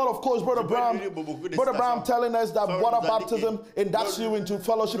read a lot, of course, Brother Brown telling us that water baptism inducts you into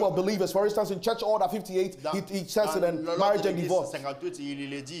fellowship of believers. For instance, in Church Order 58, he says it in marriage and divorce.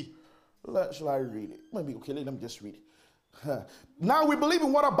 Shall I read it? Maybe, okay, let me just read it. Now we believe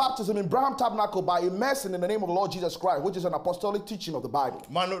in water baptism in Fellowship Tabernacle by immersing in the name of the Lord Jesus Christ, which is an apostolic teaching of the Bible.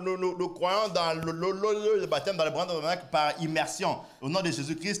 Nous croyons dans le baptême dans le Tabernacle par immersion au nom de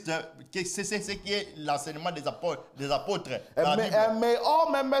Jésus-Christ. C'est ce qui est l'enseignement des apôtres. And may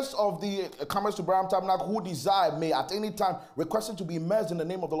all members of the comers to Fellowship Tabernacle who desire may at any time requesting to be immersed in the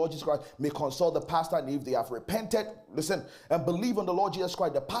name of the Lord Jesus Christ may consult the pastor, and if they have repented, listen, and believe on the Lord Jesus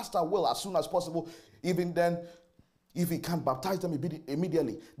Christ, the pastor will, as soon as possible, even then, if he can't baptize them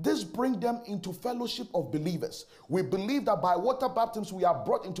immediately. This brings them into fellowship of believers. We believe that by water baptism we are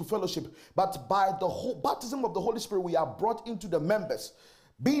brought into fellowship, but by the baptism of the Holy Spirit we are brought into the members,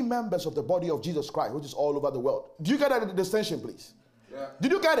 being members of the body of Jesus Christ, which is all over the world. Do you get that distinction, please? Yeah.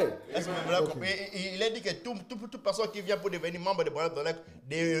 Did you get it? Okay. Il a dit que toute personne qui vient pour devenir membre de Tabernacle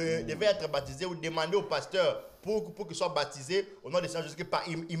devait être baptisé ou demander au pasteur pour qu'il soit baptisé au nom de Seigneur Jésus par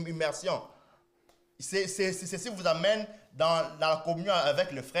immersion. Ceci vous amène dans la communion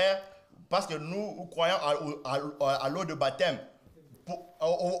avec le frère, parce que nous croyons à l'eau de baptême,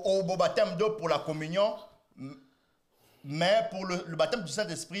 au baptême d'eau pour la communion, mais pour le baptême du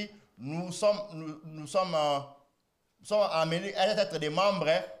Saint-Esprit, nous sommes amenés à être des membres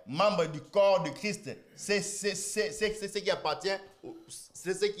du corps de Christ. C'est ce qui appartient,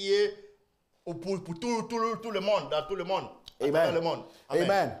 c'est ce qui est pour tout le monde, dans tout le monde. Amen. Le monde.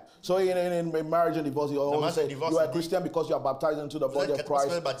 Amen. So in marriage and divorce, you always say you are a Christian because you are baptized into the body of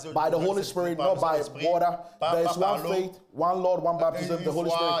Christ by the Holy Spirit, not by water. There is one faith, one Lord, one baptism, the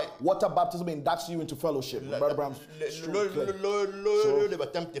Holy Spirit. Water baptism inducts you into fellowship. Le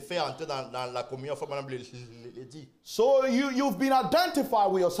baptême te fait entrer dans la communion, comme Madame le dit. So you've been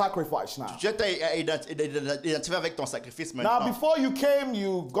identified with your sacrifice now. Tu es identifié avec ton sacrifice Now, maintenant. before you came,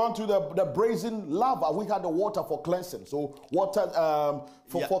 you've gone through the brazen lava. We had the water for cleansing. So water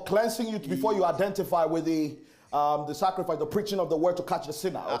for cleansing you before you identify with the sacrifice, the preaching of the word to catch the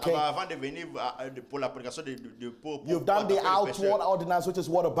sinner. Okay. Avant de venir pour la prédication pour You've done the outward ordinance, which is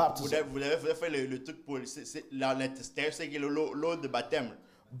water baptism. Vous avez fait le truc pour l'intérieur, c'est l'eau de baptême.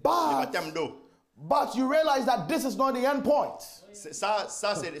 Le But baptême d'eau. But you realize that this is not the end point. Ça,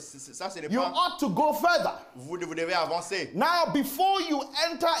 c'est le You point. ought to go further. Vous devez avancer. Now, before you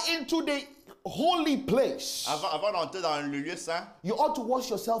enter into the holy place, Avant d'entrer dans le lieu saint, you ought to wash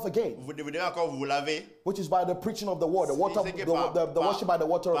yourself again, vous devez encore vous laver. which is by the preaching of the word, the water, C'est que the worship by the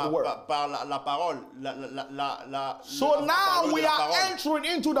water of the word. Par la parole. So now we are entering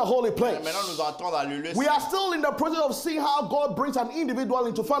into the holy place. Maintenant, nous entrons dans le lieu We saint. are still in the process of seeing how God brings an individual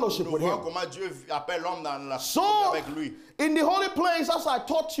into fellowship Nous with voyons him. comment Dieu appelle l'homme dans la So, avec lui. in the holy place, as I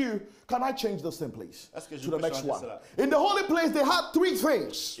taught you, can I change this thing, please? Est-ce que je To the peux next changer one. cela? In the holy place, they had three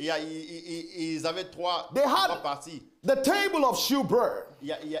things. Ils avaient trois They had parties. the table of shewbread. Il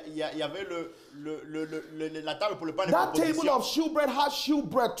y avait la table pour le pain de That table proposition. of shewbread had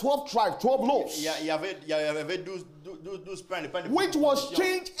shewbread, 12 tribes, 12 loaves, Il y avait 12 pains, le pain de which was proposition,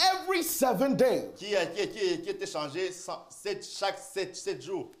 changed every 7 days. qui était changé chaque 7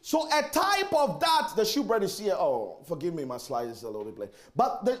 jours. So a type of that, the shewbread is here. Oh, forgive me, my slide is a little bit.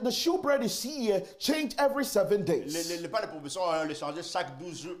 But the shewbread is here, changed every 7 days. Le pain de proposition, on le changeait chaque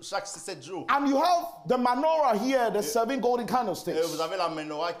 12 jours, chaque 7 jours. And you have the menorah here, the 7 golden candlesticks. Vous avez la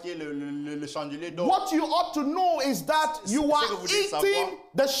menorah qui est le chandelier d'or. What you ought to know is that you Ce are que vous devez savoir. eating,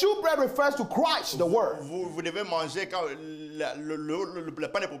 the shewbread refers to Christ, the word. Vous devez manger quand le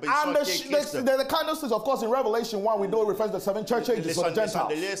pain de proposition And qui est Christ. the candlesticks, of course, in Revelation 1, we know it refers to the 7 church ages Les for the Gentiles.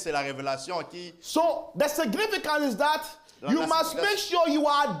 chandeliers, c'est la révélation qui... So the significance is that you La must significance- make sure you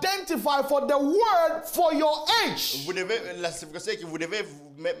are identified for the word for your age. Vous devez, la signification est que vous devez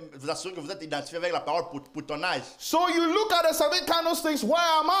vous assurer que vous êtes identifié avec la parole pour ton âge. So you look at the 7 candlesticks, where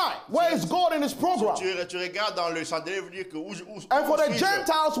am I? Where is God in his program? Tu regardes dans le chandelier, vous dire que où And for the suis-je?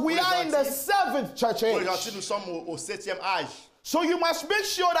 Gentiles, we Pour les are in the gentils, 7th church pour les age. gentils, nous sommes au 7e âge. So you must make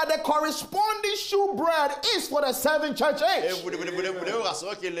sure that the corresponding shewbread is for the 7th church Et age. vous devez vous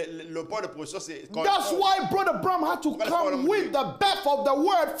rassurer que le pain de proposition, c'est... That's why Brother Bram had to come with the birth of the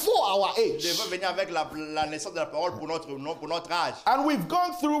word for our Vous age. devez venir avec la naissance de la parole pour notre âge. And we've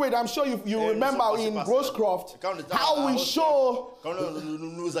gone through it. I'm sure you nous remember sommes in passés par Groscroft Quand on était how we à show Quand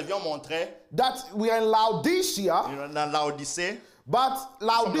nous avions montré that we are in Laodicea, dans l'Odyssée, but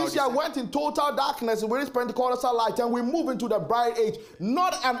Laodicea Laodicea. went in total darkness with its Pentecostal light, and we move into the bride age.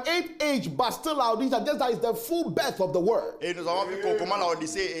 Not an 8th age, but still Laodicea, just that is the full birth of the word. et nous avons vu comment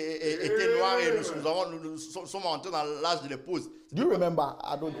l'Odyssée était noire et nous sommes entrés dans l'âge de l'épouse. Do you remember?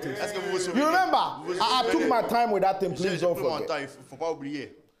 I don't think so. Est-ce que vous vous souvenez? You remember? Vous vous I took souvenez? my time with that thing, J'ai please don't pris mon temps, forget. il faut pas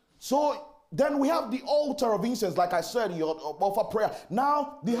oublier. So then we have the altar of incense, like I said, you offer prayer.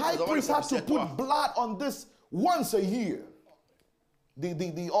 Now the high Nous avons priest le has to propitiatoire. put blood on this once a year.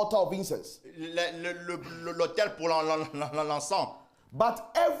 The altar of incense. L'autel pour l'encens.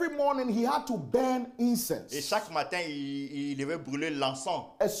 But every morning he had to burn Et incense, chaque matin, il devait brûler l'encens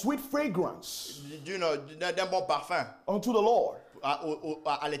a sweet fragrance d'un bon parfum unto the Lord.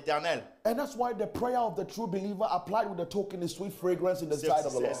 à l'Éternel. And that's why the prayer of the true believer applied with the token is sweet fragrance in the sight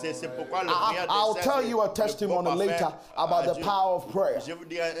of the Lord. C'est pourquoi le prière des I'll saints, tell c'est you a le testimony bon parfum later about à the Dieu. power of prayer. Je vais vous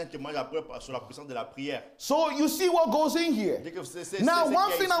dire un témoignage après sur la puissance de la prière. So you see what goes in here. Now,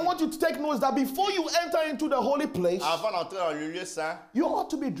 one thing I want you to take note is that before you enter into the holy place, Avant d'entrer dans le lieu saint, you ought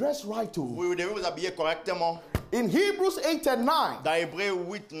to be dressed right too. vous devez vous habiller correctement. In Hebrews 8 and 9, Dans Hébreux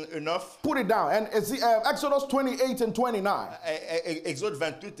 8 et 9, put it down. And it's Exodus 28 and 29. Exode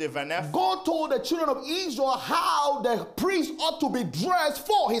 28 et 29, God told the children of Israel how the priest ought to be dressed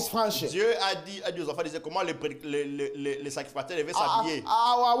for his function. Dieu a dit aux enfants d'Israël comment les sacrificateurs devaient s'habiller.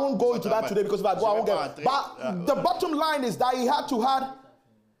 I won't go into that today because if I go, I won't get. But the bottom line is that he had to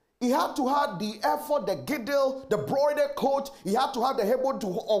have the ephod, the girdle, the broidered coat. He had to have the hebron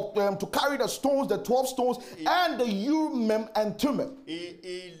to carry the stones, the 12 stones, and the Urim and Thummim.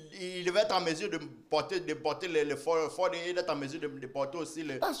 Il devait être en mesure de porter le fort et d'être en mesure de porter aussi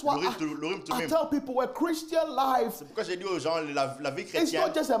le That's why Urim I Thummim. tell people a Christian life, C'est pourquoi j'ai dit aux gens la vie it's chrétienne,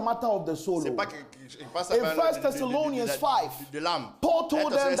 not just a matter of the soul. c'est pas que In 1 Thessalonians 5, de l'âme. Paul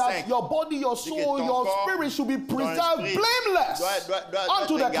told them that your body, your soul, your spirit should be preserved blameless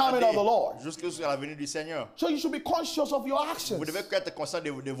unto the coming of the Lord. jusqu'à la venue du Seigneur. So you should be conscious of your Vous actions. devez être conscient de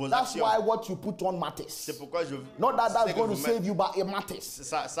vos That's actions. why what you put on matters. C'est pourquoi je Not that c'est that's que going to vous save you, but it matters.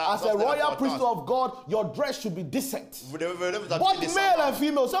 Ça As c'est a royal important. priesthood of God, your dress should be decent. Vous devez vous Both habiller male décemment. and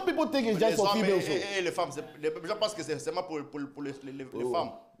female. Some people think it's just Les for hommes females. So. et les femmes. Je pense que c'est seulement pour les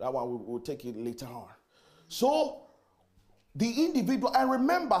femmes. That one we'll take it later on. So the individual, and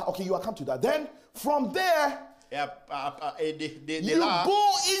remember, okay, you will come to that. Then from there, Et de you là, go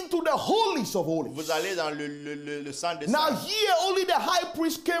into the holies of holies. vous allez dans le sang des Now saints. here, only the high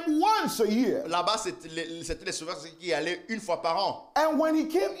priest came once a year. Là-bas, c'était les sauveurs qui allaient une fois par an. And when he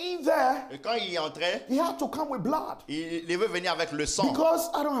came in there, Et quand il entrait, he had to come with blood. il devait venir avec le sang. Because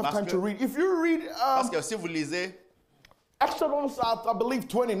I don't have Parce time que- to read. If you read Parce que si vous lisez Exodus, I believe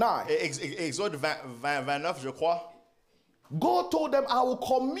 29, Exode 29, je crois, God told them, I will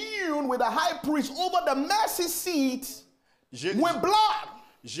commune with the high priest over the mercy seat je, with blood.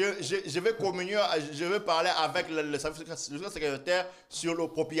 je vais communier, je vais parler avec le secrétaire sur le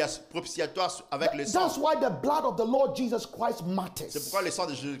propitiatoire avec le sang. That's why the blood of the Lord Jesus Christ C'est matters. pourquoi le sang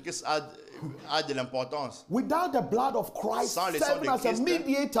de Jésus-Christ a de l'importance. Without the blood of Christ Sans le sang serving de as a Christ,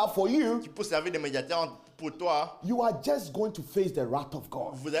 mediator for you, Qui peut servir de médiateur pour toi, you are just going to face the wrath of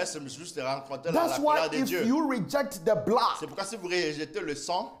God. vous allez juste rencontrer That's la why colère de if Dieu. you reject the C'est blood, pourquoi si vous rejetez le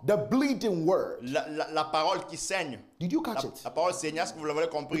sang, the bleeding word, la parole qui saigne, did you catch it? la parole saignante, est-ce que vous l'avez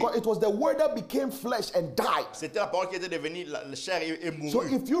compris? Because it was the word that became flesh and died. C'était la parole qui était devenue la chair et So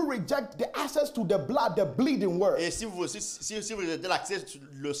mourue. if you reject the access to the blood, the bleeding word, Et si vous rejetez l'accès sur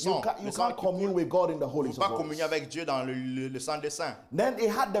le you sang, can't commune with God in the vous holies ne pouvez of pas communier holies. avec Dieu dans le sang des saints. Then it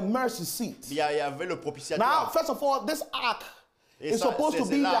had the mercy seat. Il y avait le Now, propitiatoire. first of all, this ark Et is ça, supposed to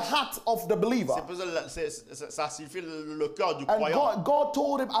c'est be the là. heart of the believer. Ça signifie le cœur du And croyant. God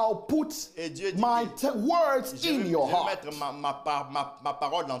told him, I'll put Et Dieu dit, my words Je in vais your heart. mettre ma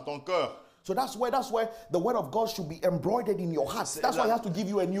parole dans ton cœur. So that's where the word of God should be embroidered in your heart. That's why he has to give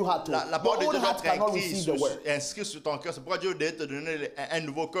you a new heart. La Your parole de old Dieu doit heart être cannot receive the word. inscrite sur ton cœur. C'est pourquoi Dieu doit te donner un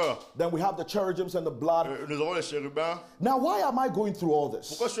nouveau cœur. Then we have the cherubims and the blood. Nous avons les chérubins. Now, why am I going through all this?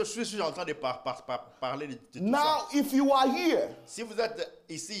 Pourquoi je suis en train de parler de tout Now, ça? if you are here, Si vous êtes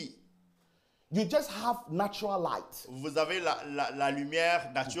ici, you just have natural light. vous avez la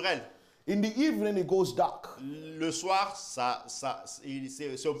lumière naturelle. In the evening, it goes dark. Le soir, c'est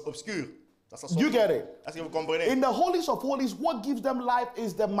obscur. Ça You get it? Est-ce que vous comprenez? In the holies of holies, what gives them life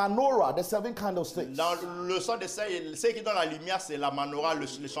is the menorah, the seven candlesticks. Dans le sang de saint, ce qui donne la lumière, c'est la menorah, le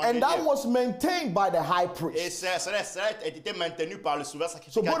chandelier. And that was maintained by the high Et priest. ça a été maintenu par le souverain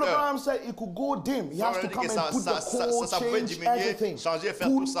So Brother sacrificateur. Abraham said it could go dim. He has to come and put the coal, ça pouvait change diminuer, everything. changer et faire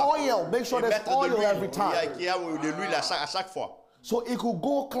tout Put ça. oil, make sure Et there's mettre de oil l'huile, every time. qu'il y a de l'huile à chaque fois. So it could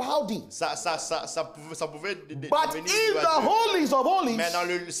go cloudy. Ça pouvait But devenir in the nuageux. holies of holies, Mais dans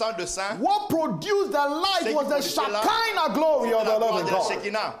le sang de saint, what produced the light Ce was qui the produisait la- Shekinah glory of la the gloire living de la God,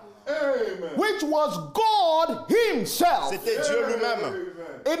 Shekinah. which was God Himself. C'était Dieu lui-même.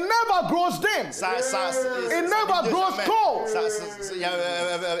 It never grows dim. It never grows cold.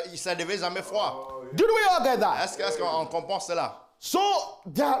 Ça devait jamais froid. Did we all get that? Est-ce qu'on comprend cela? So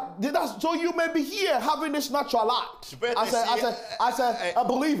so you may be here having this natural light Tu peux être as a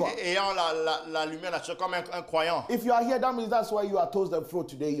believer. Ayant la lumière naturelle comme un croyant. If you are here, that means that's why you are toast and fro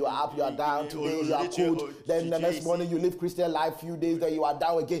today. You are up, you are down today, you are cold. Then the next morning you live Christian life, few days, then you are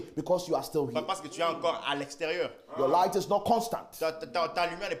down again because you are still here. Pas parce que tu es encore à l'extérieur. Your light is not constant. Ta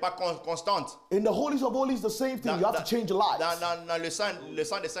lumière n'est pas constante. In the holies of holies, the same thing. You have to change the light. Dans le sang des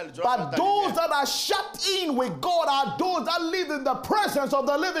saints, tu dois But faire ta those lumière. that are shut in with God are those that live in the presence of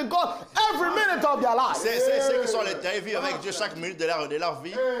the living God every minute of their life. C'est ceux qui sont les terres vivent avec Dieu chaque minute de leur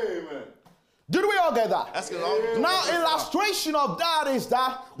vie. Did we all get that? Est-ce que Now, illustration of that is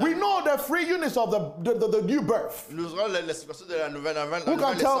that we know the free units of the new birth. nous aurons l'explication de la nouvelle Who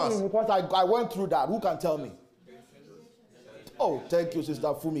can tell me? naissance. Because I went through that. Who can tell me? Oh, thank you, Sister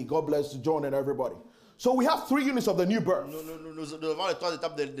Fumi. God bless John and everybody. So we have 3 units of the new birth. Nous devons les 3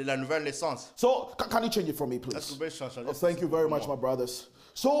 étapes de la nouvelle naissance. So can you change it for me, Est-ce que please? vous pouvez changer? Oh, thank you very much, my brothers.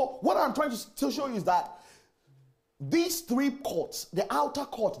 So what I'm trying to show you is that these 3 courts, the outer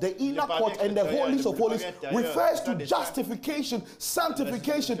court, the inner court, and the holies of holies, refers to justification,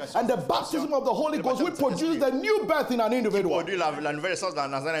 sanctification, and the baptism of the Holy Ghost, which produce the new birth in an individual. Produit la nouvelle naissance dans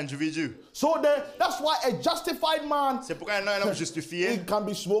un individu. So that's why a justified man, C'est pourquoi un homme justifié, he can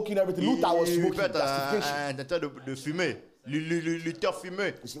be smoking everything. Luther was il smoking peut être justification. un intenteur de fumer. Lutteur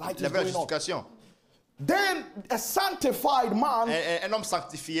fumé. His light is La vraie going on. justification. Then a sanctified man Un homme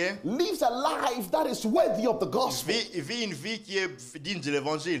sanctifié lives a life that is worthy of the gospel. vit une vie qui est digne de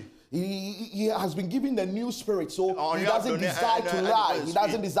l'évangile. He has been given the new spirit, so On he lui a doesn't donné desire to un lie. nouveau He doesn't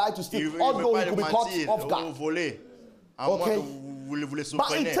esprit. desire to Il steal, veut although pas he le could be caught mentir off ou guard. voler. À moins Okay. que vous le But it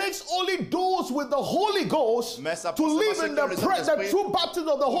surpreniez. takes only those with the Holy Ghost Mais ça to prend live seulement in ceux qui ont le the Saint-Esprit true baptism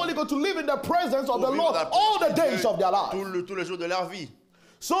of the Holy Ghost, to live in the presence of the Pour vivre Lord dans la all the présence de days Dieu of their life. tous les jours de leur vie.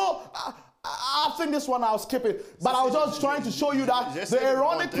 So I think this one I'll skip it, but I was just trying to show you that the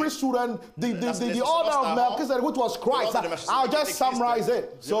Aaronic priesthood and the order of Melchizedek, which was Christ, I'll just summarize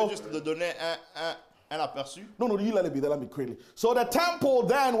it. Je veux So juste te donner un aperçu. no, you let it be there. Let me quickly. So the temple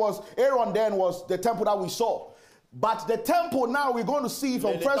then was Aaron. Then was the temple that we saw. But the temple now we're going to see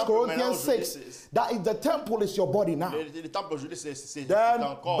from Les 1 temples Corinthians maintenant, 6 that the temple is your body now. Les temples aujourd'hui, c'est Then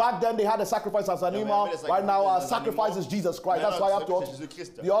encore. back then they had a sacrifice as an animal. Right now our sacrifice is Jesus Christ. That's why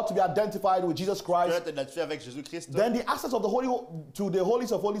you have to be identified with Jesus Tu Christ. dois être identifié avec Jésus-Christ. Then the access of the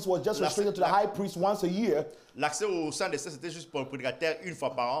holies of holies was just restricted to the high priest once a year. L'accès au sein des saints, c'était juste pour le prédicateur une fois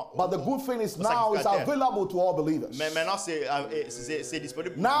par an. But the good thing is now it's available to all believers. Mais maintenant, c'est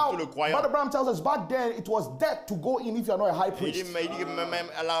disponible pour Now, tous les croyants. Brother Branham tells us back then it was death to go in if you're not a high Il priest. dit même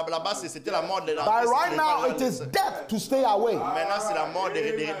là-bas, c'était la mort de la But right now it is death to stay away. Maintenant, c'est la mort de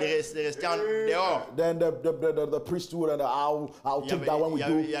rester en dehors. Then the priesthood and I'll take that when we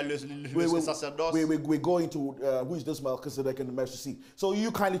do. Il y a le sacerdoce. We go into who is this Melchizedek and the mercy seat. So you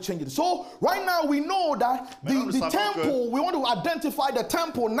kindly change it. So right now we know that the temple, we want to identify the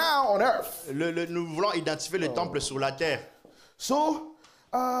temple now on earth. Nous voulons identifier le temple sur la terre. So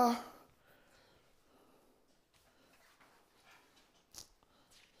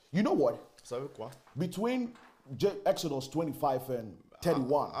you know what? Vous savez quoi? Between Exodus 25 and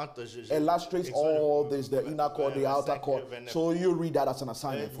 31 Entre illustrates all this, the inner court, the outer court. So you read that as an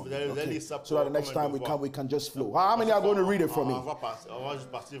assignment for me, okay? So that the next time we can just flow. How many are going to read it for me? On va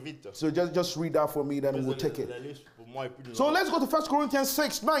juste partir vite. So just read that for me, then we'll take it. So let's go to 1 Corinthians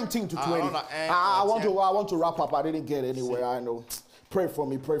 6, 19 to 20. I want to wrap up. I didn't get anywhere. I know. Pray for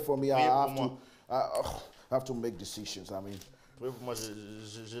me. I have to make decisions. I mean, Moi,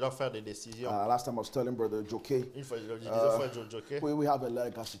 je dois faire des décisions. last time I was telling Brother Joke, Une fois, je disais Joké, we have a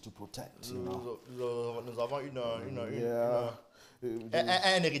legacy to protect. You know? nous avons Yeah.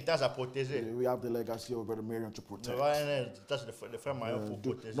 un héritage à protéger. We have the legacy of Brother Marion to Nous protect. avons un héritage de frère Marion pour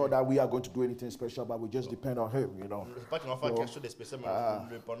protéger. Not that we are going to do anything special, but we just depend on him, you know. C'est pas qu'on va faire quelque chose de spécial, mais nous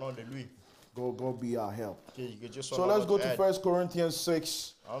dépendons de lui. Go be our help. Que Dieu soit So let's go to 1 Corinthians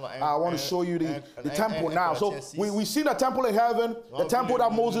 6. I want to show you the temple now. So we see the temple in heaven, the temple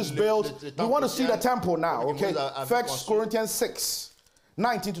that Moses built. We want to see the temple now, okay? 1 Corinthians 6,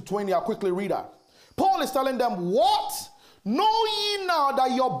 19 to 20. I'll quickly read that. Paul is telling them, what? Know ye now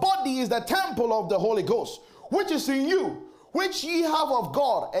that your body is the temple of the Holy Ghost, which is in you, which ye have of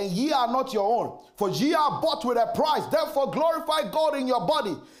God, and ye are not your own. For ye are bought with a price. Therefore glorify God in your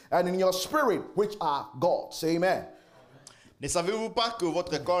body and in your spirit, which are God's. Amen. Ne savez-vous pas que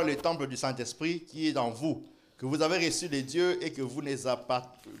votre corps est le temple du Saint-Esprit qui est dans vous, que vous avez reçu de Dieu et que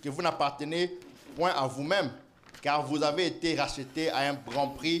vous n'appartenez point à vous-même, car vous avez été rachetés à un grand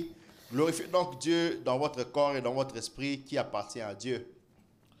prix. Glorifiez donc Dieu dans votre corps et dans votre esprit qui appartient à Dieu.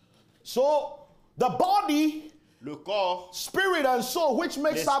 So the body, Le corps, spirit, and soul, which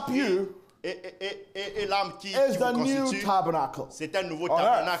makes up you, et l'âme qui is vous the new constitue, tabernacle. c'est un nouveau on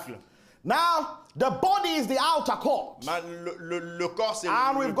tabernacle. Now, the body is the outer court. Mais le corps, c'est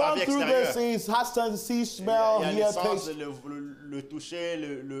And le we've gone pavé through extérieur. this. It has to see, smell, Il y a hear, l'essence, taste. le toucher,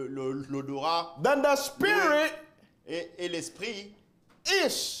 l'odorat. Then the spirit Et l'esprit,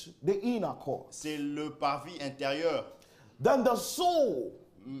 is the inner court. c'est le parvis intérieur. Then the soul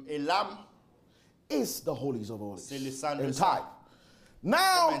Et l'âme, is the holies of holies. c'est le sang de In sang. type.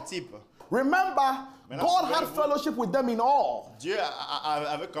 Now, Un type. remember, God had fellowship with them in all. Dieu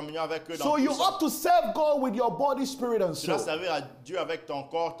avait communion avec eux dans So tout you ça. ought to serve God with your body, spirit, and Tu dois soul. servir à Dieu avec ton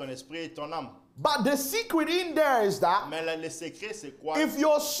corps, ton esprit et ton âme. But the secret in there is that Mais le secret, c'est quoi? if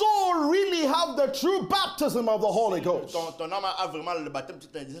your soul really have the true baptism of the Holy Ghost, Ton âme a vraiment le baptême du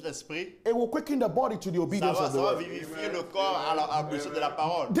Saint-Esprit. it will quicken the body to the obedience of the Ça va word. vivifier le corps à l'obéissance de la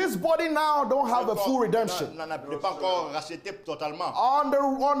parole. This body now don't have a full redemption. N'est pas encore racheté totalement.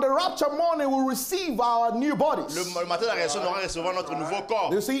 On the rapture morning, we'll receive our new bodies. Le matin de la résurrection, nous allons recevoir notre nouveau corps.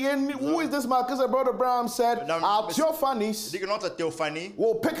 You see, who is this man? Because Brother Brown said, our theophanies Dit que notre théophanie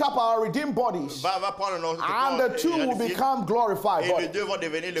will pick up our redeemed bodies, va prendre notre and corps the two will glorifié, become glorified et les bodies. deux vont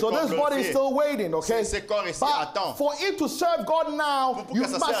devenir le So corps this body is glorifié. still waiting, okay? Ce corps ici But attend. for it to serve God now, Pour you que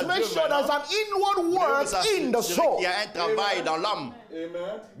ça must serve make Dieu sure there's an maintenant, inward Dieu work nous assure in the qu'il soul. y a un travail dans l'âme.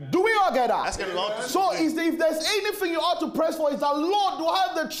 Do we all get Est-ce that? que nous avons tous So compris? if there's anything you ought to press for, is that Lord, do I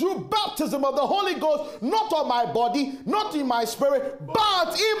have the true baptism of the Holy Ghost, not on my body, not in my spirit,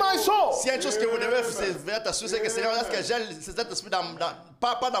 but in my soul? S'il y a une chose que vous devez faire assurer, c'est que Seigneur, est-ce que j'ai cet esprit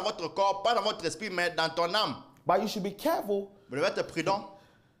pas dans votre corps, pas dans votre esprit, mais dans ton âme. But you should be careful Vous devez être prudent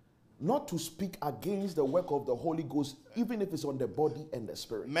not to speak against the work of the Holy Ghost, even if it's on the body and the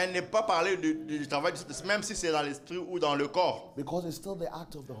spirit. mais ne pas parler du travail du Saint-Esprit, même si c'est dans l'esprit ou dans le corps. Because it's still the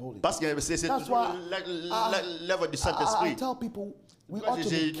act of the Holy Ghost. Parce que c'est That's toujours why l'œuvre du I Saint-Esprit. tell people we Pourquoi ought to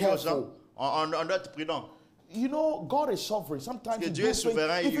j'ai be dit aux gens, careful. on doit être prudent. You know, God is sovereign. Sometimes Parce que you Dieu do est things,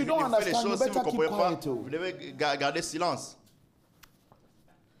 souverain, if you il don't fait les understand, you choses, si vous better ne keep comprenez pas, quiet too. vous devez garder silence.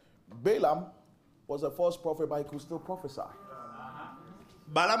 Balaam was a false prophet, but he could still prophesy.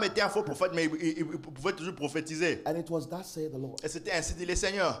 Balaam était un faux prophète, mais il pouvait toujours prophétiser. And it was that said the Lord. Et c'était ainsi dit le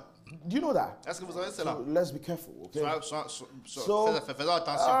Seigneur. Do you know that? Est-ce que vous savez cela? So let's be careful, okay? Faisons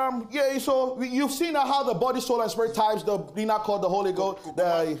attention. Yeah, so you've seen how the body, soul, and spirit types the Enoch called the Holy Ghost.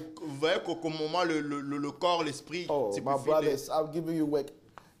 Vous voyez qu'au moment le corps, l'esprit, Oh, my typifie brothers, I'm giving you work.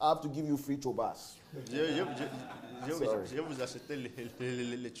 I have to give you free chobas. Je vais vous acheter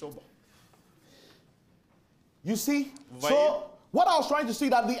les chobas. You see? Vous voyez? So what I was trying to see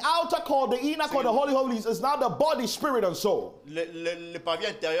that the outer court, the inner court, the Holy Holies is now the body, spirit, and soul. Le pavé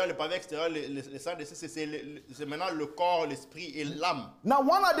intérieur, le pavé extérieur, les saints de c'est maintenant le corps, l'esprit et l'âme. Now,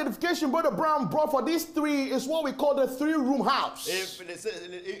 one identification Brother Brown brought for these three is what we call the three-room house.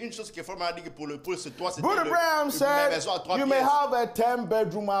 Et une chose qu'il faut m'a dit pour ce toit, c'est Brother Brown said you may have a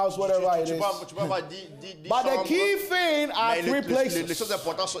 10-bedroom house, whatever it is. Tu peux avoir 10 But the chambres, key thing are mais three les places. choses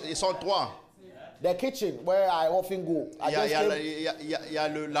importantes ils sont trois. The kitchen, where I often go. Il y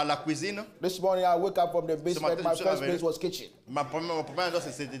a la cuisine. This morning I woke up from the basement. matin, My je suis first réveillé. place was kitchen. Mon premier endroit,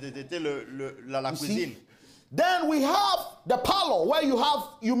 c'était la You cuisine. see? Then we have the parlor where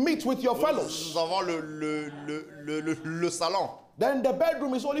you meet with your fellows. Nous avons le salon. Then the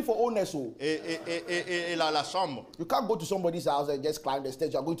bedroom is only for owners. So Et la chambre. you can't go to somebody's house and just climb the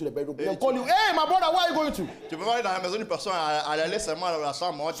stairs. You're going to the bedroom. They'll call you, hey, my brother, where are you going to? Tu peux pas aller dans la maison d'une personne à aller seulement à la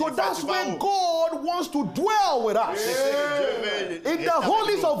chambre. So that's where God wants to dwell with us. In the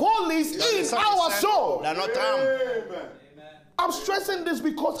holies of holies, in our soul. Dans notre âme. I'm stressing this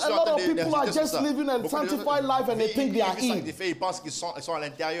because a lot of people are just living a sanctified life and they think they are in. Ils pensent qu'ils sont à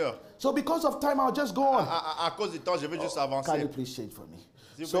l'intérieur. So because of time, I'll just go on. À cause du temps, je vais juste Can you avancer. please change for me?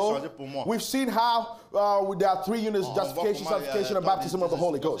 Si vous pouvez So changer pour moi. we've seen how there are three units: justification, sanctification, and baptism of the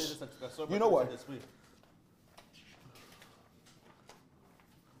Holy Ghost. You know what?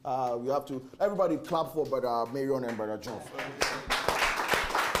 We have to everybody clap for Brother Marion and Brother John.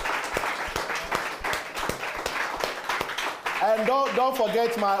 And don't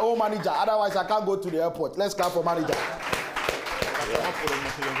forget my own manager. Otherwise, I can't go to the airport. Let's clap for manager.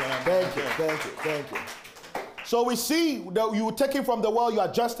 Thank you. So we see that you take it from the world, you are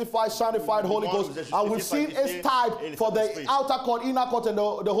justified, sanctified, Holy Ghost. And we've seen its type for the outer court, inner court, and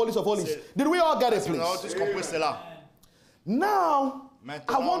the holies of holies. Did we all get it, Nous avons tous please? compris cela. Now,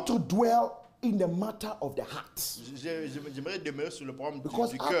 I want to dwell in the matter of the heart. J'aimerais demeurer sur le problème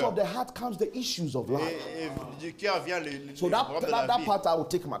Because du out cœur. of the heart comes the issues of life. Et du cœur vient le So problème de la that vie. part I will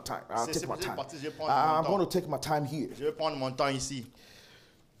take my time. I'll C'est take my cette time. partie, je vais prendre I'm mon going temps. to take my time here. Je vais prendre mon temps ici.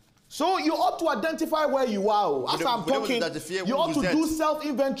 So you ought to identify where you are. As I'm vous devez talking, vous identifier you où ought to vous êtes. do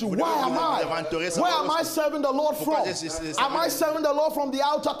self-inventory. Vous Where devez am vous I? inventorer, Where savoir am I serving the Lord from? Pourquoi j'ai Am I serving the Lord from the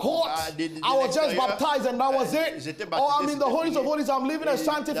outer court? de I was just l'extérieur. baptized and that was it. J'étais Or I'm baptisé, in the c'était holies of fini. holies. I'm living a Et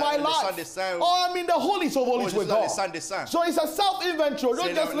sanctified dans le sang life. des saints. Or I'm in the holies of holies je with suis dans les God. saints des saints. So it's a self-inventory. Don't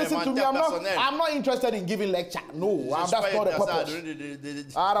C'est just listen to me. l'inventaire personnel. I'm not interested in giving lecture. No, Je that's suis not pas the intéressé à purpose. donner des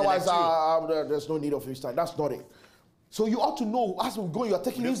Otherwise, lectures. there's no need of this time. That's not it. So you ought to know as we go, you are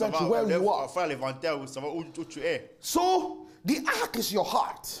taking Vous devez inventory where you are. faire l'inventaire, vous savez où tu es. So the ark is your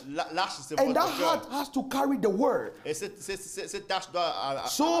heart. L'arche, c'est And that votre heart cœur. has to carry the word. Et cette arche doit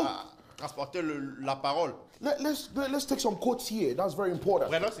So- transporter la parole. Let's take some quotes here. That's very important.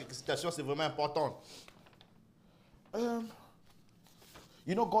 Vraiment, cette citation, c'est vraiment important.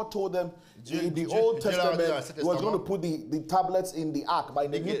 You know, God told them in the Dieu- Old Dieu leur a dit dans Testament, l'Ancien He was going to Testament. put the tablets in the ark. But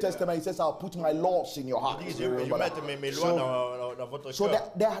in the Et New que- Testament, He says, I'll put my laws in your heart. Je vais mettre mes lois So- dans votre So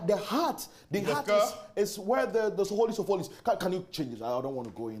cœur. the heart cœur. is where the holies of holies. Can you change this? I don't want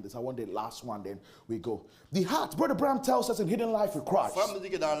to go in this. I want the last one, then we go. The heart. Brother Bram tells us in Hidden Life with Christ. Femme nous dit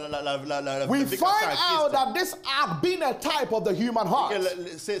que dans la We vie find grâce à out Christ, that this ark being a type of the human heart.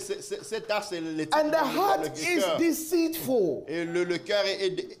 que cette arche, c'est le type And the de heart le is cœur. deceitful. Et le cœur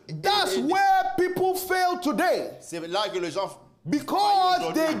est That's where people fail today. c'est là que les gens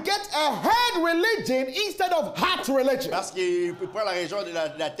Because they get a head religion instead of heart religion. Parce qu'il prend la région de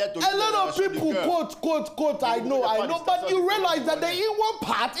la tête au lieu A de la lot of région du people cœur. quote, I know, but you realize that the inward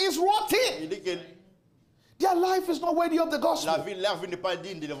part is rotten. Il dit que Their life is not worthy of the gospel. leur vie n'est pas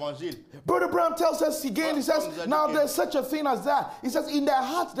digne de l'évangile. Brother Brown tells us again, he says, now there's such a thing as that. He says, in their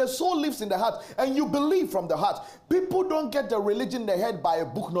heart, the soul lives in the heart, and you believe from the heart. People don't get the religion in the head by a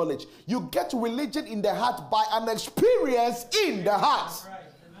book knowledge. You get religion in the heart by an experience in the heart.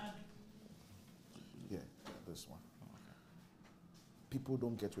 Yeah, this one. People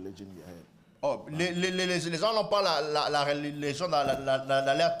don't get religion in their head. Oh, les gens n'ont pas la religion dans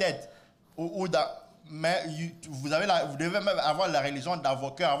leur tête ou dans. Mais vous devez même avoir la religion dans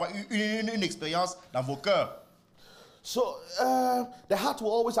vos cœurs, avoir une expérience dans vos cœurs. So the heart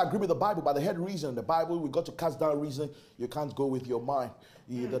will always agree with the Bible, but the head reason. The Bible, we got to cast down reason. You can't go with your mind.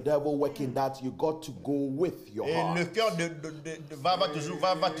 The devil working that, you got to go with your heart. Et le cœur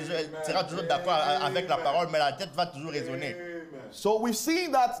sera toujours d'accord avec la parole, mais la tête va toujours raisonner. So we've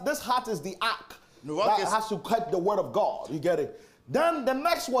seen that this heart is the ark that has to cut the word of God. You get it? Then the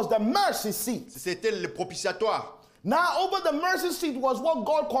next was the mercy seat. C'était le propitiatoire. Now over the mercy seat was what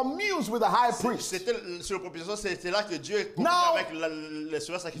God communes with the high priest. C'était sur le propitiatoire, c'est là que Dieu communiait avec le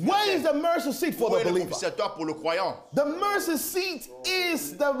sauveur sacrificateur. Where is the mercy seat for the Le believer? propitiatoire pour le croyant. The mercy seat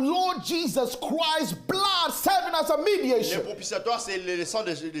is the Lord Jesus Christ's blood serving as a mediation. Le propitiatoire, c'est le sang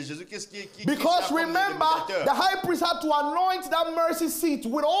de Jésus-Christ qui Because sert comme remember, médiateur. the high priest had to anoint that mercy seat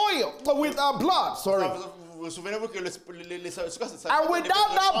with oil, with blood. Sorry. Vous souvenez-vous que And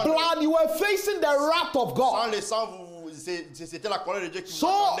without that blood, you were facing the wrath of sans God. le sang, c'était la colère de Dieu qui vous So,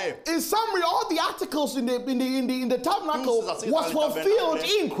 attendait. in summary, all the articles in the tabernacle was fulfilled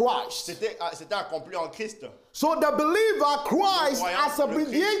in Christ. C'était accompli en Christ. So the believer, Christ as a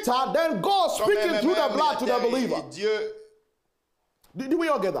mediator, then God speaking through the blood to the believer. Dieu, Did we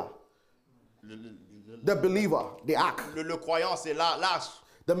all get that? The believer, the ark. le croyant, c'est l'arche.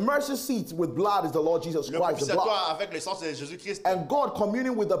 The mercy seat with blood is the Lord Jesus Le Christ, the blood. propitiatoire avec le sang, c'est Jésus-Christ. And God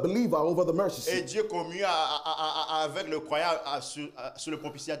communing with the believer over the mercy Et seat. Dieu commune avec le croyant sur le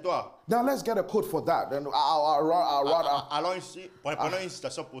propitiatoire. Now let's get a quote for that. Then Allons ici, prenons une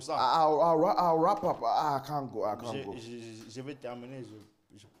citation pour ça. I'll wrap up. I can't go. Je vais terminer,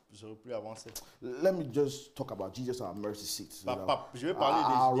 je ne vais plus avancer. Let me just talk about Jesus and mercy seats. Je vais parler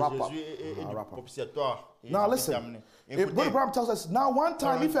de Jésus et du propitiatoire. Now listen, if Brother Abraham tells us, now one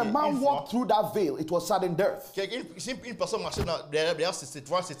time if a man walked through that veil, it was sudden death. Si une personne marchait derrière cette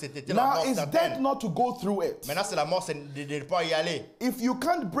voie, c'était la Now mort it's death certaine. not to go through it. Maintenant, c'est la mort, c'est de ne pas y aller. If you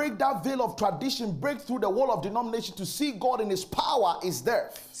can't break that veil of tradition, break through the wall of denomination to see God in His power, is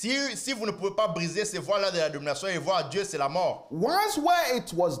death. Si vous ne pouvez pas briser ces voies-là de la domination et voir Dieu, c'est la mort. Once where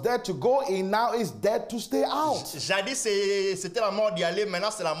it was dead to go in, now it's dead to stay out. Jadis, c'était la mort d'y aller, maintenant,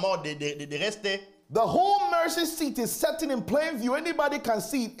 c'est la mort de rester. The whole mercy seat is setting in plain view. Anybody can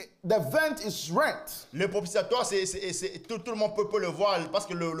see it. The vent is rent. Le propitiatoire, tout le monde peut le voir parce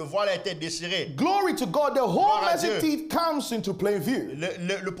que le voile a été déchiré. Glory to God. The whole Gloire à mercy Dieu. seat comes into plain view.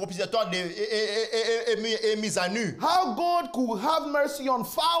 Le propitiatoire est mis à nu. How God could have mercy on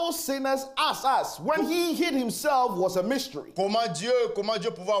foul sinners as us when He hid Himself was a mystery. Comment Dieu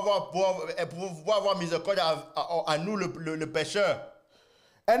pouvait avoir miséricorde à nous, le pécheur.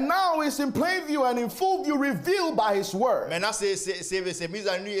 And now it's in plain view and in full view revealed by His word. Maintenant, c'est mis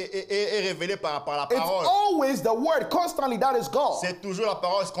à nu et révélé par la It's parole. always the word, constantly, that is God. C'est toujours la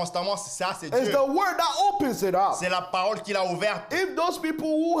parole, constamment, ça, c'est It's Dieu. the word that opens it up. C'est la parole qu'il a ouverte. If those people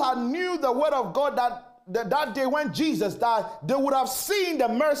who had knew the word of God that day when Jesus died, they would have seen the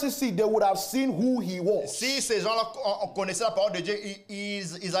mercy seat, they would have seen who He was. Si ces gens-là connaissaient la parole de Dieu,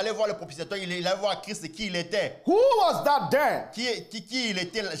 ils allaient voir le propitiateur, ils allaient voir Christ et qui il était. Who was that then? Qui il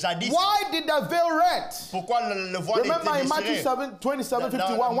était jadis. Why did the veil rent? Pourquoi le voile Remember in était Matthew déchiré?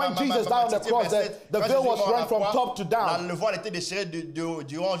 27:51, when Jesus died on the cross, the veil was rent from top to down. Le voile était déchiré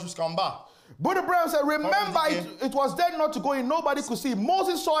du haut jusqu'en bas. Brother Brown said, remember, it was dead not to go in. Nobody could see.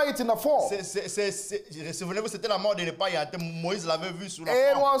 Moses saw it in the fall. Souvenez-vous, c'était la mort de l'épaille. Moïse l'avait vu sous la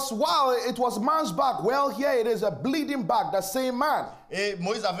It forme. it was man's back. Well, here it is, a bleeding back, the same man. Et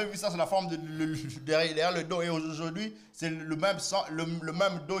Moïse avait vu ça sous la forme derrière le dos. Et aujourd'hui, c'est le même sang, le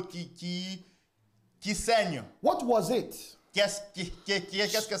même dos qui saigne. What was it? Qu'est-ce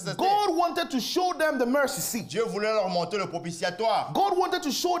que c'était? God wanted to show them the mercy seat. Dieu voulait leur montrer le propitiatoire. God wanted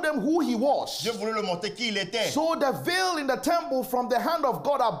to show them who he was. Dieu voulait leur montrer qui il était. So the veil in the temple from the hand of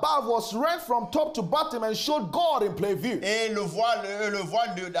God above was rent from top to bottom and showed God in plain view. Et le voile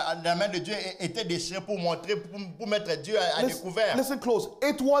de la main de Dieu était déchiré pour montrer, pour mettre Dieu à découvert. Listen close.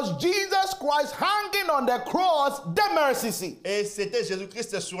 It was Jesus Christ hanging on the cross, the mercy seat. Et c'était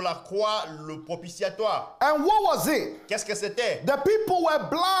Jésus-Christ sur la croix, le propitiatoire. And what was it? Qu'est-ce que c'était? The people were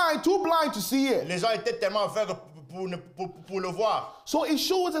blind, too blind to see it. Les gens étaient tellement aveugles pour le voir. So it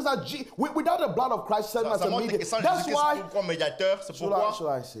shows us that without the blood of Christ serving as a mediator. That's why. Comme médiateur, c'est pourquoi. Should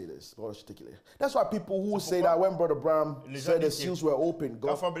I say this? Or should I take it later? That's why people who say that when Brother Bram said the seals were open,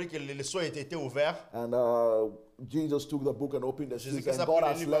 quand que les sceaux étaient ouverts, and Jesus took the book and opened the seals, and God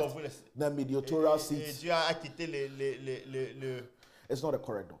has left the mediatorial seats. Et Dieu a quitté le. It's not a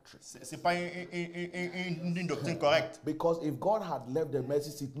correct doctrine. C'est pas une doctrine correcte. Because if God had left the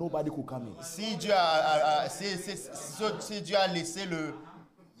mercy seat, nobody could come in. Si Dieu a laissé le.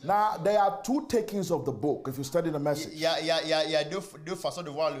 Now there are two takings of the book. If you study the message, Il y a deux façons de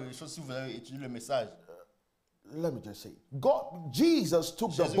voir les choses si vous avez étudié le message. let me just say, Jesus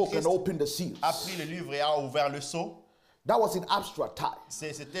took the book and opened the seals. A pris le livre et a ouvert le sceau. That was in abstract type.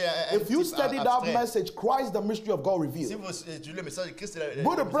 C'était If you study that message, Christ, the mystery of God Si revealed. vous étudiez le message de Christ,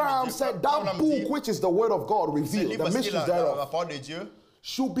 Brother Brown said that book, which is the word of God revealed, the mysteries thereof, la parole de Dieu,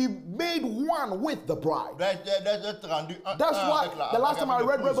 should be made one with the bride. doit être rendu un That's why the last time I avec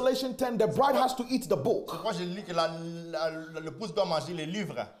read l'épouse. Revelation 10, the bride has to eat the book. Moi, je lis que l'épouse doit manger les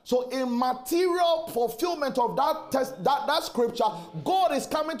livres. So in material fulfillment of that scripture, God is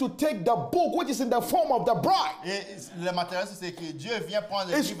coming to take the book, which is in the form of the bride. Et le matériel, c'est que Dieu vient prendre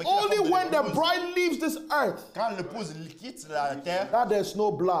les It's livres. only when the bride leaves this earth Quand l'épouse quitte la terre, that there's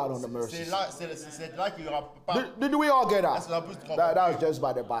no blood on the mercy. c'est là qu'il n'y aura pas. Did we all get C'est la that? plus That's just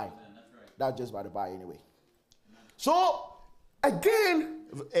by the by. That's just by the by anyway. So again,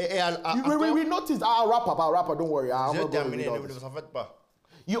 we noticed. I'll wrap up. Don't worry. I'm J'ai not going to terminé, read all ne this. vous en faites pas.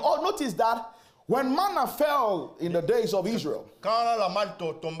 You all notice that when manna fell in the days of Israel, Quand la manne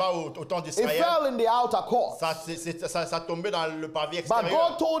tomba au temps it d'Israël, fell in the outer court. ça tombait dans le parvis But extérieur.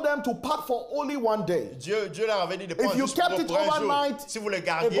 God told them to pack for only one day. Dieu leur avait dit de If prendre you juste kept it pour un jour. overnight, Si vous le it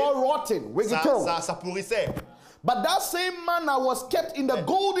gardiez, got rotten. ça pourrissait. But that same manna was kept in the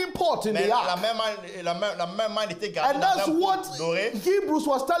golden pot in Mais the la ark. même manne était gardée And dans that's un what pot doré. Hebrews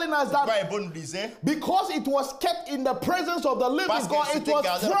was telling us, Quand that Hébreu nous disait, because it was kept in the presence of the living parce que God, it c'était was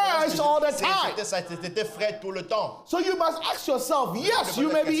gardé dans la fresh présence all de the Dieu, time. c'était frais tout le temps. So you must ask yourself, yes,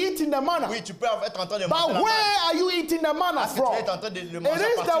 you may be eating the manna, Oui, tu peux être en train de but manger la where manne. are you eating the manna Est-ce que tu from? es en train de le It manger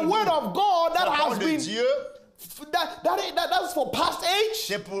is à partir the d'où? word of God that La has parole de been Dieu, that's for past age,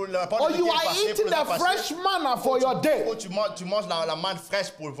 c'est pour la parole or de you Dieu are passé, eating pour le the passé. fresh manna for your day. Ou tu manges la manne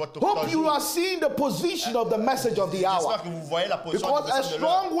fraîche pour votre Hope you jour. are seeing the position of the message of the hour. J'espère que vous voyez la position Because du a message de l'heure.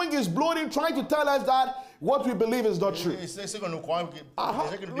 strong wind is blowing, trying to tell us that what we believe is not true. Et c'est ce que nous croyons. Que,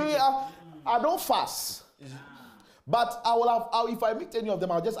 I don't fast. But if I meet any of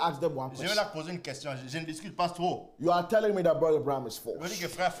them, I'll just ask them one Je vais question. leur poser une question. Je ne discute pas trop. You are telling me that Brother Bram is Je false. dis que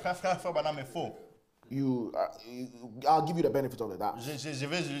frère Banam est faux. I'll give you the benefit of the doubt. Je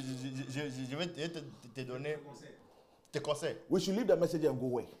vais te donner tes conseils. We should leave the message and go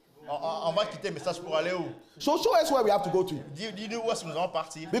away. On va quitter le message pour aller où? So show us where we have to go to. Dis-nous où est-ce que nous allons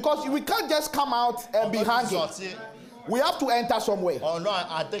partir. Because we can't just come out and be hanging. Sortir. We have to enter somewhere. On doit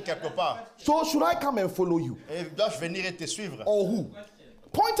entrer quelque part. So should I come and follow you? Et dois-je venir et te suivre? Or who?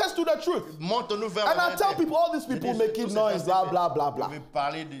 Point us to the truth. Montre-nous vers And la I tell vérité. people, all these people making noise, blah, blah, blah, blah. Je vais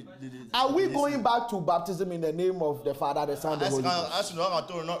parler de Are we going back to baptism in the name of the Father, the Son, and the Holy Ghost? Est-ce que nous allons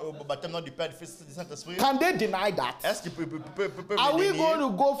rentrer au baptême du Père, du Fils et du Saint-Esprit? Can they deny that? Est-ce qu'ils peuvent Are we le going dénier? to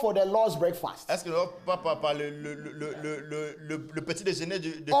go for the Lord's breakfast? Est-ce que nous allons pas le petit déjeuner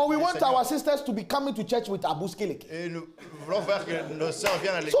du Or we want Seigneur? our sisters to be coming to church with Abu Skillik? Et nous voulons voir que nos sœurs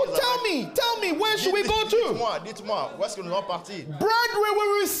viennent à l'église. So tell me, where should we go to? Dites-moi, où est-ce que nous allons partir? Brethren,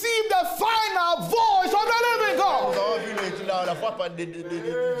 we receive the final voice of the living Nous God. avons vu la voix du Dieu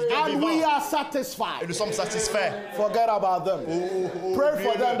And we vivant. are Et satisfied. nous sommes satisfaits. Forget about them. Pray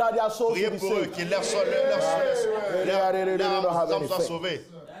for them that their souls will Priez be pour eux, saved. que leurs âmes soient sauvées.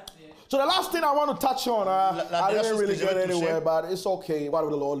 So the last thing I want to touch on, I dernière didn't chose really que je get vais toucher. anywhere, but it's okay,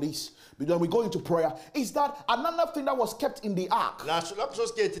 whatever the Lord leads. then we go into prayer, is that another thing that was kept in the ark La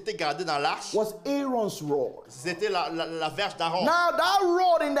chose qui était gardée dans l'arche, was Aaron's rod. c'était la verge d'Aaron. Now that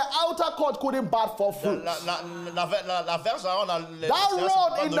rod in the outer court couldn't bud for fruit. La verge d'Aaron dans That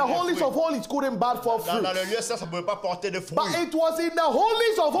rod in the holies of holies couldn't bud for fruit. Dans le lieu saint, ça ne pouvait pas porter de fruits. But it was in the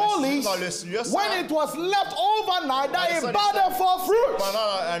holies of holies Dans le lieu saint, when it was left overnight that it budded for fruit.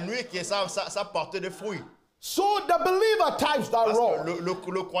 pendant la nuit, ça portait de fruits. So the believer types that Parce rod. que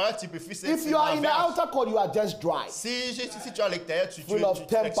le croyant typifie, c'est If you are in the outer court, you are just dry. Si tu es à l'extérieur, tu Full of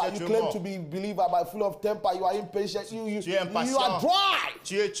temper, you claim mort. to be believer, but full of temper, you are impatient. Tu es You impatient. are dry.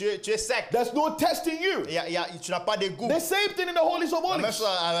 Tu es sec. There's no test in you. Tu n'as pas de goût. The same thing in the holies of La même holies.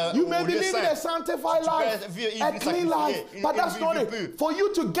 chose You may au be lieu living saint. a sanctified Tu peux life, vivre une a vie clean sanctifiée, life, une but that's vie not pure. it. For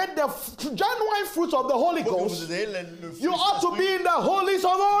you to get the genuine fruits of the Holy Pour que Ghost, vous ayez le fruit you du ought to Saint-Esprit, be in the holies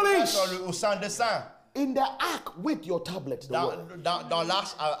of holies. au sein des saints, In the ark with your tablet, the word. dans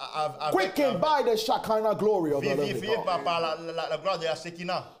l'arche avec Quickened by the Shekinah glory of the living vivifié God. par la gloire de la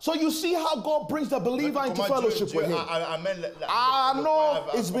Shekinah. So you see how God brings the believer into Comment fellowship with Him. amène I know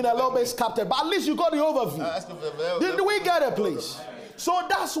it's been a little bit scattered, but at least you got the overview. Est-ce que vous avez- Did we get it, please? So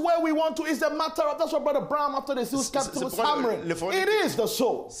that's where we want to. It's a matter of, that's what Brother Brown after the seals kept was hammering. It is the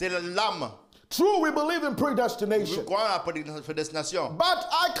soul. C'est l'âme. True, we believe in Nous predestination. croyons à la prédestination. But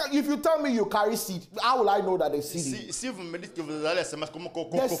if you tell me you carry seed, how will I know that the seed is? Si vous me dites que vous allez semer, comment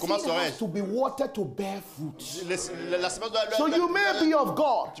The seed serait-ce? has to be watered to bear fruit. La semence doit So you may be of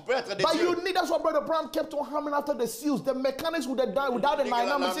God, Tu peux être des but dieux. you need, that's what Brother Brown kept on hammering after the seals. The mechanics without the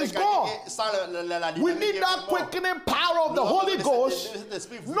dynamics is gone. We need that quickening power of the Holy Ghost,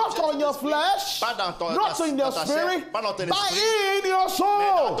 not on your flesh, not in your spirit, but in your Dans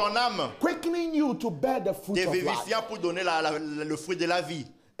soul, ton âme, quickening you to bear the fruit t'es of life. vivifiant pour donner le fruit de la vie.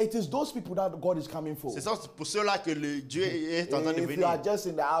 It is those people that God is coming for. C'est ça, pour ceux-là que le Dieu est en train de If you are venir. just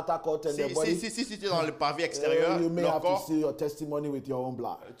in the outer court and the body, Si tu es dans le pavé extérieur, you may le have to corps, see your testimony with your own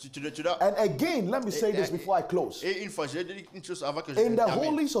blood. tu dois. And again, let me say this before I close. Et une fois, je vais dire une chose avant que je In the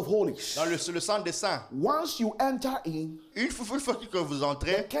termine. holies of holies, Dans le sang des saints, once you enter in, une fois que vous the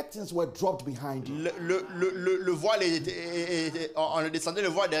entrez, curtains were dropped behind you. le voile on descendait le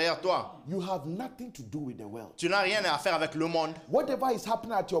voile derrière toi. You have nothing to do with the world. Tu n'as rien à faire avec le monde. Whatever is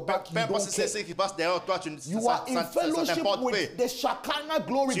happening at your back, Peu you importe don't c'est ce care. qui passe derrière toi, You are in fellowship t'importe with pas. the Shekinah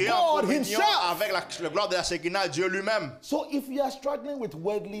glory, Tu es en God communion Himself. avec la gloire de la Shekinah, Dieu lui-même. So if you are struggling with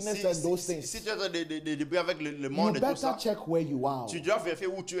worldliness and those Si things, tu as des débuts avec le you monde et tout better ça, check where you are. tu dois vérifier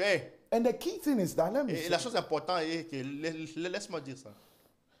où tu es. And the key thing is that, let me Et say, la chose importante est que, laisse-moi dire ça.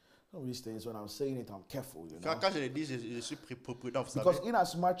 some of these things, when I'm saying it, I'm careful, you know. Quand je le dis, je suis prudent, vous savez. Because in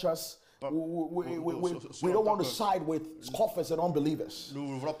as much as we don't want to side with scoffers and unbelievers, Nous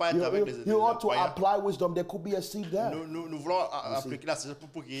ne voulons pas être avec les you ought to incroyants. apply wisdom. There could be a seed there. Nous voulons appliquer la sagesse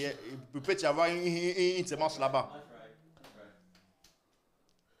pour qu'il y ait, peut y avoir une semence là-bas.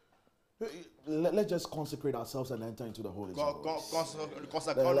 Let's just consecrate ourselves and enter into the Holy Spirit.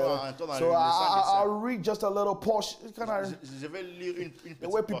 Consacrons-nous un temps dans So le I'll sang read just a little portion. Je vais lire une The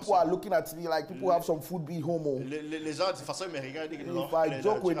way petite people portion. are looking at me like people have some food be homo. Les gens, de toute façon, ils me regardent et disent non, If I les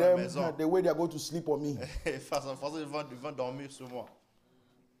joke with gens à la them, maison. the way they are going to sleep on me. De toute façon, ils vont dormir sur moi.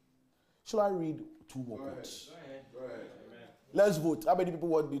 Shall I read two more quotes? Let's vote. How many people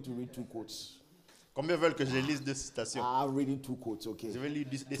want me to read two quotes? Combien veulent que je lise deux citations? I'm reading two quotes, okay? Je vais lire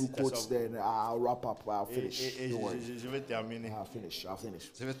des Two quotes, citations. then I'll wrap up. I'll Et finish. Don't worry. je vais terminer. I'll finish.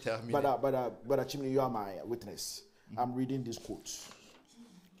 Je vais terminer. But Chimney, you are my witness. I'm reading this quote.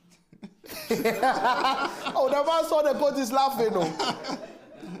 Oh, the man saw the quote is laughing. No.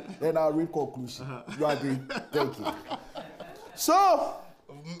 Then I'll read conclusion. You agree? Thank you. So,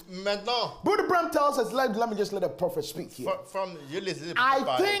 Maintenant, Brother Bram tells us, let me just let the prophet speak here. je les ai I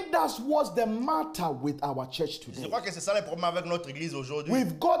parlé. think that's what's the matter with our church Je today. crois que c'est ça le problème avec notre église aujourd'hui.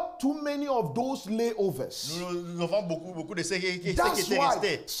 We've got too many of those layovers. Nous avons beaucoup de ceux qui That's étaient why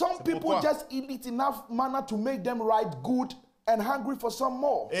restés. some C'est people pourquoi. just eat enough manna to make them right good and hungry for some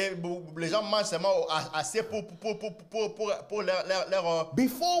more. Et les gens mangent seulement assez pour leur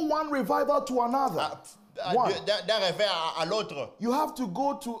Before one revival to another, one, d'un réveil à l'autre. you have to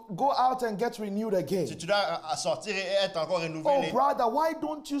go out and get renewed again. Tu dois sortir et être encore Oh, renouvelé. brother, why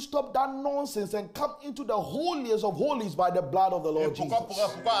don't you stop that nonsense and come into the holiest of holies by the blood of the Lord Jesus?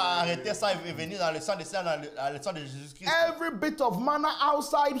 Pourquoi arrêter ça et venir dans le sang des saints, dans le sang de Jésus-Christ? Every bit of manna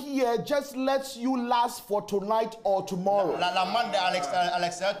outside here just lets you last for tonight or tomorrow. La manne à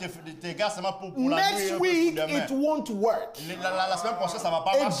l'extérieur te garde seulement pour la nuit Next et week, pour demain. it won't work. La semaine prochaine, ça va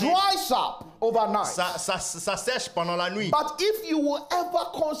pas It marcher. dries up overnight. Ça ça sèche pendant la nuit. But if you will ever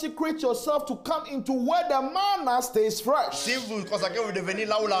consecrate yourself to come into where the manna stays fresh, Si vous consacrez, vous devenez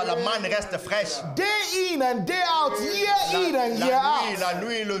là où la manne reste fraîche. day in and day out, year in and year out, La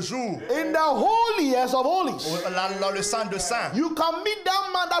nuit et le jour. in the holiest of holies, Dans le sang de sang. you can meet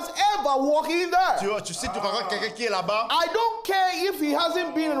that man that's ever walking there. Tu sais, tu rencontres quelqu'un qui est là-bas. I don't care if he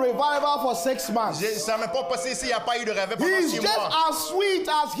hasn't been in revival for 6 months. Ça ne m'a pas passé s'il n'y a pas eu de réveil pendant He's 6 just mois. as sweet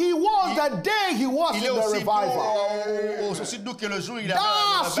as he was the day he was Il in est the aussi revival. aussi doux que le jour où il a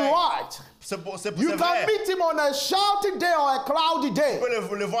That's right. C'est You vrai. can meet him on a shouty day or a cloudy day, Tu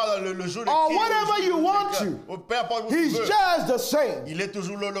peux le voir le jour de or cri, whatever le jour you de want cœur. to. Peu importe où tu He's veux. just the same Il est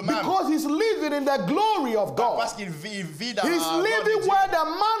toujours le même. because he's living in the glory of Parce God. qu'il vit dans He's la gloire de living Dieu. where the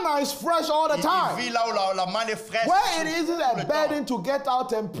manna is fresh all the Il time, vit là où la manne est fraîche. where it tout isn't a le burden temps. to get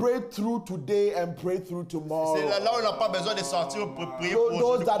out and pray through today and pray through C'est tomorrow. là où il n'a pas besoin de sortir pour prier pour Those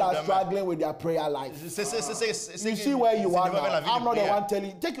aujourd'hui, that pour are demain. struggling with their prayer life. You You see where you are now. I'm not the one telling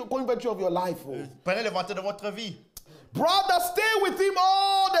you. Take your inventory of your life. Oh. Prenez l'inventaire de votre vie. Brother, stay with him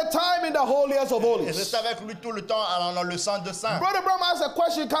all the time in the holiest of Et holies. restez avec lui tout le temps dans le sang de sang. Brother Bram asked a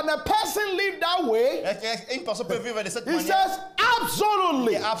question. Can a person live that way? Une personne peut vivre de cette He manière. says,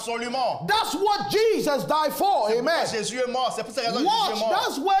 absolutely. Absolument. That's what Jesus died for. Amen. Jésus est mort. C'est pour cette raison que Jésus Watch, est mort.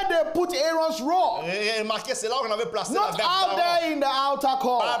 that's where they put Aaron's rod. Remarquez, c'est là où on avait placé la Not verge out d'Aaron. there in the outer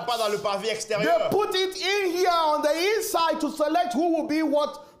court. Pas dans le pavé They extérieur. put it in here on the inside to select who will be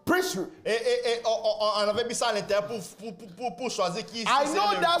what priesthood. Et on avait mis ça à l'intérieur pour choisir qui I serait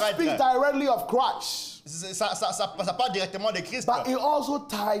know le that prêtre. speaks directly of Christ, Ça parle directement de Christ. but it also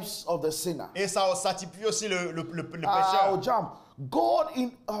types of the sinner. Et ça typifie aussi le Oh, pécheur. jump. God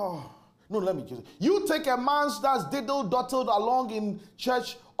in no, let me just. You take a man that's diddle-dottled along in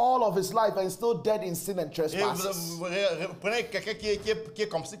church all of his life and still dead in sin and Et trespasses. vous prenez quelqu'un qui est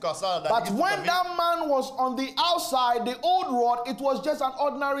comme ci, comme ça. Dans But l'église when toute sa vie. that man was on the outside, the old rod, it was just an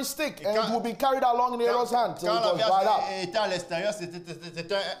ordinary stick, and it would be carried along in Aaron's hand till Quand it la was dried up. vierge était à l'extérieur,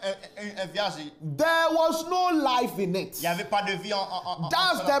 c'était un vierge. There was no life in it. Il n'y avait pas de vie en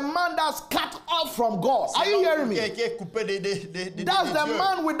That's the man that's cut off from God. Are you hearing me? Qui est coupé des That's the dieux.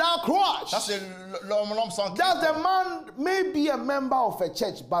 man without Ça, Christ. c'est l'homme sans That's Christ. the man may be a member of a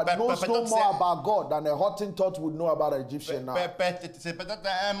church, but knows no peut-être more c'est- about God than a Hottentot would know about an Egyptian now. C'est peut-être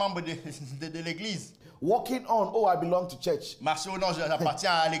un membre de l'église. Walking on, oh, I belong to church. Marcher ou non,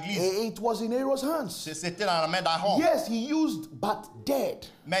 j'appartiens à l'église. It was in Aaron's hands. C'était dans la main d'Aaron. Yes, he used, but dead.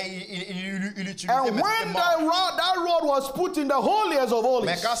 Mais il utilisait, And mais when c'était mort. that rod was put in the holiest of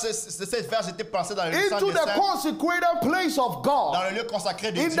Mais holies, quand cette verge était placée dans le sang into des the saints, consecrated place of dans God, le lieu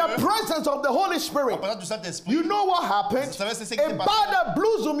consacré de in Dieu, the presence of the Holy en Spirit, présence du Saint-Esprit, you know what happened? Vous savez, c'est ce qui A s'est passé. bad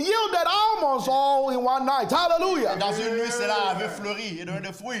bloom yielded almonds all in one night. Hallelujah. dans une nuit, cela avait fleuri et donné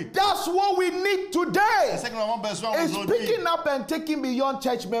des fruits. That's what we need C'est today. ce que nous avons besoin It's aujourd'hui. picking up and taking beyond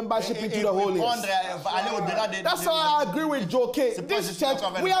church membership into the Prendre, holiest. aller au-delà des... That's why I agree with Joe K. C'est pas This juste church, d'accord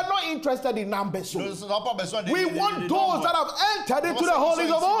avec we nous. are not interested in numbers. Nous n'avons pas besoin de... We want those that have entered into the holies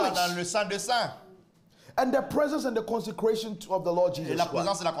of Dans holies. le sang de sang. And the presence and the consecration of the Lord Et Jesus la Christ.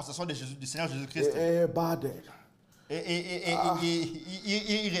 présence et la concession de Jésus, du Seigneur Jésus-Christ. Bad.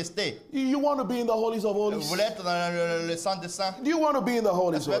 Et il restait. You want to be in the holies of Vous holies? voulez être dans le sang de sang? Do you want to be in the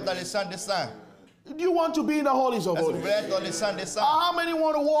holies Vous of voulez être dans holies? le sang de sang? Do you want to be in the holies of Est-ce que vous holies? voulez être dans le sang de sang? How many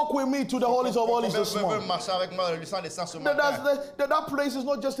want to walk with me to the holies of holies Combien this veulent morning? marcher avec moi dans le sang de sang ce That, matin? that place is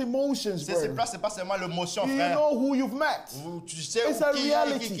not just emotions, Ces brother. places, c'est pas seulement l'émotion, You frère. know who you've met. Tu sais It's a qui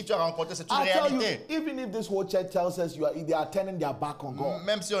reality. tu as rencontré, c'est une I tell you, réalité. even if this whole church tells us they are turning their back on God,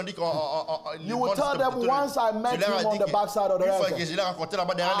 Même si on dit qu'on... you will tell them once I met him on the backside of the Une fois desert. que je l'ai rencontré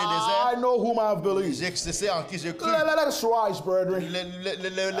là-bas derrière les I déserts, know whom I've believed. je sais en qui j'ai cru. Let's rise, brethren.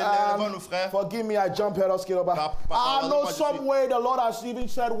 Levons-nous, frères. Forgive me, I jump head us, kid. I know some way the Lord has even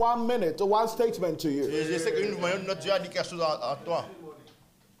said 1 minute, one statement to you. Je sais qu'une manière ou une autre, Dieu a dit quelque chose à toi.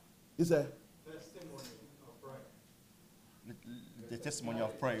 He said, The testimony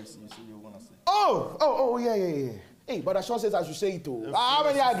of praise, you want to say. oh, yeah. Hey, but Sean says I should say it too. How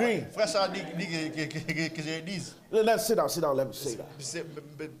many agree? Frère Charles dit que je dise. Let's sit down, let me say that.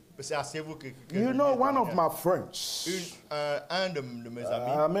 C'est asseyez-vous que You know, one of my friends, un de mes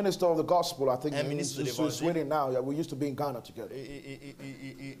amis, a minister of the gospel, I think Un he's ministre de he's l'évangile. Sweden now. Yeah, we used to be in Ghana together.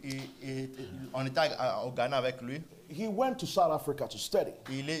 on était au Ghana avec lui. He went to South Africa to study.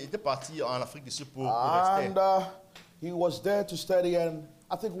 Il était parti en Afrique du Sud pour rester. And he was there to study, and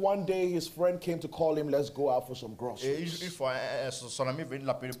I think one day his friend came to call him, let's go out for some Et groceries. une fois, son ami est venu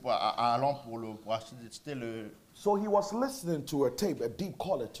l'appeler allons pour acheter le. So he was listening to a tape, a deep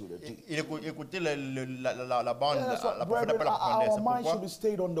caller to the deep. Il écoutait la bande, Yeah, so, la profonde brethren, appelle la profondeur. our C'est mind should pourquoi. be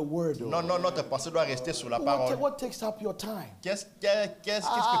stayed on the word. Non, notre pensée doit rester sur la parole. What takes up your time? Qu'est-ce qui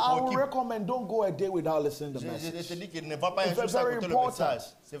I would préoccupe? recommend don't go a day without listening to the Je message. te dis qu'il ne va pas It's un jour sans very écouter le important. message.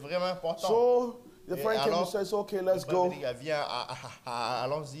 C'est vraiment important. So the Et friend came and alors, says, okay, let's le frère go. dit, viens,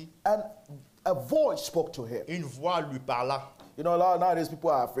 allons-y. And a voice spoke to him. Une voix lui parla. You know, nowadays people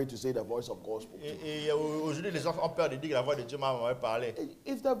are afraid to say the voice of God spoke to him. Et aujourd'hui, les gens ont peur de dire que la voix de Dieu m'a parlé.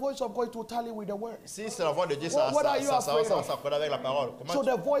 If the voice of God is totally with the word. Si c'est la voix de Dieu, What are you afraid of? s'accorde avec la parole. So Comment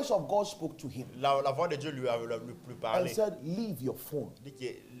the voice of God spoke to him la voix de Dieu lui and parlait. said, leave your phone. Il dit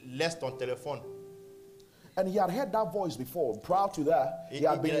que laisse ton téléphone. And he had heard that voice before. Prior to that, he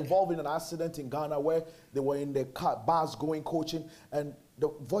had been involved in an accident in Ghana where they were in the car, bars going coaching, and the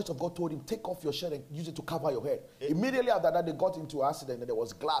voice of God told him, take off your shirt and use it to cover your head. Immediately after that, they got into an accident and there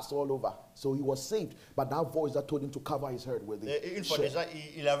was glass all over. So he was saved. But that voice that told him to cover his head with Et une it. fois déjà,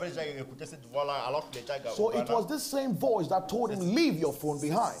 il avait déjà écouté cette voix-là alors qu'il était So au it Ghana. was this same voice that told him, leave your phone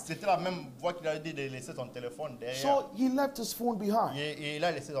behind. C'était la même voix qu'il avait dit de laisser son téléphone derrière. So he left his phone behind. Il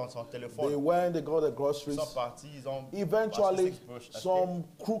a laissé son They téléphone. went, they got the Ils groceries. sont partis, ils ont Eventually, acheté. some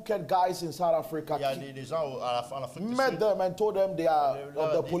crooked guys in South Africa Il y a des gens en Afrique du met Sud. them and told them they are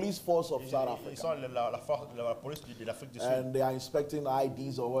of the Ils- police force of South Ils Africa. sont la police de l'Afrique du Sud. And they are inspecting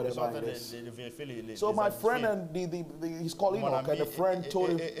IDs or Ils sont en whatever train it is. de vérifier les So my friend identifiés. and his colleague, Mon and the ami friend told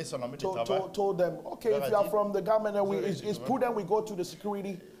him, et son ami de travail. told them, okay, Leur if a you are dit, from the government, and Vous it's prudent we go to the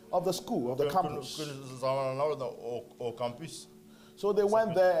security of the school, of the Que campus. nous allons au campus. So they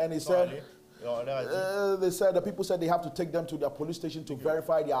went there and he Ils sont allés. said, Et on leur a dit, the people said they have to take them to the police station to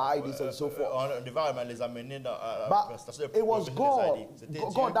verify their IDs and so forth. on devait les amener à la But station de it was vérifier God, les ID. C'était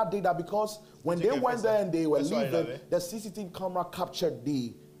God Dieu. that did that because when Dieu they qui a went fait there ça. and they were Le soir, il leaving, avait. the CCTV camera captured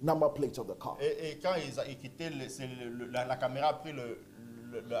the number plates of the car. Et quand ils quittaient, la caméra a pris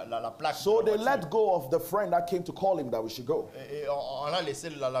la plaque. So de la they voiture. let go of the friend that came to call him that we should go. Et on a laissé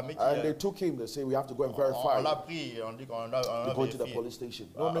l'ami qui. And they took him. They say we have to go and verify. On l'a pris et on dit qu'on a To go to the vérifié. police station.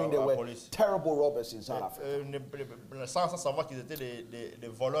 Ah, No, knowing they ah, were police. terrible robbers in South Africa. Sans savoir qu'ils étaient des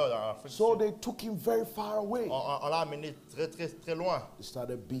voleurs en Afrique. So du Sud. they took him very far away. On l'a amené très loin. They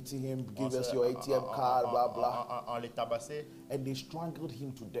started beating him, give On us se- your ATM card, blah blah, On les tabassait and they strangled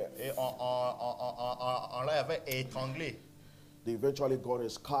him to death. et on l'avait étranglé. They eventually got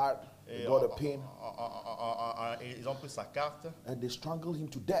his card, they Et got a pin, ils ont pris sa carte. and they strangled him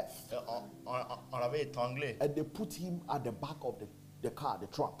to death. Et on l'avait étranglé. And they put him at the back of the car, the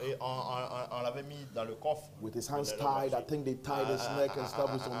trunk, Et on l'avait mis dans le coffre. with his hands de la tied. I voiture. think they tied his neck and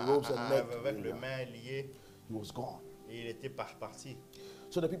stuff with some ropes and neck. Avec les mains liées. He was gone. Et il était parti.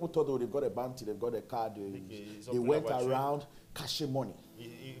 So the people thought, oh, they've got a bounty, they've got a card. Ils ont They pris la went voiture. around cashing money.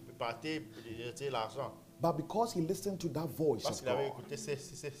 Il partait, il retirait l'argent. But because he listened to that voice Parce of qu'il avait God, écouté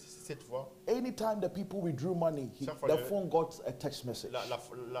cette voix. anytime the people withdrew money, Chaque fois the le- phone got a text message.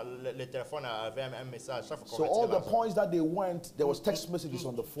 Le téléphone avait un message. Chaque fois qu'on So all retirait the l'argent. points that they went, there was text messages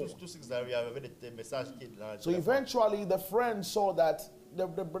on the phone. Tout ce qu'ils avaient, il y avait des messages qui étaient dans le So téléphone. eventually the friend saw that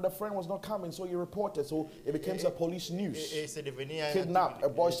the friend was not coming, so he reported. So it became a police news. Et c'est devenu un Kidnapped. A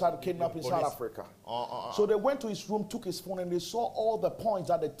boy started kidnapping in South police. Africa. On So they went to his room, took his phone, and they saw all the points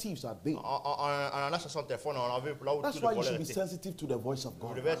that the thieves had been. a cherché son téléphone, on a vu là où That's tout le why you voleur should be était. sensitive to the voice of Vous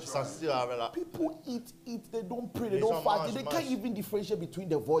God. devez être sensible avec la. People eat, they don't pray, they Les don't gens fast. mangent, They can't mangent. even differentiate between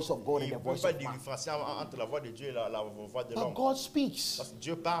the voice of God Ils and ne the peuvent voice pas of man. différencier entre la voix de Dieu et la voix de But l'homme. God speaks. Parce que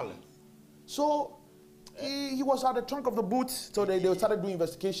Dieu parle. So he was at the trunk of the boot. So they started doing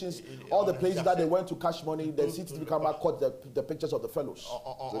investigations. All the places that they went to cash money, the CCTV camera caught the pictures of the fellows.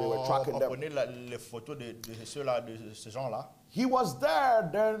 So they were tracking On them. prenait les photos de ceux-là, de ces gens-là. He was there,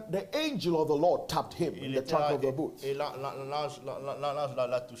 then the angel of the Lord tapped him in Il the était trunk là of the boot. et l'ange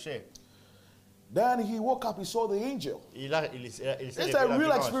l'a touché. Then he woke up, he saw the angel. Il It's a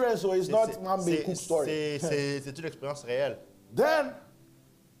real experience, so it's not one big cook story. C'est une expérience réelle. Then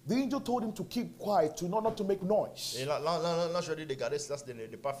the angel told him to keep quiet, to not to make noise. Et l'ange lui a dit de garder silence, de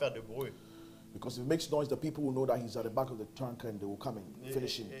ne pas faire de bruit. Because if he makes noise, the people will know that he's at the back of the trunk and they will come and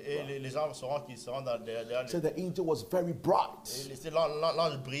finish him. Et les gens sauront qu'ils seront derrière So lui. the angel was very bright. Et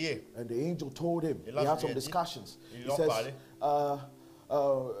l'ange brillait. And the angel told him, Et they had l'ange some lui a dit, discussions. ils He ont says, parlé.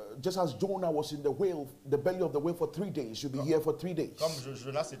 just as Jonah was in the whale, the belly of the whale for 3 days, you'll be here for 3 days. Comme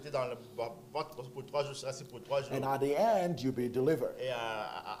Jonas était dans le ventre pour 3 jours, je serai assis pour 3 jours. And at the end, you'll be delivered. Et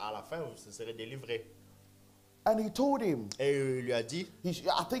à la fin, vous serez délivré. And he told him, Et il lui a dit,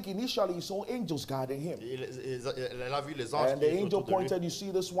 I think initially he saw angels guarding him. elle a vu les anges And the qui étaient angel autour de lui. pointed, you see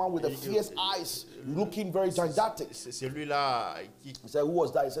this one with the fierce eyes, looking very gigantic. C'est celui-là qui He said, who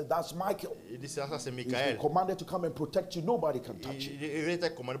was that? He said, that's Michael. il dit ça c'est He's Michael. been commanded to come and protect you. Nobody can touch you. Il était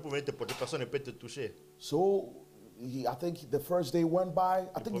commandé pour venir te protéger, personne ne peut te toucher. So I think the first day went by.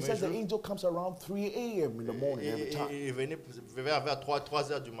 I think he premier says the jour. angel comes around 3 a.m. in the morning every time. Il venait vers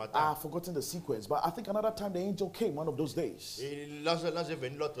 3 heures du matin. I've forgotten the sequence, but I think another time the angel came one of those days. Et l'ange est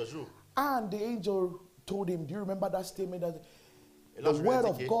venu l'autre jour. And the angel told him, do you remember that statement that Et the l'ange lui a word dit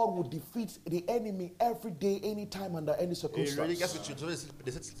of que- God will defeat the enemy every day, anytime, under any Et il lui a dit, qu'est-ce que circumstance? tu trouves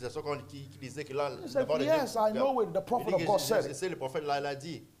de cette situation qui disait que là, He said, yes, I know it. The prophet of God said it. C'est le prophète l'a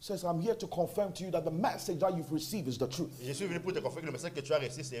dit. Says, I'm here to confirm to you that the message that you've received is the truth. Je suis venu pour te confirmer que le message que tu as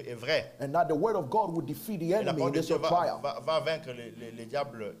reçu est vrai. And that the word of God will defeat the Et la enemy in parole de this Dieu your trial. va vaincre les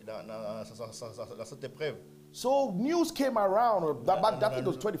diables dans cette épreuve. So news came around, I think it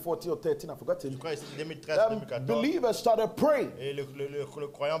was 2014 or 13, I forgot Je it. crois que c'est 2013, 2014. Believers started praying. Et le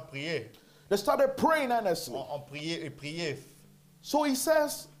croyant priait. They started praying earnestly. On priait et priait. So he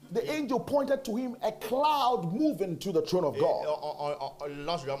says, the angel pointed to him a cloud moving to the throne of Et God.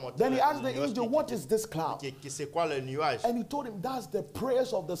 l'ange lui a montré. Then he le asked the nuage angel, what is this cloud? C'est quoi le nuage? And he told him, that's the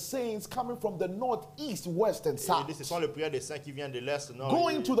prayers of the saints coming from the north, east, west, and Il south, dit, ce sont les prières des saints qui viennent de l'est, nord.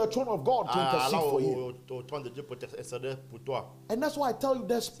 going to the throne of God to intercede allant for you. au trône de Dieu pour intercéder pour toi. And that's why I tell you,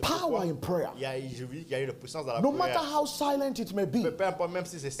 there's power in prayer. Je vous dis qu'il y a eu la puissance dans la No matter prière. how silent it may be, Peu importe, même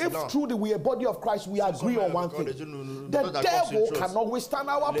si c'est if silent. truly we are body of Christ, we agree on one thing. The devil cannot withstand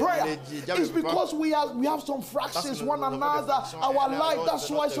our prayer. It's because we have some fractions, one another, our life. That's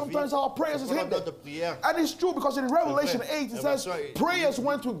why sometimes our prayers is hindered. And it's true because in Revelation 8 it says prayers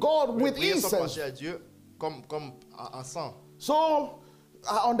went to God with incense. à Dieu comme encens. So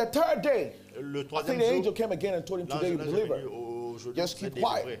on the third day, Le I troisième think the angel jour, came again and told him, today you l'ange est deliver. venu aujourd'hui, Just c'est keep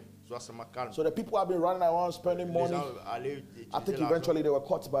quiet. délivré. Sois seulement calme. So the people have been running around spending Les money. gens allaient I utiliser think l'argent. eventually they were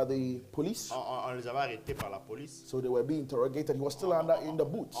caught by the police. On les avait arrêtés par la police. So they were being interrogated. He was still under in the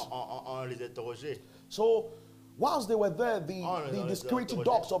boots. On les interrogeait. So whilst they were there, the les security interrogeait.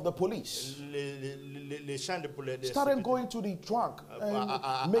 dogs of the police Les chiens de police started going to the trunk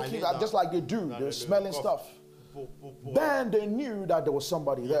and making aller just like they do. dans They're le smelling coffre stuff. pour Then they knew that there was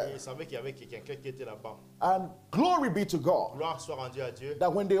somebody there. ils savaient qu'il y avait quelqu'un qui était là-bas. And glory be to God Gloire soit rendue à Dieu.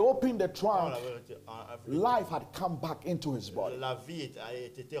 that when they opened the On trunk, l'avait- life had come back into his body La vie a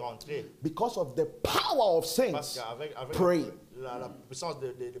été rentrée. because of the power of Parce saints. qu'avec Pray. la puissance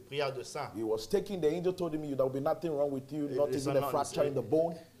de prière de sang, He was taking, the angel told him, there will be nothing wrong with you, not It's even a not- fracture in the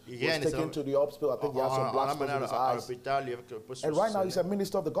bone. He was Rien n'est taken to the hospital. I think he had some black spots in his à eyes. l'hôpital, il y avait un peu And right now he's a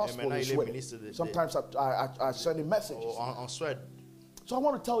minister of the gospel maintenant, in il est Sweden. ministre de- Sometimes I send him messages. en Suède. So I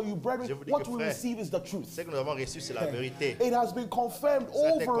want to tell you, brethren, Je vous dis what que we frère, receive is the truth. Ce que nous avons reçu, c'est la vérité. It has been confirmed Ça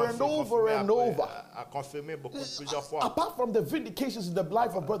a été over and confirmé over and après, over. a confirmé plusieurs fois. Apart from the vindications in the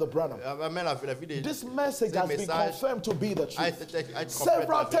life of Brother Branham, Même la vie de this message ces has been messages confirmed to be the a truth. été Several confirmé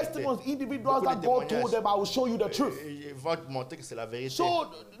la vérité. testimonies, individuals Beaucoup that de God told témoignages. them, I will show you the truth. Il va te montrer que c'est la vérité. So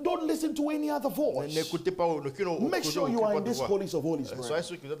don't listen to any other voice. N'écoutez pas aucune Make sure you are in this voix. holies of holies, Soyez brethren,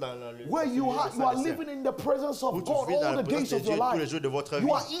 sûr que vous êtes dans le where you lieu are des saints. living in the presence of Où tu God vis dans all la the présence days de of your Dieu tous les life. jours de votre You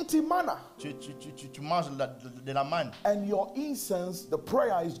vie. are eating manna. Tu manges de la manne. And your incense, the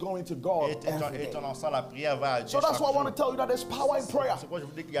prayer is going to God Et every ton day. encens, la prière va à Dieu. So that's chaque why I want jour. to tell you that there's power in prayer. C'est pourquoi je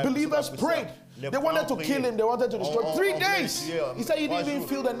vous dis qu'il y a Believers beaucoup de prayed. Les They wanted to croyants kill him. They wanted to destroy him. 3 on voulait days. le tuer, He said he 3 didn't even jours.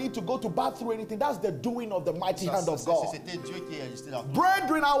 feel the need to go to bath or anything. That's the doing of the mighty hand of God. C'était Dieu qui existait dans tout.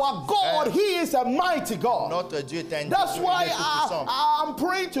 Brethren, our God, He is a mighty God. Notre Dieu est un That's Dieu, why il est tout-puissant. I'm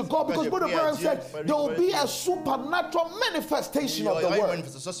praying to God because Brother Branham said there will be a supernatural manifestation Il y of the aura une word.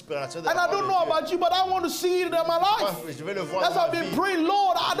 manifestation surnaturelle de And la I don't know parole de Dieu. about you, but I want to see it in my life. Je vais le voir That's dans why ma I've been vie. praying,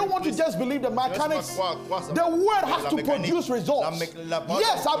 Lord, I don't want to just believe the mechanics. The word has to produce results.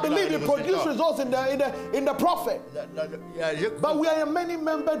 Yes, I believe it produces results in the prophet. But we are a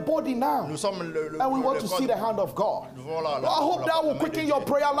many-membered body now. Nous sommes And we want to see the hand of God. I hope that will quicken your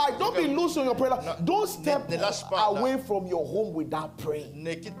prayer life. Don't be loose on your prayer life. Don't step ne lâche pas, away from your home without praying.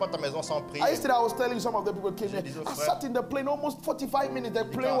 Ne quitte pas ta maison sans prier. Yesterday I was telling some of the people who came here. I sat in the plane almost 45 minutes. The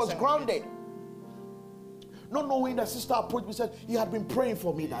plane was grounded. Not knowing that sister approached me, said he had been praying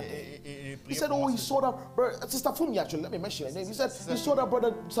for me that day. He said, oh, he saw that, sister Fumi actually, let me mention her name. He said, he saw that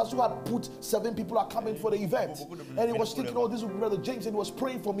brother Sasu had put 7 people are coming for the event. And he was thinking, oh, this is brother James, and he was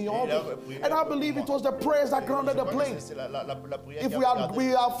praying for me all day. And I believe it was the prayers that grounded the plane. If we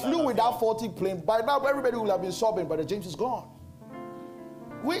had flew with that faulty plane, by now everybody would have been sobbing, brother James is gone.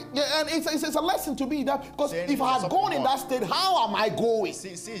 And it's a lesson to me that because C'est une if I had leçon gone pour in moi. that state, how am I going?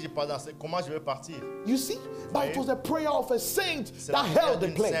 Si j'ai pas dansé, comment je vais partir? You see, but it was a prayer of a saint C'est that la prière held the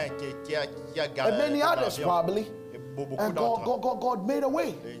d'une plane, sainte qui a gardé and many others l'avion. probably. Et beaucoup And d'autres. God made a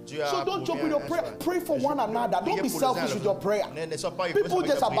way. Et Dieu a So don't joke with trouvé your un prayer. chemin. Pray for one another. Don't Priez be pour les selfish uns with les your autres. prayer. Ne sois pas égoïste People avec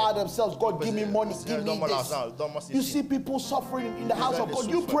just ta about prière. themselves. God, give me money, Seigneur, give me donne-moi this. l'argent, donne-moi You ceci. see people suffering in the house Les uns of les God.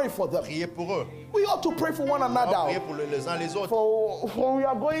 You souffrent. pray for them. Priez pour eux. We ought to pray for one On va prier another. pour les uns les autres. For we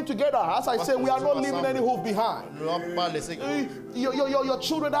are going together. As I say, we are not leaving any hope behind. Nous n'allons pas laisser. Your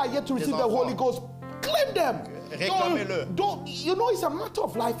children that are yet to receive the Holy Ghost, claim them. Réclamez-le. You know, it's a matter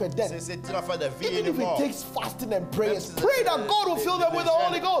of life and death. C'est une affaire de vie et Even de if it mort. takes fasting and prayers, Même si pray that God will fill them with the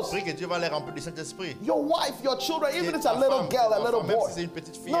Holy Ghost. Prie que Dieu va les remplir du Saint-Esprit. Your wife, your children, even if it's a ta little femme, girl, a ta little femme, même boy. si c'est une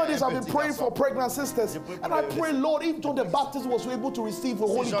petite fille, No, this un I've been petit praying garçon. for pregnant sisters. Je prie pour And I les- pray, Lord, if John the Baptist was able to receive the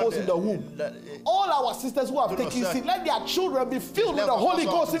Holy Jean Ghost de- in the womb, all our sisters who have Tous nos taken sœurs. seed, let their children be filled with Les the Holy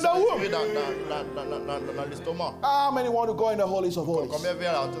enfants Ghost in the sont womb. dans l'estomac. How many want to go in the holies of holies? Combien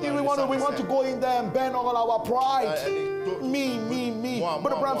veulent entrer If dans we le want to, sang we des want to saints? go in there and burn all our pride. Me. Moi,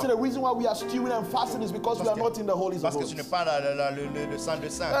 But moi, Abraham moi. said the reason why we are stewing and fasting is because we are not in the holies of Parce que tu holies. n'es pas dans le sang de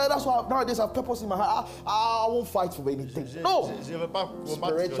saint. That's why nowadays I have purpose in my heart. I won't fight for anything. No. Je ne veux pas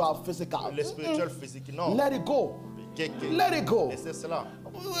combattre Spiritual, physical. le spirituel physique. Non. Let it go. Let it go. Laissez cela.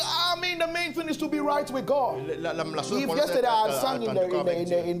 I mean, the main thing is to be right with God. La chose If importante, yesterday I c'est sang d'être d'accord avec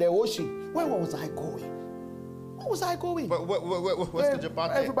Dieu. in the ocean, where was I going? Where was I going? Où est-ce que Dieu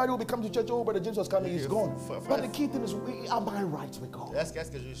partait? Everybody will be coming to church. Oh, Brother James was coming. He's gone. Frère- But the key thing is, am I right with God? Est-ce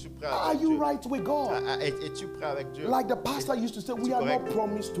que je suis prêt Are avec you Dieu? right with God? Es-tu prêt avec Dieu? Like the pastor used to say, we are not correct?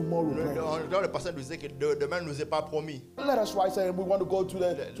 promised tomorrow. brethren. Le pasteur nous disait que demain nous est pas promis. Let us rise and we want to go to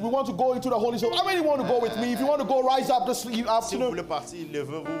we want to go into the Holy Spirit. How many want to go with me? If you want to go, rise up this Si vous afternoon. voulez partir,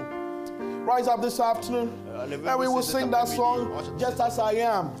 levez-vous. Rise up this afternoon. And we will sing that song, Just As I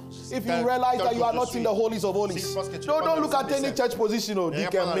Am. If you realize that you are not in the holies of holies. Don't look at any church position or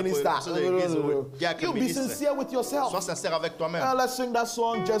deacon minister. You be sincere with yourself. Sois sincère avec toi-même. Let's sing that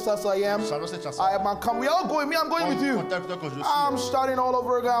song, Just As I Am. Chantons cette chanson. I am come. We all going. Me, I'm going with you. Contacte-toi que je suis. I'm starting all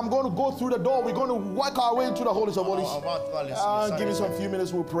over again. I'm going to go through the door. We're going to work our way into the holies of holies. On va entrer dans les Give me some few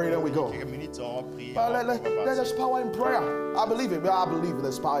minutes. We'll pray. Then we go. Quelques minutes, on va prier. There's power in prayer. I believe it. I believe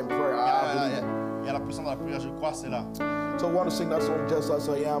there's power in prayer. I believe it. Il y a la puissance dans la prière, je crois, c'est là. So I want to sing that song, Just As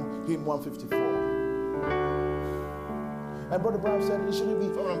I Am, hymn 154. And Brother Brown said it shouldn't be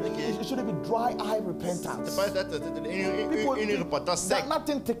dry eye repentance. C'est pas une repentance sec.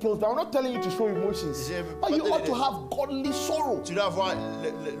 Nothing tickles down. I'm not telling you to show emotions. But you ought to have godly sorrow. Tu dois avoir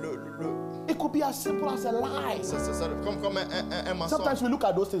It could be as simple as a lie. comme un mensonge. Sometimes we look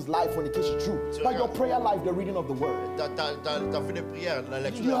at those things, lie, fornication, true. But your prayer life, the reading of the word. Ta vie de prière, la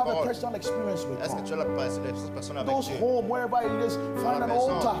lecture de You la have a parole. personal experience with Est-ce que God. tu as la personne avec Those Dieu? home, wherever it is, find an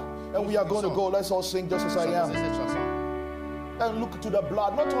altar. And we are going to go. Let's all sing Just As I Chantez Am. cette chanson. And look to the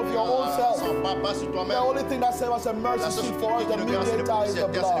blood, not of your own self. Pas sur The toi-même. only thing that serves as a mercy La seule seat chose for us, the qui nous garde, c'est mediator is the le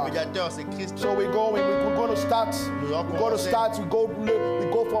blood. médiateur, c'est Christ. So we're going. We're going to start. We're going to start. We go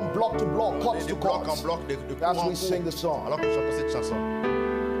from block to block, courts to De bloc en courts. bloc, de cour As en we sing the cour. song. Alors que nous chantons cette chanson.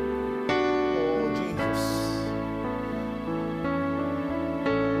 Oh Jesus.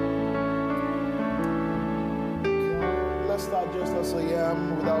 Let's start Just As I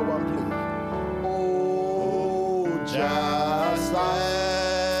Am without one plea. Oh, just as I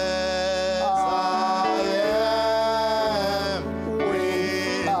am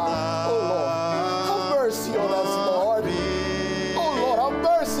without. Oh Lord, have mercy on us, Lord. Oh Lord, have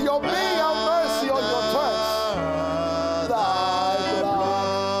mercy on me. Have mercy on your church. Thy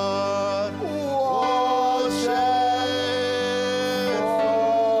blood was shed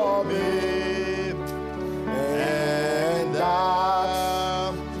for me, and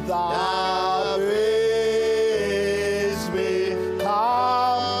that thou bidst me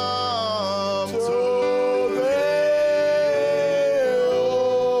come to thee, O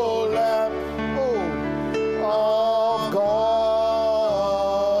Lamb of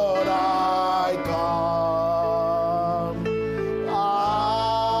God, I come. I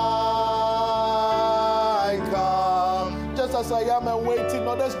come. Just as I am and waiting.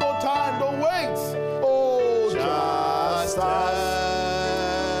 No, there's no time. Don't wait. Oh, just as I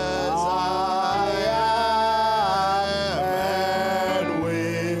am and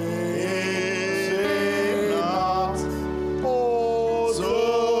waiting not. Oh,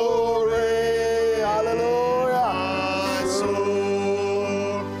 glory. Hallelujah. My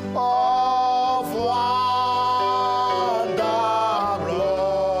soul Of wonder,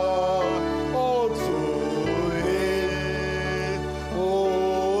 oh, to Him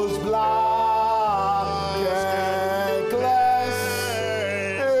whose black and cleansed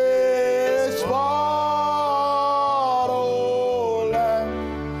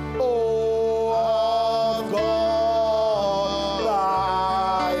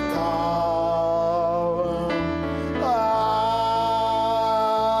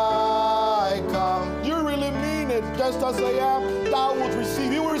as I am, thou wilt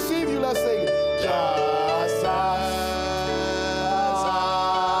receive. He will receive you. Let's sing it. Just as I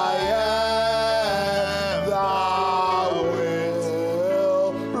am, thou wilt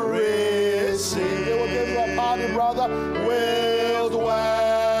receive. It will give you a party, brother. Wilt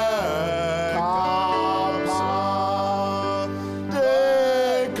welcome,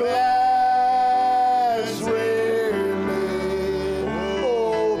 declares really,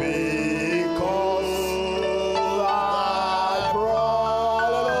 oh, because thy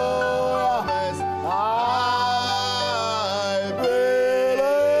promise I believe,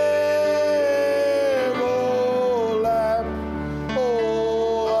 O Lamb,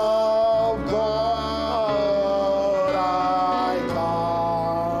 oh, of God, I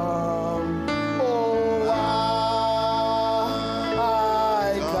come. Oh, I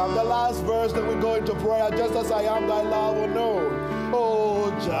come. The last verse that we go into prayer, just as I am, thy love will know.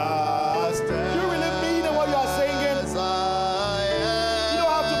 Oh, just do you really mean what you are singing? You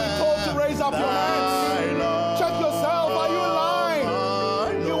don't have to be told to raise up your hands. Check yourself. Are you lying?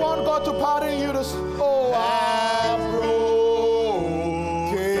 You want God to pardon you this? Oh, I'm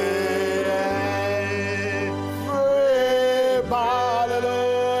broken and free.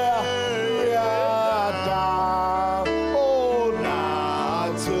 Hallelujah. Yeah, down. Oh,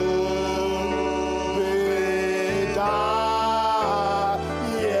 not to be done.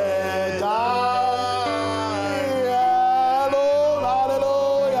 Yeah, down. Yeah, Lord.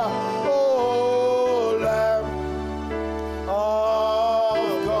 Hallelujah. Oh, Lamb of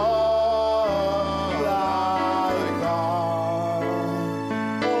God, I come.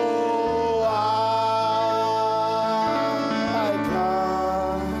 Oh, I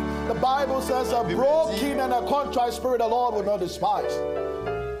come. The Bible says a broken and a contrite spirit the Lord will not despise.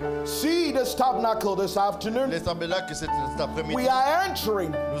 See this tabernacle this afternoon. Les tabernacles cet après-midi, We are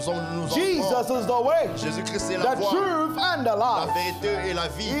entering. nous Jesus entrons. is the way, Jésus-Christ c'est la the voie, truth, and the la life. vérité et la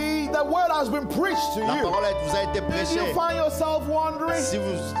vie. The word has been preached to La you. parole vous a été Do prêchée. you find yourself wondering? Si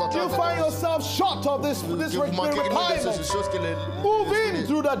vous Do you find yourself short of this que vous manquez quelque requirement? chose que Move in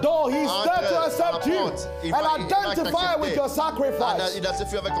through the door. He's there to accept you Il and va identify with your sacrifice. Il a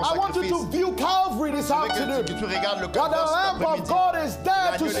fait avec ton I want you sacrifice. to view Calvary this Je veux afternoon. que tu regardes le That the Lamb of God is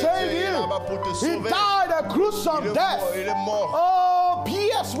there to save you. He died a gruesome death. Il est mort. Oh,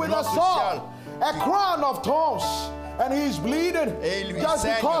 pierced with a Mort sword, crucial. a crown of thorns, and he's bleeding Et il just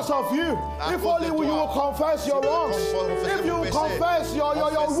saigne. because of you. À If cause only de you toi. will confess your Si vous wrongs, confessez if you vos péchés. confess your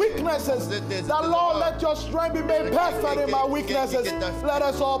Confessez. weaknesses, Confessez the tes Lord erreurs. let your strength be made perfect in my weaknesses. Let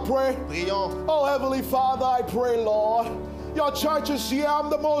us all pray. Prions. Oh, Heavenly Father, I pray, Lord, your church is here. I'm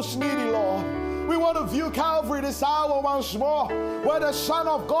the most needy, Lord. We want to view Calvary this hour once more, where the Son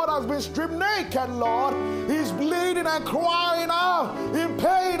of God has been stripped naked, Lord. He's bleeding and crying out in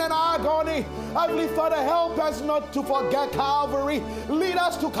pain and agony. Heavenly Father, help us not to forget Calvary. Lead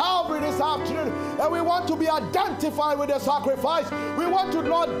us to Calvary this afternoon, and we want to be identified with the sacrifice. We want to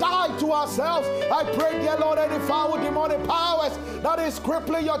not die to ourselves. I pray, dear Lord, any foul demonic powers that is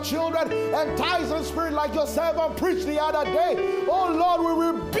crippling your children, enticing spirit like your servant preached the other day. Oh Lord, we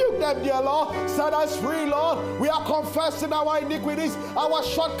rebuke them, dear Lord. Set us free, Lord. We are confessing our iniquities, our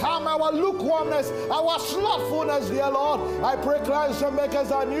shortcomings, our lukewarmness, our slothfulness, dear Lord. I pray, cleanse and make us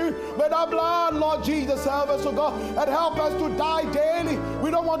anew. May the blood, Lord Jesus, help us to go and help us to die daily.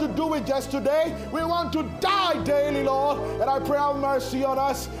 We don't want to do it just today. We want to die daily, Lord. And I pray have mercy on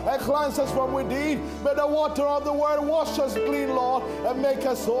us and cleanse us from within. May the water of the word wash us clean, Lord, and make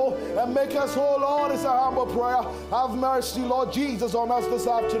us whole. And make us whole, Lord. It's a humble prayer. Have mercy, Lord Jesus, on us this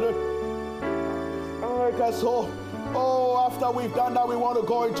afternoon. And make us whole. Oh, after we've done that, we want to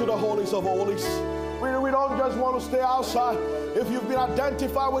go into the holies of holies. We don't just want to stay outside. If you've been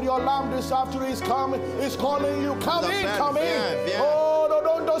identified with your lamb this afternoon, he's coming, he's calling you. Come in, come in. Oh,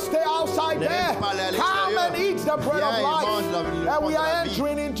 don't stay outside there. Come and eat the bread of life. And we are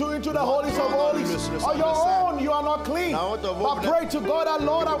entering into the holies of holies. On your own, you are not clean. But pray to God that,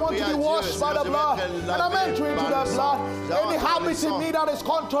 Lord, I want to be washed by the blood. And I'm entering into the blood. Any habit in me that is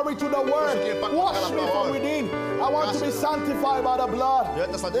contrary to the word, wash me from within. I want to be sanctified by the blood.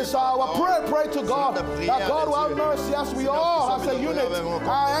 This hour, pray to God that God will have mercy as we all, as a unit,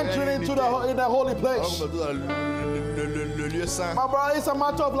 are entering into the holy place. My brother, it's a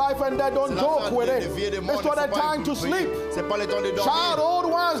matter of life and death. Don't joke with it. It's not the time to sleep. Child,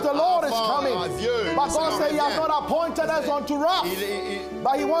 old ones, the Lord is coming. But God said He has not appointed us unto wrath,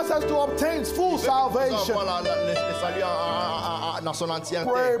 but He wants us to obtain full salvation.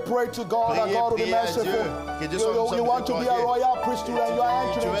 Pray to God that God will be merciful. You want to be a royal priesthood and you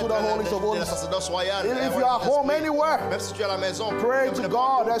are entering into the holies of holies. If you are home anywhere, pray to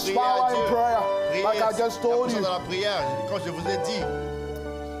God. There's power in prayer. Priez Like I just told la puissance you. de la prière, comme je vous ai dit.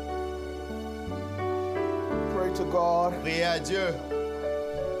 Pray to God. Priez à Dieu.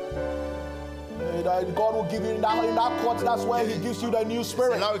 That God will give you in that court. That's where He gives you the new C'est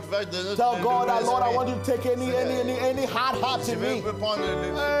spirit. là où tu vas donner Tell le God that, nouvel Lord, I esprit. want you to take any hard heart Je in me. veux prendre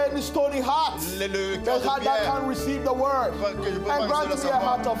Any stony heart. le The cœur de heart that pierre. can't receive the word. Que je peux And pas grant recevoir me a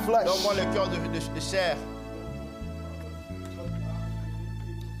heart of flesh. Donne-moi le cœur de chair.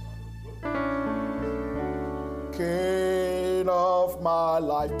 King of my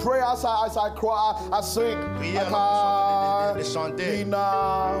life. Pray as I cry, I sing. Priez I alors de can't chanter. be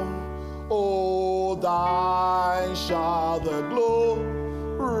now. Oh, thine shall the glory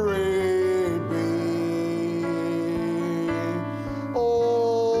be.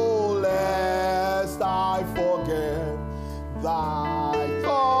 Oh, lest I forget thy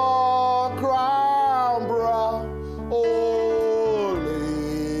thorn crown brow. Oh,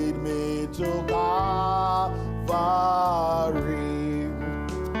 lead me to Calvary.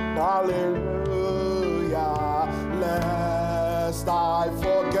 Hallelujah. Lest I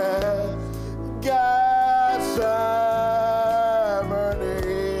forget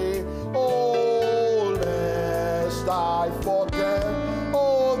Gethsemane. Oh, lest I forget,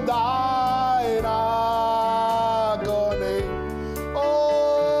 oh, thine agony.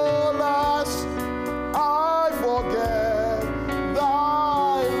 Oh, lest I forget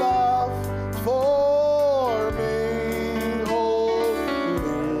thy love for me. Oh,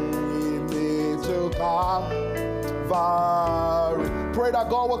 lead me to Calvary. Pray that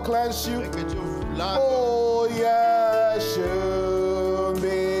God will cleanse you. Que Dieu vous lave. Oh, yes, show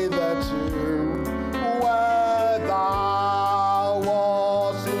me the tomb where thou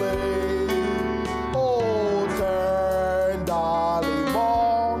wast laid. Oh, turn darling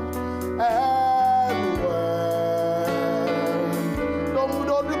born and well.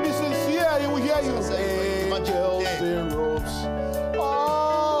 Don't be sincere, you will hear you. Angels in robes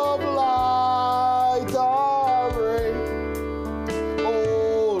of light array.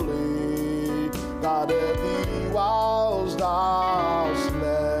 Holy, guarded thee whilst thou slept.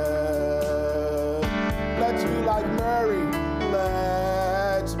 Let me like Mary,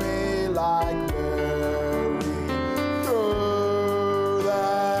 let me like Mary through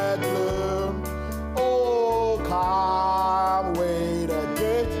that gloom. Oh, come, wait a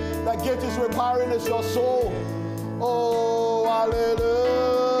gate. That gate is repairing, it's your soul. Oh,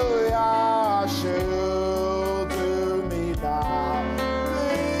 hallelujah, show to me now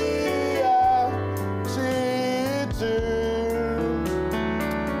the attitude.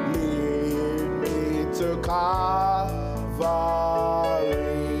 Lead me to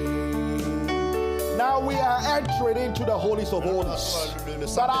Calvary. Now we are entering into the holies of holies.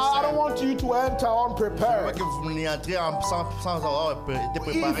 But I don't want you to enter Pas unprepared. que vous n'y entrez sans avoir été If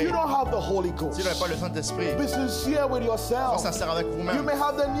préparé. you don't have the Holy Ghost, Si vous n'avez pas le Saint-Esprit, be sincere with sois yourself. sincère avec You vous-même. may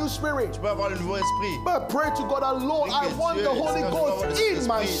have the new spirit, Tu peux avoir le nouveau esprit. but pray to God that, Lord, I Prie que want Dieu, the Holy Seigneur, je veux avoir Ghost le in Saint-Esprit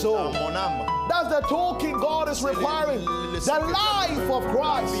my dans soul. mon âme. That's the token God is requiring. The life of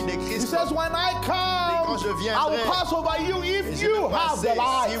Christ. He says, when I come, je viendrai, I will pass over you Et if je you vais have the passer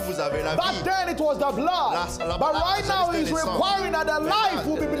life. si vous avez la Back vie. then it was the blood. But right now c'était He's le sang. requiring that the life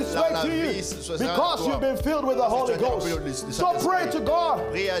will be displayed la to vie you soit because toi. you've been filled with the Holy tu as été Ghost. rempli du So Saint-Esprit. pray to God.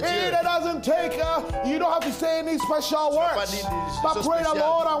 Prie à Dieu. It doesn't take, you don't have to say any special pas words. dire des But choses pray the spéciales.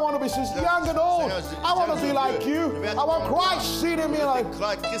 Lord, I want to be young and old. Seigneur, I want to be Dieu, like je you. veux être I want comme toi. Christ seated in me like Que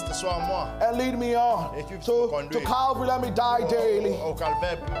Christ soit en moi. and lead me on. Et que tu me To conduises. Calvary, let me die daily. Au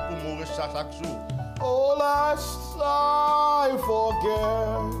calvaire pour mourir chaque jour. Oh, lest I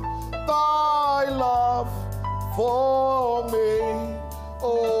forget thy love for me.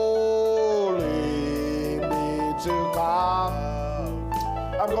 Oh, lead me to God.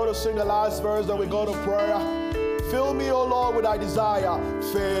 I'm going to sing the last verse, then we go to prayer. Fill me, O Lord, with thy desire.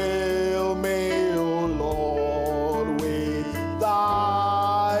 Fill me, O Lord, with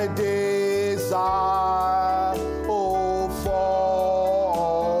thy desire. Oh,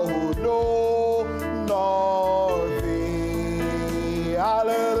 for who know nor thee.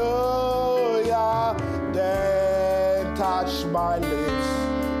 Hallelujah. Then touch my lips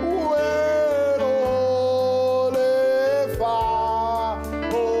with holy fire.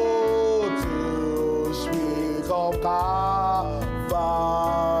 Oh, to speak of Calvary.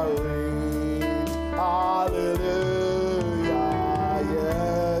 Hallelujah.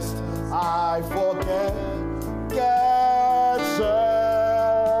 Yes, I forget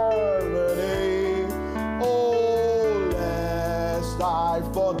Gethsemane. Oh, lest I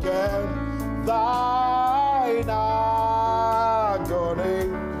forget thine agony.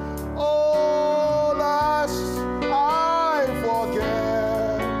 Oh, lest I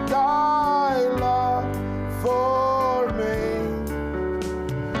forget thy love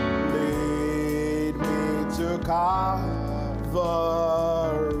Calvary.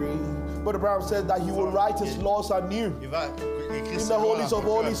 But the Bible says that he will write his laws anew. Il va écrire In ses the lois holies dans of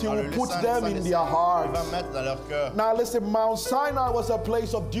leur holies, he cœur. will Dans le put Saint them des in Saints, their il hearts. va mettre dans leur cœur. Now listen, Mount Sinai was a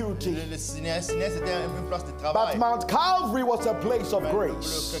place of duty, Le Sinaï, c'était une place de but travail. Mount Calvary was a place of Le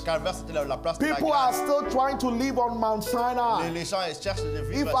grace. calvaire, c'était la place de la People are grâce. still trying to live on Mount Sinai. Les gens cherchent de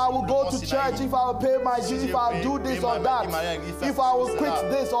vivre If I will sur le go mont to Sinaï. church, if I will pay my dues, if I will do this or that, if I will quit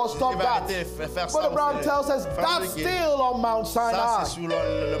this or stop that. But the Bible tells us that's still on Mount Ça, Sinai. c'est sur le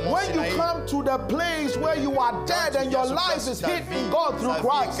mont When you Sinaï. come to the place where you are dead and your life is hid in God through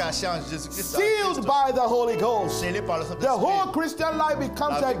Christ, sealed by the Holy Ghost, the whole Christian life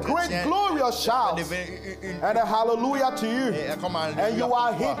becomes a great glorious shout and a hallelujah to you. And you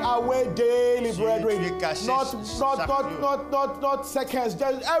are hid away daily, brethren. Not seconds.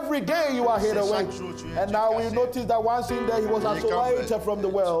 Just every day you are hid away. And now we notice that once in there he was isolated from the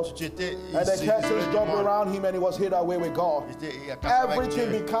world. And the curses jumped around him and he was hid away with God.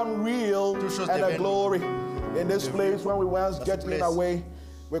 Everything become real and a glory. In this place when we once get in away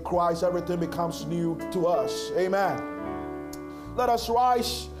with Christ, everything becomes new to us. Amen. Let us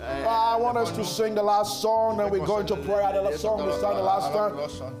rise. I want us to sing the last song, and we go into prayer. The song we sang the last time.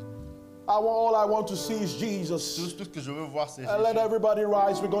 All I want to see is Jesus. Tout ce que je veux voir, c'est And let everybody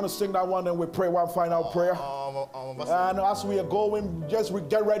rise. We're going to sing that one and we pray one final prayer. And as we are going, just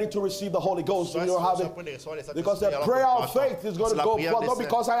get ready to receive the Holy Ghost. You have it. Because the prayer of faith is going to go forth, not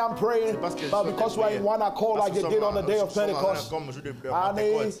because I am praying, but because we are in one accord like they did on the day of Pentecost.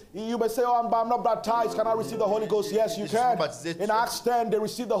 And you may say, oh, I'm not baptized. Can I receive the Holy Ghost? Yes, you can. In Acts 10, they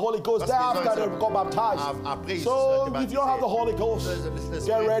received the Holy Ghost. Thereafter, they got baptized. So if you don't have the Holy Ghost,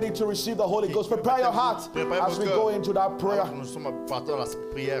 get ready to receive the Holy Ghost. Prepare your heart as we go into that prayer. Nous sommes partants dans la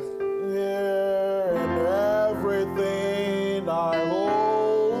prière. In everything I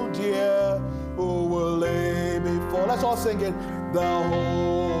hold dear, who will lay before. Let's all sing it. The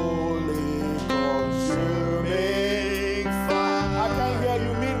holy consuming fire. I can't hear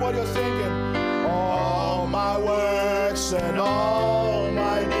you mean what you're singing. All my works and all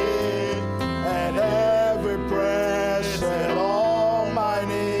my need and every press and all my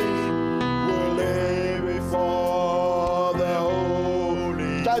need will lay before the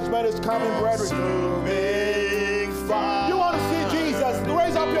holy. Judgment is coming, brethren. You want to see Jesus?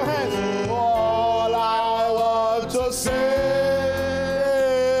 Raise up your hands. All I want to see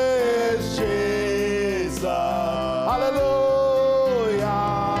is Jesus. Hallelujah.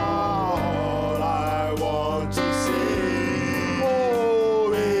 All I want to see,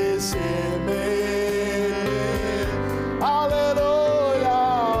 oh, is Him. Hallelujah.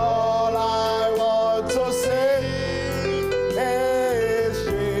 All I want to see is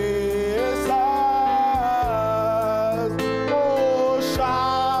Jesus. Oh,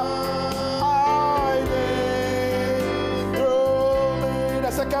 shining through me.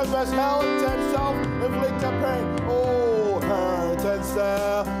 The second verse, health and self-inflicted pain. Oh, hurt and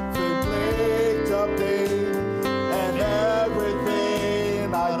self-inflicted pain. And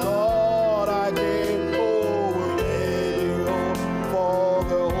everything I thought I gave, oh, will lay on for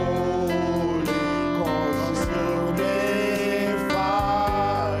the holy consuming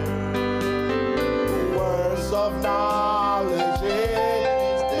fire. Words of knowledge,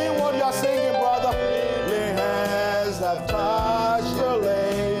 mean what you're singing, brother. Lay hands that touch the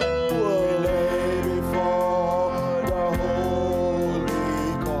lay, will lay before the holy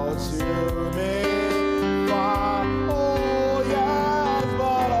consuming fire. Oh yes,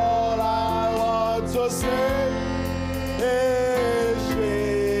 but all I want to say is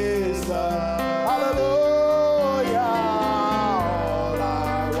Jesus. Hallelujah. All I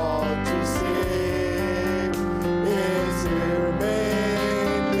want to see is Him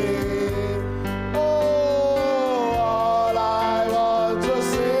in me. Oh, all I want to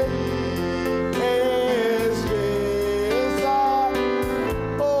see is Jesus.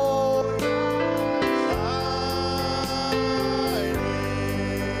 Oh,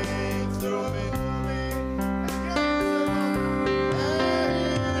 shining through me.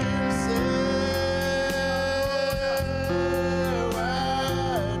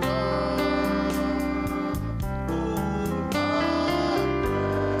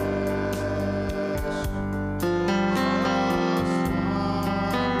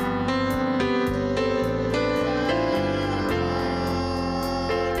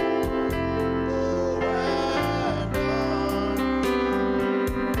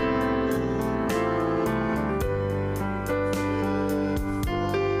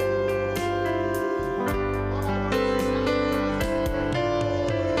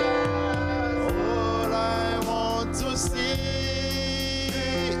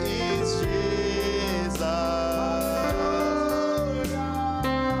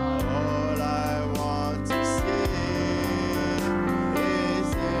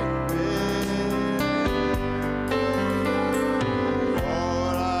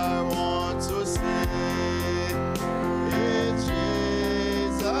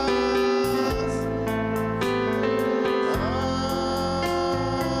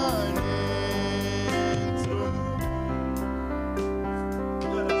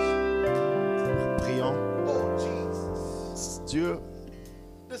 Dieu,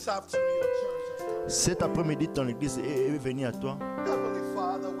 This afternoon, your church. cet après-midi, ton église est venue à toi. Heavenly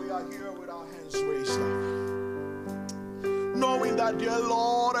Father, we are here with our hands raised up. Knowing that, dear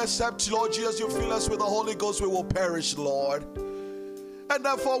Lord, except, Lord Jesus, you fill us with the Holy Ghost, we will perish, Lord. And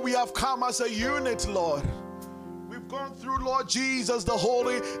therefore, we have come as a unit, Lord. We've gone through, Lord Jesus, the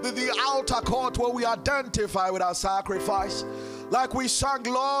altar court where we identify with our sacrifice. Like we sang,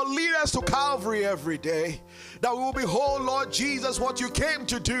 Lord, lead us to Calvary every day. That we will behold, Lord Jesus, what you came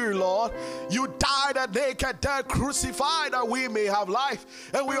to do, Lord. You died a naked, dead, crucified, that we may have life.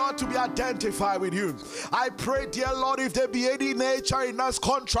 And we ought to be identified with you. I pray, dear Lord, if there be any nature in us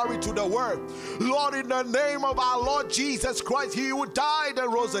contrary to the word, Lord, in the name of our Lord Jesus Christ, he who died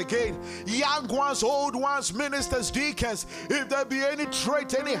and rose again, young ones, old ones, ministers, deacons, if there be any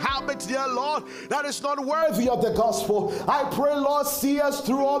trait, any habit, dear Lord, that is not worthy of the gospel, I pray, Lord, see us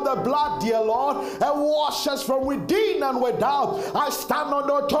through all the blood, dear Lord, and wash us from within and without. I stand on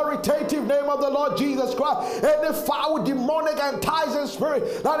the authoritative name of the Lord Jesus Christ. Any foul, demonic, enticing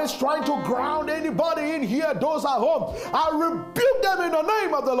spirit that is trying to ground anybody in here, those at home, I rebuke them in the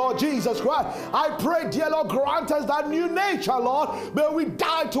name of the Lord Jesus Christ. I pray, dear Lord, grant us that new nature, Lord. May we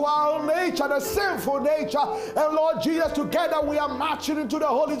die to our own nature, the sinful nature. And Lord Jesus, together we are marching into the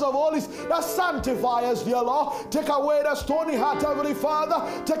holies of holies that sanctify us, dear Lord. Take away the stony heart, Heavenly Father.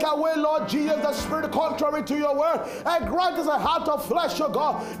 Take away, Lord Jesus, the spirit contrary to your word, and grant us a heart of flesh, oh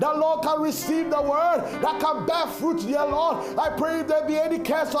God, that Lord can receive the word, that can bear fruit, dear Lord. I pray if there be any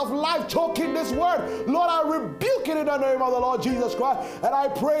curse of life choking this word, Lord, I rebuke it in the name of the Lord Jesus Christ. And I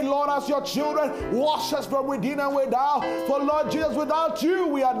pray, Lord, as your children, wash us from within and without. For Lord Jesus, without you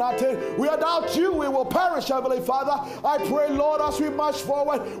we are nothing. Without you we will perish, Heavenly Father. I pray, Lord, as we march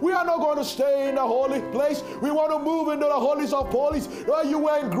forward, we are not going to stay in the holy place. We want to move into the holies of holies, where you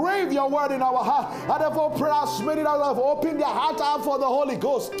will engrave your word in our heart. And therefore pray as many that have opened their heart out for the Holy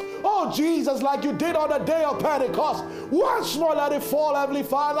Ghost. Oh Jesus, like you did on the day of Pentecost, once more let it fall, Heavenly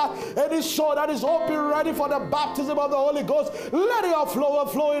Father. Any soul that is open, ready for the baptism of the Holy Ghost, let it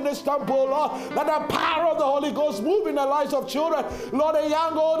flow in this temple, Lord. Let the power of the Holy Ghost move in the lives of children, Lord, the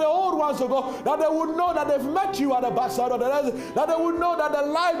young or the old ones, oh God, that they would know that they've met you at the backside of the desert, that they would know that the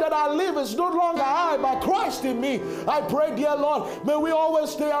life that I live is no longer I, but Christ in me. I pray, dear Lord, may we always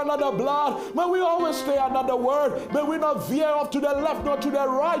stay under the blood, may we always stay under the word, may we not veer off to the left nor to the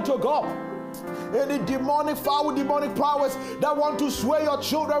right, oh God. Any demonic, foul, demonic powers that want to sway your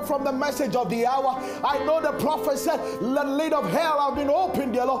children from the message of the hour. I know the prophet said, the lid of hell have been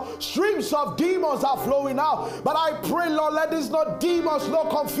opened, dear Lord. Streams of demons are flowing out. But I pray, Lord, let these not demons not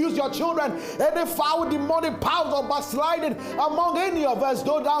confuse your children. Any foul, demonic powers of backsliding among any of us,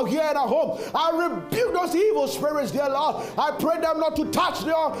 those down here at home, I rebuke those evil spirits, dear Lord. I pray them not to touch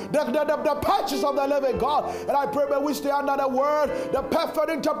the patches of the living God. And I pray that we stay under the word, the perfect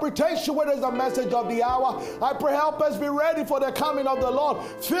interpretation, where is the message of the hour. I pray, help us be ready for the coming of the Lord,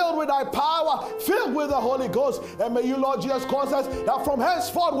 filled with thy power, filled with the Holy Ghost. And may you, Lord Jesus, cause us that from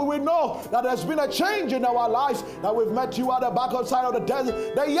henceforth we will know that there's been a change in our lives, that we've met you at the back side of the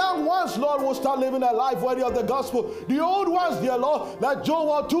desert. The young ones, Lord, will start living a life worthy of the gospel. The old ones, dear Lord, let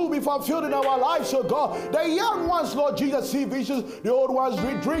Joel 2 be fulfilled in our lives, oh God. The young ones, Lord Jesus, see visions. The old ones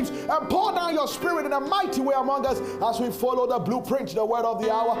read dreams. And pour down your spirit in a mighty way among us as we follow the blueprint, the word of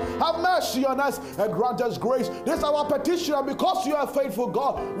the hour. Have mercy on us and grant us grace. This is our petition, and because you are a faithful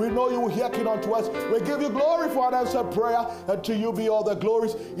God, we know you will hearken unto us. We give you glory for an answered prayer, and to you be all the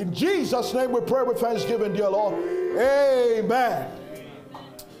glories. In Jesus' name we pray with thanksgiving, dear Lord. Amen.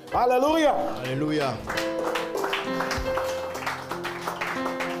 Hallelujah. Alléluia.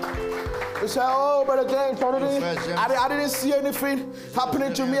 You say, oh, Brother James, I didn't see anything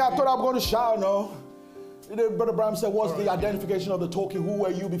happening to me. I thought I'm going to shout. No. Brother Bram said, what's the identification of the talking? Who were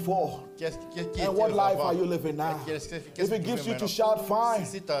you before? And what life are you living now? If it gives you to shout, fine.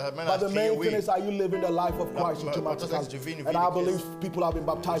 But the main thing is, are you living the life of Christ automatically? And I believe people have been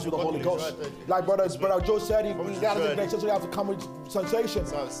baptized with the Holy Ghost. Like Brother Joe said, he doesn't necessarily have to come with sensation.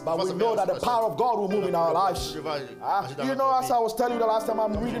 But we know that the power of God will move in our lives. You know, as I was telling you the last time,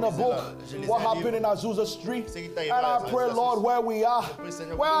 I'm reading a book, what happened in Azusa Street. And I pray, Lord, where we are.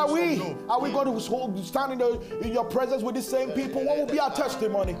 Where are we? Are we going to stand in your presence with the same people? What will be our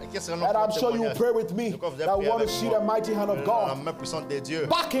testimony? And I'm sure you will pray with me that we want to see the mighty hand of God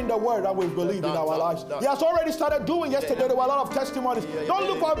back in the word that we believe in our lives. He has already started doing. Yesterday there were a lot of testimonies. Don't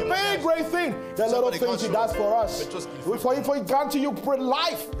look for a big great thing. The little things he does for us. For he granting you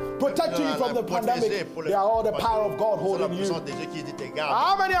life, protecting you from the pandemic. They are all the power of God holding you.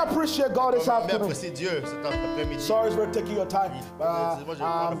 How many appreciate God this afternoon? Sorry for taking your time.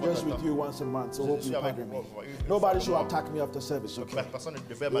 I'm just with you once a month, so hope you attacking me. Nobody should attack me after service, okay? Personne ne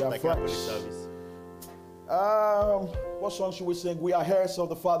devrait We are m'attaquer après le friends. service. What song should we sing? We are heirs of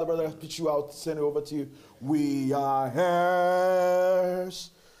the Father. Brother, I'll pitch you out, send it over to you. We are heirs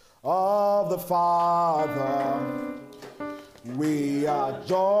of the Father. We are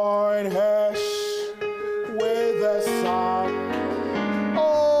joint heirs with the Son.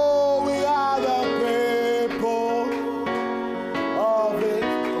 Oh, we are the people of it.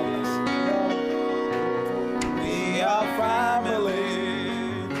 We are family.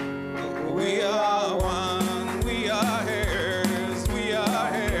 We are one. We are heirs. We are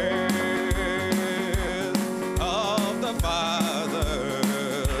heirs of the Father.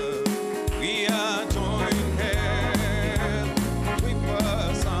 We are joint heirs with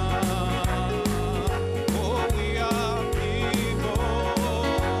the Son. Oh, we are people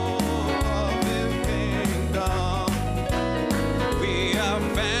of His kingdom. We are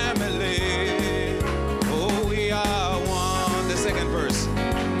family. Oh, we are one. The second verse.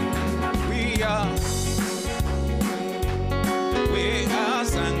 We are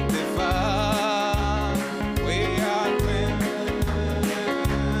sanctified. We are cleansed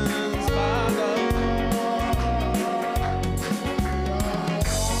by the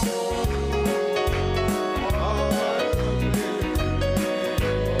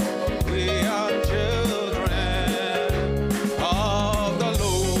We are children of the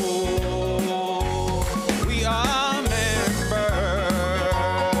Lord. We are members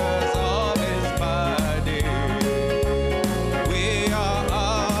of His body. We are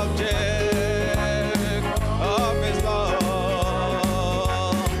object of His love.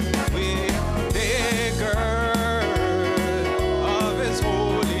 We are takers of His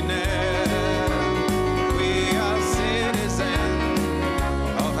holiness. We are citizens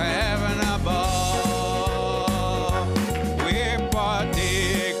of heaven above. We're partakers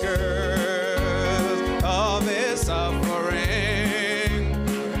of His suffering.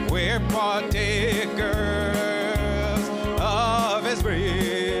 We're partakers of His bread.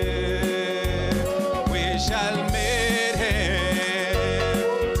 We shall meet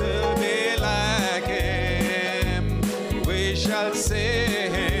Him to be like Him. We shall see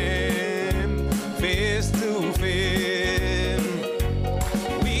Him face to face.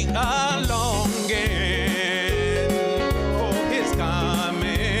 We are longing for His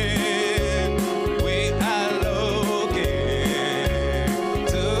coming. We are looking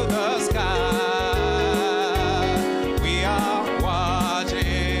to the sky. We are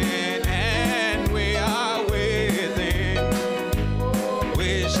watching and we are waiting.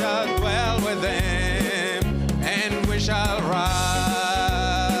 We shall dwell with Him and we shall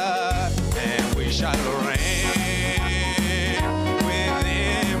ride and we shall reign with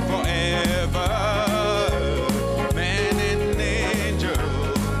Him forever. Man and angel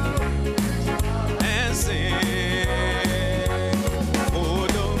and sing. For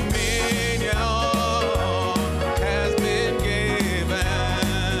dominion has been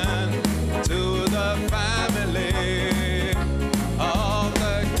given to the family of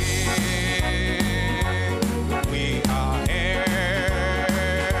the King. We are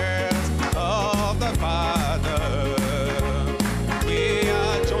heirs of the Father. We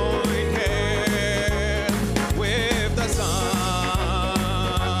are joint heirs with the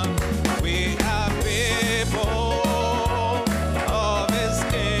Son. We are people of His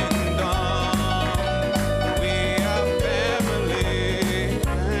kingdom. We are family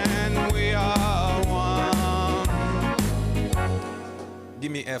and we are one.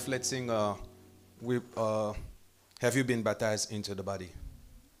 Give me F. Let's sing. Have you been baptized into the body?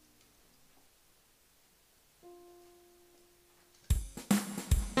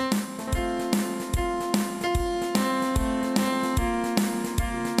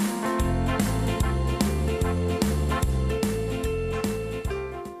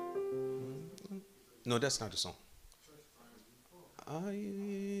 No, that's not the song. Are you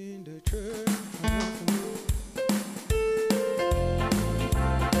in the church?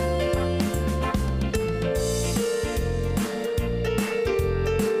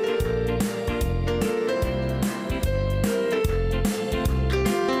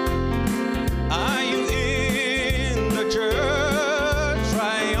 Are you in the church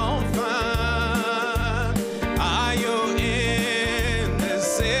triumphant? Are you in the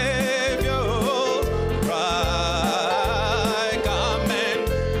Savior's bride? Come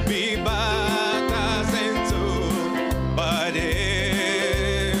and be baptized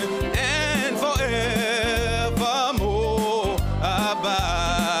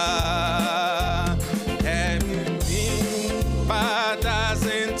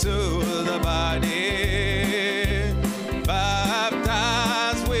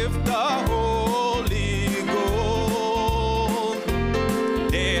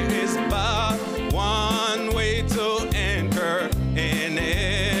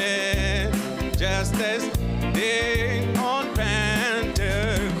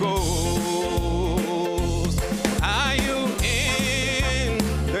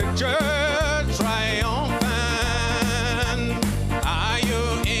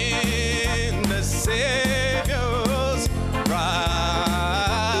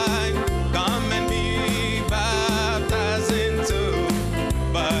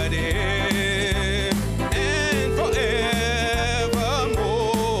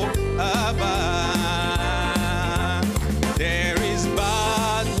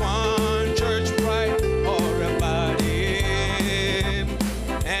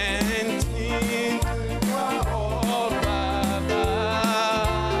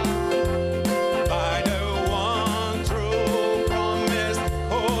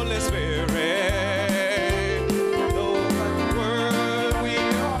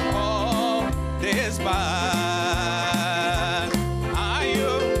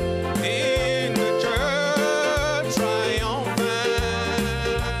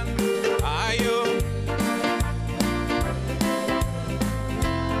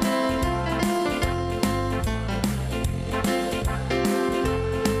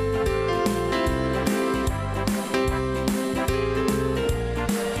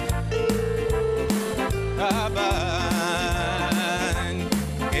bind.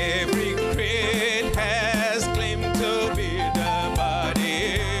 Every creed has claimed to be the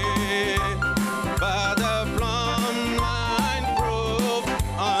body, but the plumb line proved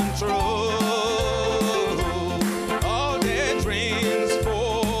untrue. All their dreams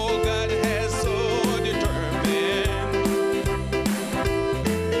for God has so determined.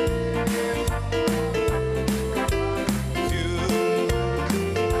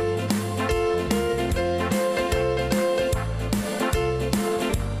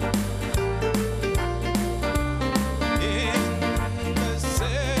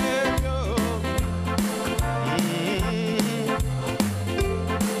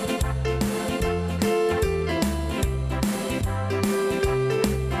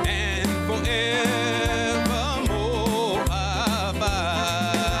 And forevermore abide.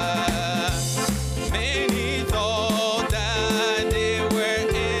 Many thought that they were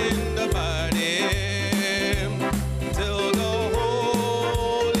in the body, till the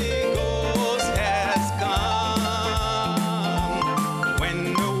Holy Ghost has come.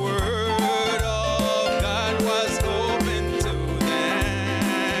 When the Word of God was open to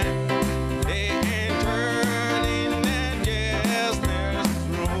them, they entered in and yes, there's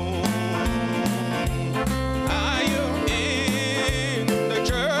room. Are you in the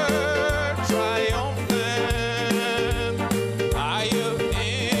church triumphant? Are you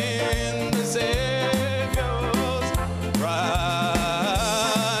in the Savior's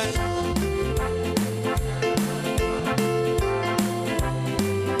bride?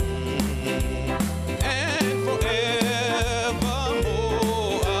 And forevermore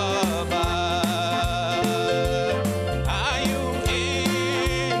abide. Are you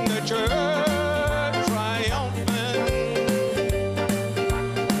in the church triumphant?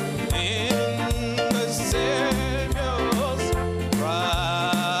 In the Savior's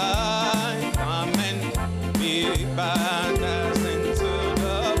bride. Come and be baptized into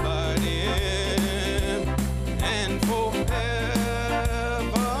the body, and forevermore.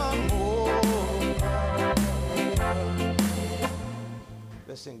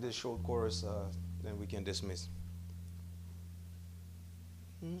 Let's sing this short chorus, then we can dismiss.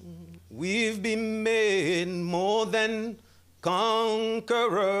 We've been made more than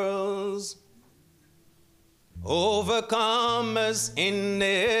conquerors, overcomers in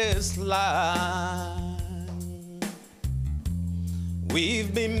this life.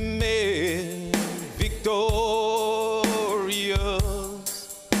 We've been made